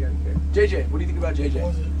gotta care. You gotta care. JJ, what do you think about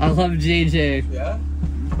JJ? I love JJ. Yeah.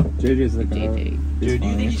 JJ's the guy. Dude, do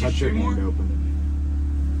you think he should stream more?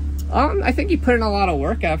 I think he put in a lot of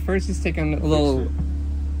work at first. He's taking a little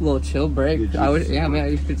chill break. I would, yeah,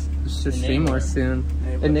 man. You should stream more soon.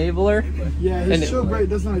 Enabler. Yeah, his chill break.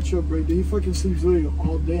 That's not a chill break, dude. He fucking sleeps literally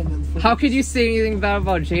all day and then. How could you say anything bad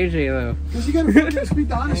about JJ though? Because you gotta fucking speak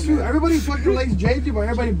the honest truth. Everybody fucking likes JJ, but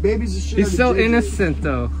everybody babies the shit. He's so innocent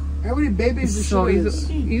though. Everybody babies the shit.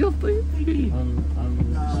 He's a baby.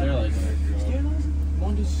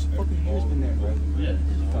 Mondo's fucking hair's been there, bro. Yeah,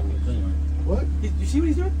 he's fucking thing. What? You see what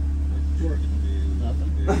he's doing? What?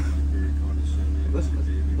 Nothing. Listen.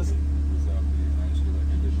 Without being nice, like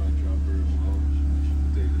I did my job very well.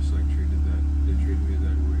 They just like they treated me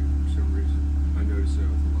that way for some reason. I noticed that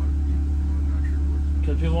with a lot of people. I'm not sure what.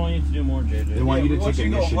 Because people want you to do more, JJ. They want you to take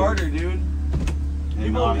initiative. Go harder, dude.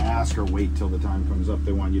 And not ask or wait till the time comes up.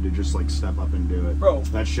 They want you to just like step up and do it. Bro.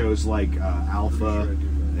 That shows like alpha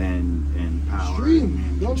and power.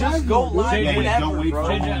 Stream. Just go live whenever, don't wait bro.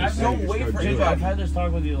 for Don't wait for JJ, I've had this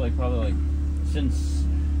talk with you like probably like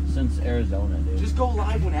since Arizona, dude. Just go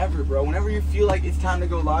live whenever, bro. Whenever you feel like it's time to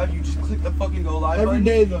go live, you just click the fucking go live every button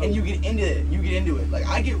day, though. and you get into it. You get into it. Like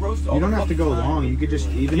I get roasted all the time. You don't have to go long. You could just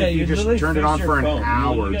if you just turned it on for an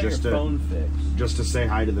hour just to say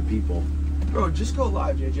hi to the people. Bro, just go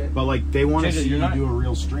live, JJ. But like they want to see you do a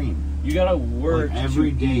real stream. You gotta work like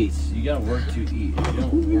every day. You gotta work to eat. You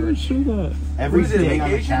don't work. that. Every day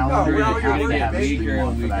on the calendar, we're out you here have to working, have a baby. stream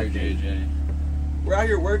on for that day. JJ. We're out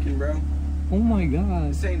here working, bro. Oh my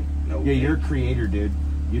god. Yeah, you're a creator, dude.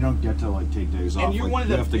 You don't get to like take days off. And you're like, one of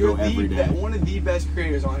you have to go every day. One of the best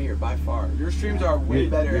creators on here by far. Your streams are way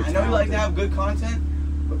better. You're I know you like to have good content,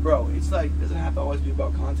 but bro, it's like it doesn't have to always be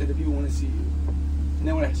about content if people want to see you. and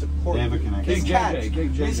then when I support They have a you.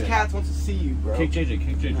 connection. Miss Katz wants to see you, bro. Kick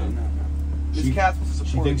JJ. No. Miss Katz wants to support you.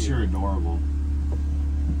 She thinks you're adorable.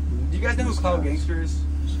 Do you guys know who Cloud Gangster is?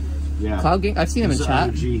 Yeah. Cloud Gang? I've seen him in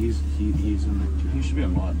chat. He's in the. He should be a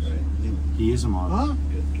mod, right? He is a mod. Huh?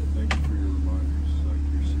 Yeah, thank you for your reminders. Like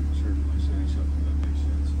you're certainly saying something that makes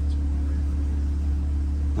sense. That's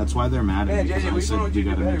great. That's why they're mad at me. JJ, I we said want we you to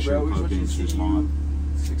gotta do better, make sure bro. We Cloud want you to Gangster's see mod. you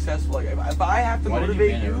successful. Like if I have to Why did you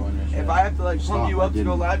motivate ban you, everyone if I have to like pump you up to go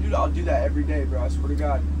didn't. live, dude, I'll do that every day, bro. I swear to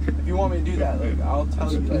God. If you want me to do that, like I'll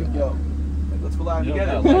tell you, like, yo, like, let's go live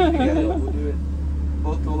together. We'll do it.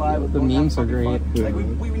 Both go live. The memes are great. Like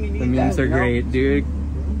we need The memes that, are great, dude.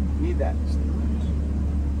 We need that.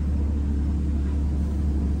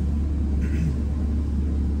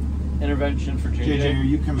 Intervention for JJ. JJ, are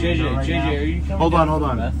you commando right now? are you coming Hold down on.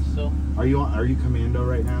 from meth still? Are you commando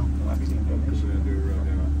right now?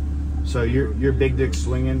 So you're big dick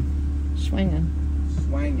swinging. Swinging.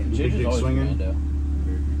 Swanging. Big dick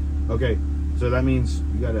swinging. Okay, so that means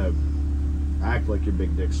you gotta act like you're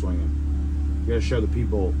big dick swinging. You gotta show the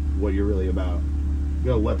people what you're really about. You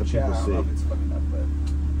gotta let the people see. It's fucking up,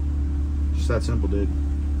 but Just that simple, dude.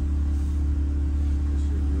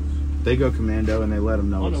 They go commando and they let them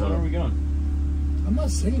know what's When up. are we going? I'm not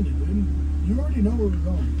saying it, dude. You already know where we're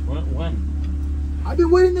going. When? I've been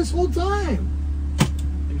waiting this whole time.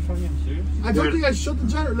 Are you fucking serious? I told you guys shut the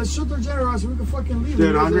generator. Let's shut the generator off so we can fucking leave.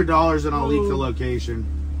 Dude, $100 and I'll leak the location.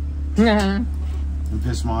 And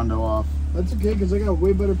piss Mondo off. That's okay, because I got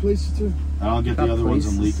way better places too. And I'll get the other ones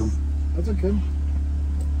and leak them. That's okay.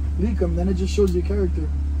 Leak them, then it just shows your character.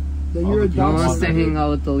 Then All you're a the people dog. wants to hang out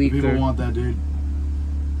with the leaker. People want that, dude.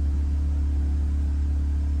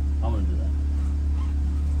 I'm gonna do that.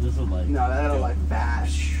 This is like. no, that'll like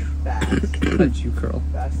fast. Let you curl.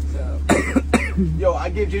 Fast as hell. Yo, I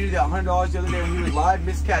gave JJ that $100 the other day when he was live.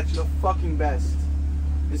 Miss Katz, you're the fucking best.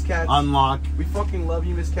 Miss Katz. Unlock. We fucking love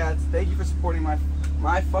you, Miss Katz. Thank you for supporting my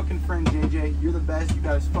fucking friend JJ. You're the best. You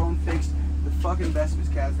got his phone fixed. The fucking best, Miss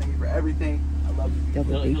Katz. Thank you for everything. I love you.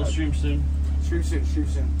 He'll stream soon. Stream soon.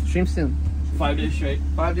 Stream soon. 5 days straight.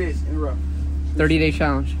 5 days in a row. 30-day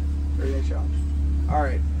challenge. 30-day challenge. All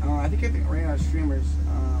right. I think right now streamers.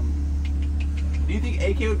 Do you think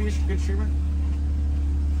AK would be a good streamer?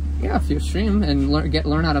 Yeah, if you stream and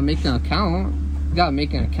learn how to make an account, you gotta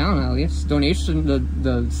make an account at least. Donation,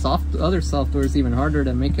 the other software is even harder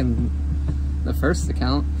than making the first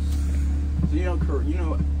account. So you know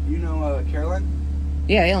Caroline?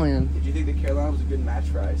 Yeah, Alien. Did you think that Caroline was a good match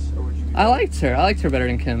for Ice, or would you? I liked her. I liked her better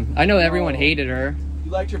than Kim. I know everyone hated her.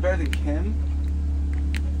 You liked her better than Kim?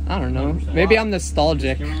 I don't know. Maybe I'm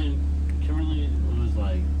nostalgic. Kimberly was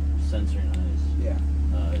like censoring Ice. Yeah.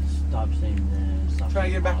 Stop saying this. Stop Trying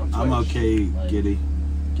to get back on Twitch. I'm okay, Like, Giddy.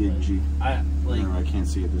 Gidgy. No, I can't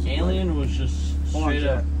see it. There's a Alien was just straight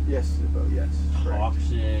up yes,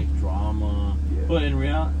 toxic drama. Yeah. But in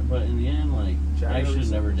the end, like I should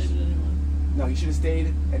have never dated anyone. No, you should have stayed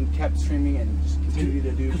and kept streaming and just continued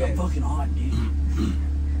to do things. I'm fucking hot, dude.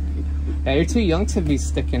 Yeah, you're too young to be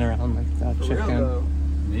sticking around like that, For Chicken. real, though.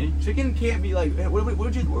 Me? Chicken can't be like. What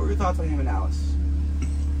were your thoughts on him and Alice?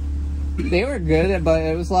 They were good, but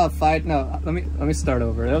it was a lot of fight. No, let me start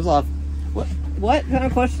over. There was a lot of, what kind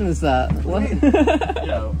of question is that? What?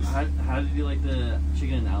 Yo, how did you like the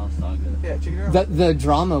Chicken and Alice talk? Yeah, Chicken and Alice. The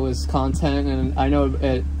drama was content, and I know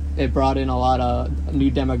it brought in a lot of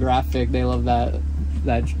new demographic. They love that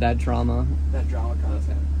drama. That drama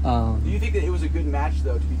content. Do you think that it was a good match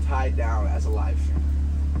though to be tied down as a live stream?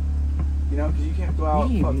 You know, because you can't go out.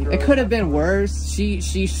 It could have been worse. She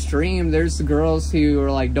streamed. There's girls who are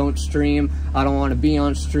like, "Don't stream. I don't want to be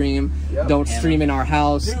on stream. Yep. Don't stream in our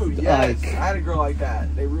house." Dude, yes. I had a girl like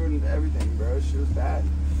that. They ruined everything, bro. She was bad.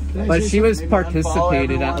 But she was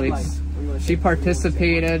participated at least. She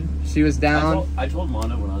participated. She was down. I told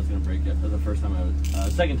Mondo when I was gonna break up. The first time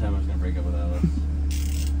second time I was gonna break up with Alice.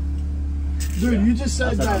 Dude, you just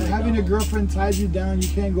said that having a girlfriend ties you down. You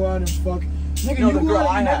can't go out and fuck. Nigga, No, you the go girl out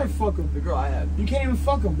I and you never had. fuck them. The girl I had. You can't even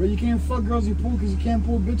fuck them, bro. You can't fuck girls you pull because you can't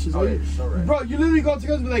pull bitches. Oh, Like, yeah, you're so right. Bro, you literally go to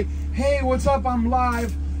girls and be like, "Hey, what's up? I'm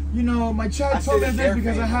live. You know, my chat told me this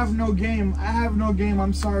because I have no game. I have no game.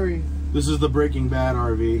 I'm sorry." This is the Breaking Bad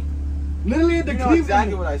RV. Literally at the You know Cleveland.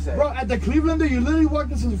 exactly what I said. Bro, at the Clevelander, you literally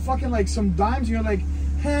walked into some fucking like some dimes. And you're like,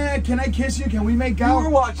 "Hey, can I kiss you? Can we make out?" You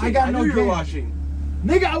were watching. I got I no knew you game. were watching.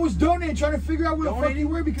 Nigga, I was donating, trying to figure out where the fuck you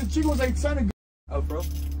were because Chico was like trying to go. Oh, bro.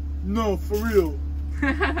 No, for real.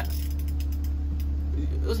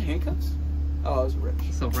 Those handcuffs? Oh, it was rich.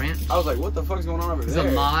 It's a ranch. I was like, what the fuck's going on over He's there?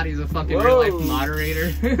 a mod. He's a fucking real life moderator.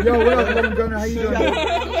 Yo, what up, Lemon Gunner? How you doing?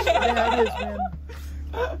 Yeah, it is, man.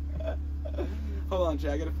 Hold on, Jay.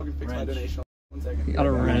 I gotta fucking fix my donation. 1 second. You got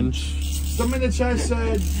a wrench. Some in the chat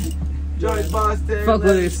said, Johnny Boston. Fuck,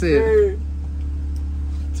 what do they say?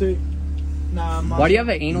 Nah, why do you have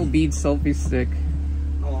an anal bead selfie stick?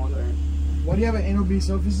 Why do you have an anal bead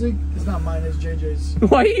selfie stick? It's not mine, it's JJ's.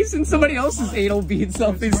 Why are you using somebody else's anal bead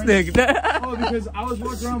selfie stick? Oh, because I was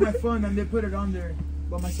walking around with my phone and they put it on there.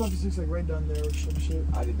 But my selfie stick's like right down there or some shit.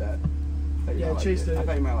 I did that. Yeah, Chase did. I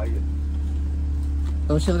thought you might like it.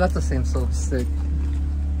 Oh, we should have got the same selfie stick.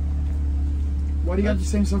 Why do you got the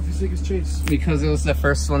same selfie stick as Chase? Because it was the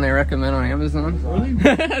first one they recommend on Amazon. Really?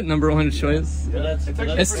 #1 choice. Yeah,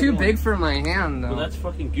 it's too big for my hand, though. Well, that's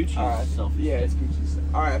fucking Gucci's selfie. Yeah, it's Gucci's.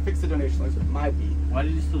 Alright, I fixed the donation list with my beat. Why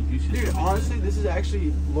did you steal Gucci's? Dude, honestly, this is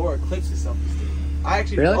actually Laura Eclipse's selfie stick. I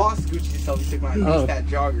actually Really? lost Gucci's selfie stick when I used that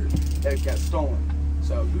jogger that got stolen.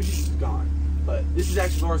 So Gucci's is gone. But this is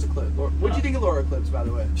actually Laura's Eclipse. What'd you think of Laura Eclipse, by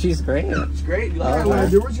the way? She's great. She's great. You like Yeah, her?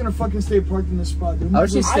 dude, we're just gonna fucking stay parked in this spot, dude. I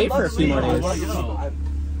would just stay for a few more days. Well,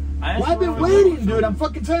 I've been waiting, dude. I'm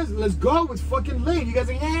fucking tired. Let's go. It's fucking late. You guys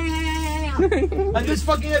are and this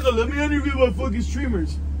fucking has a let me interview my fucking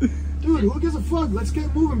streamers. Dude, who gives a fuck? Let's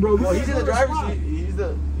get moving, bro. Well, he's in the driver's seat. He's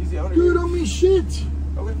the owner. Dude, don't mean shit.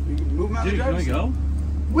 Okay, we can move him out of the driver's seat. Go?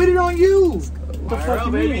 Waiting on you. What the fuck IRL,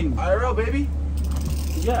 you baby. mean? IRL, baby.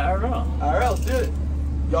 Yeah, IRL. IRL, let's do it.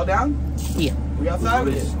 Y'all down? Yeah. We outside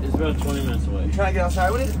with it? It's about 20 minutes away. You trying to get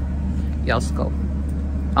outside with it? Yeah, let's go.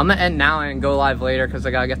 I'm gonna end now and go live later because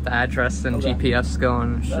I gotta get the address and GPS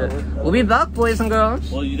going and shit. We'll be back, boys and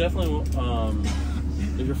girls. Well, you definitely won't,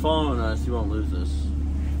 if you're following us, you won't lose this.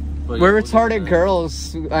 But we're retarded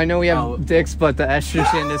girls. I know we have dicks, but the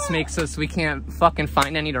estrogen just makes us, we can't fucking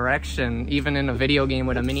find any direction, even in a video game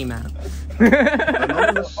with a mini-map.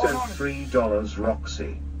 Anonymous sent $3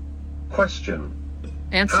 Roxy. Question.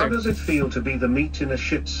 Answer. How does it feel to be the meat in a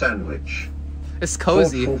shit sandwich? It's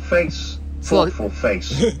cozy. Thoughtful face. Thoughtful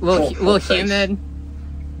face. Little humid.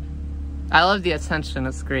 I love the attention.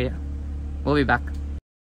 It's great. We'll be back.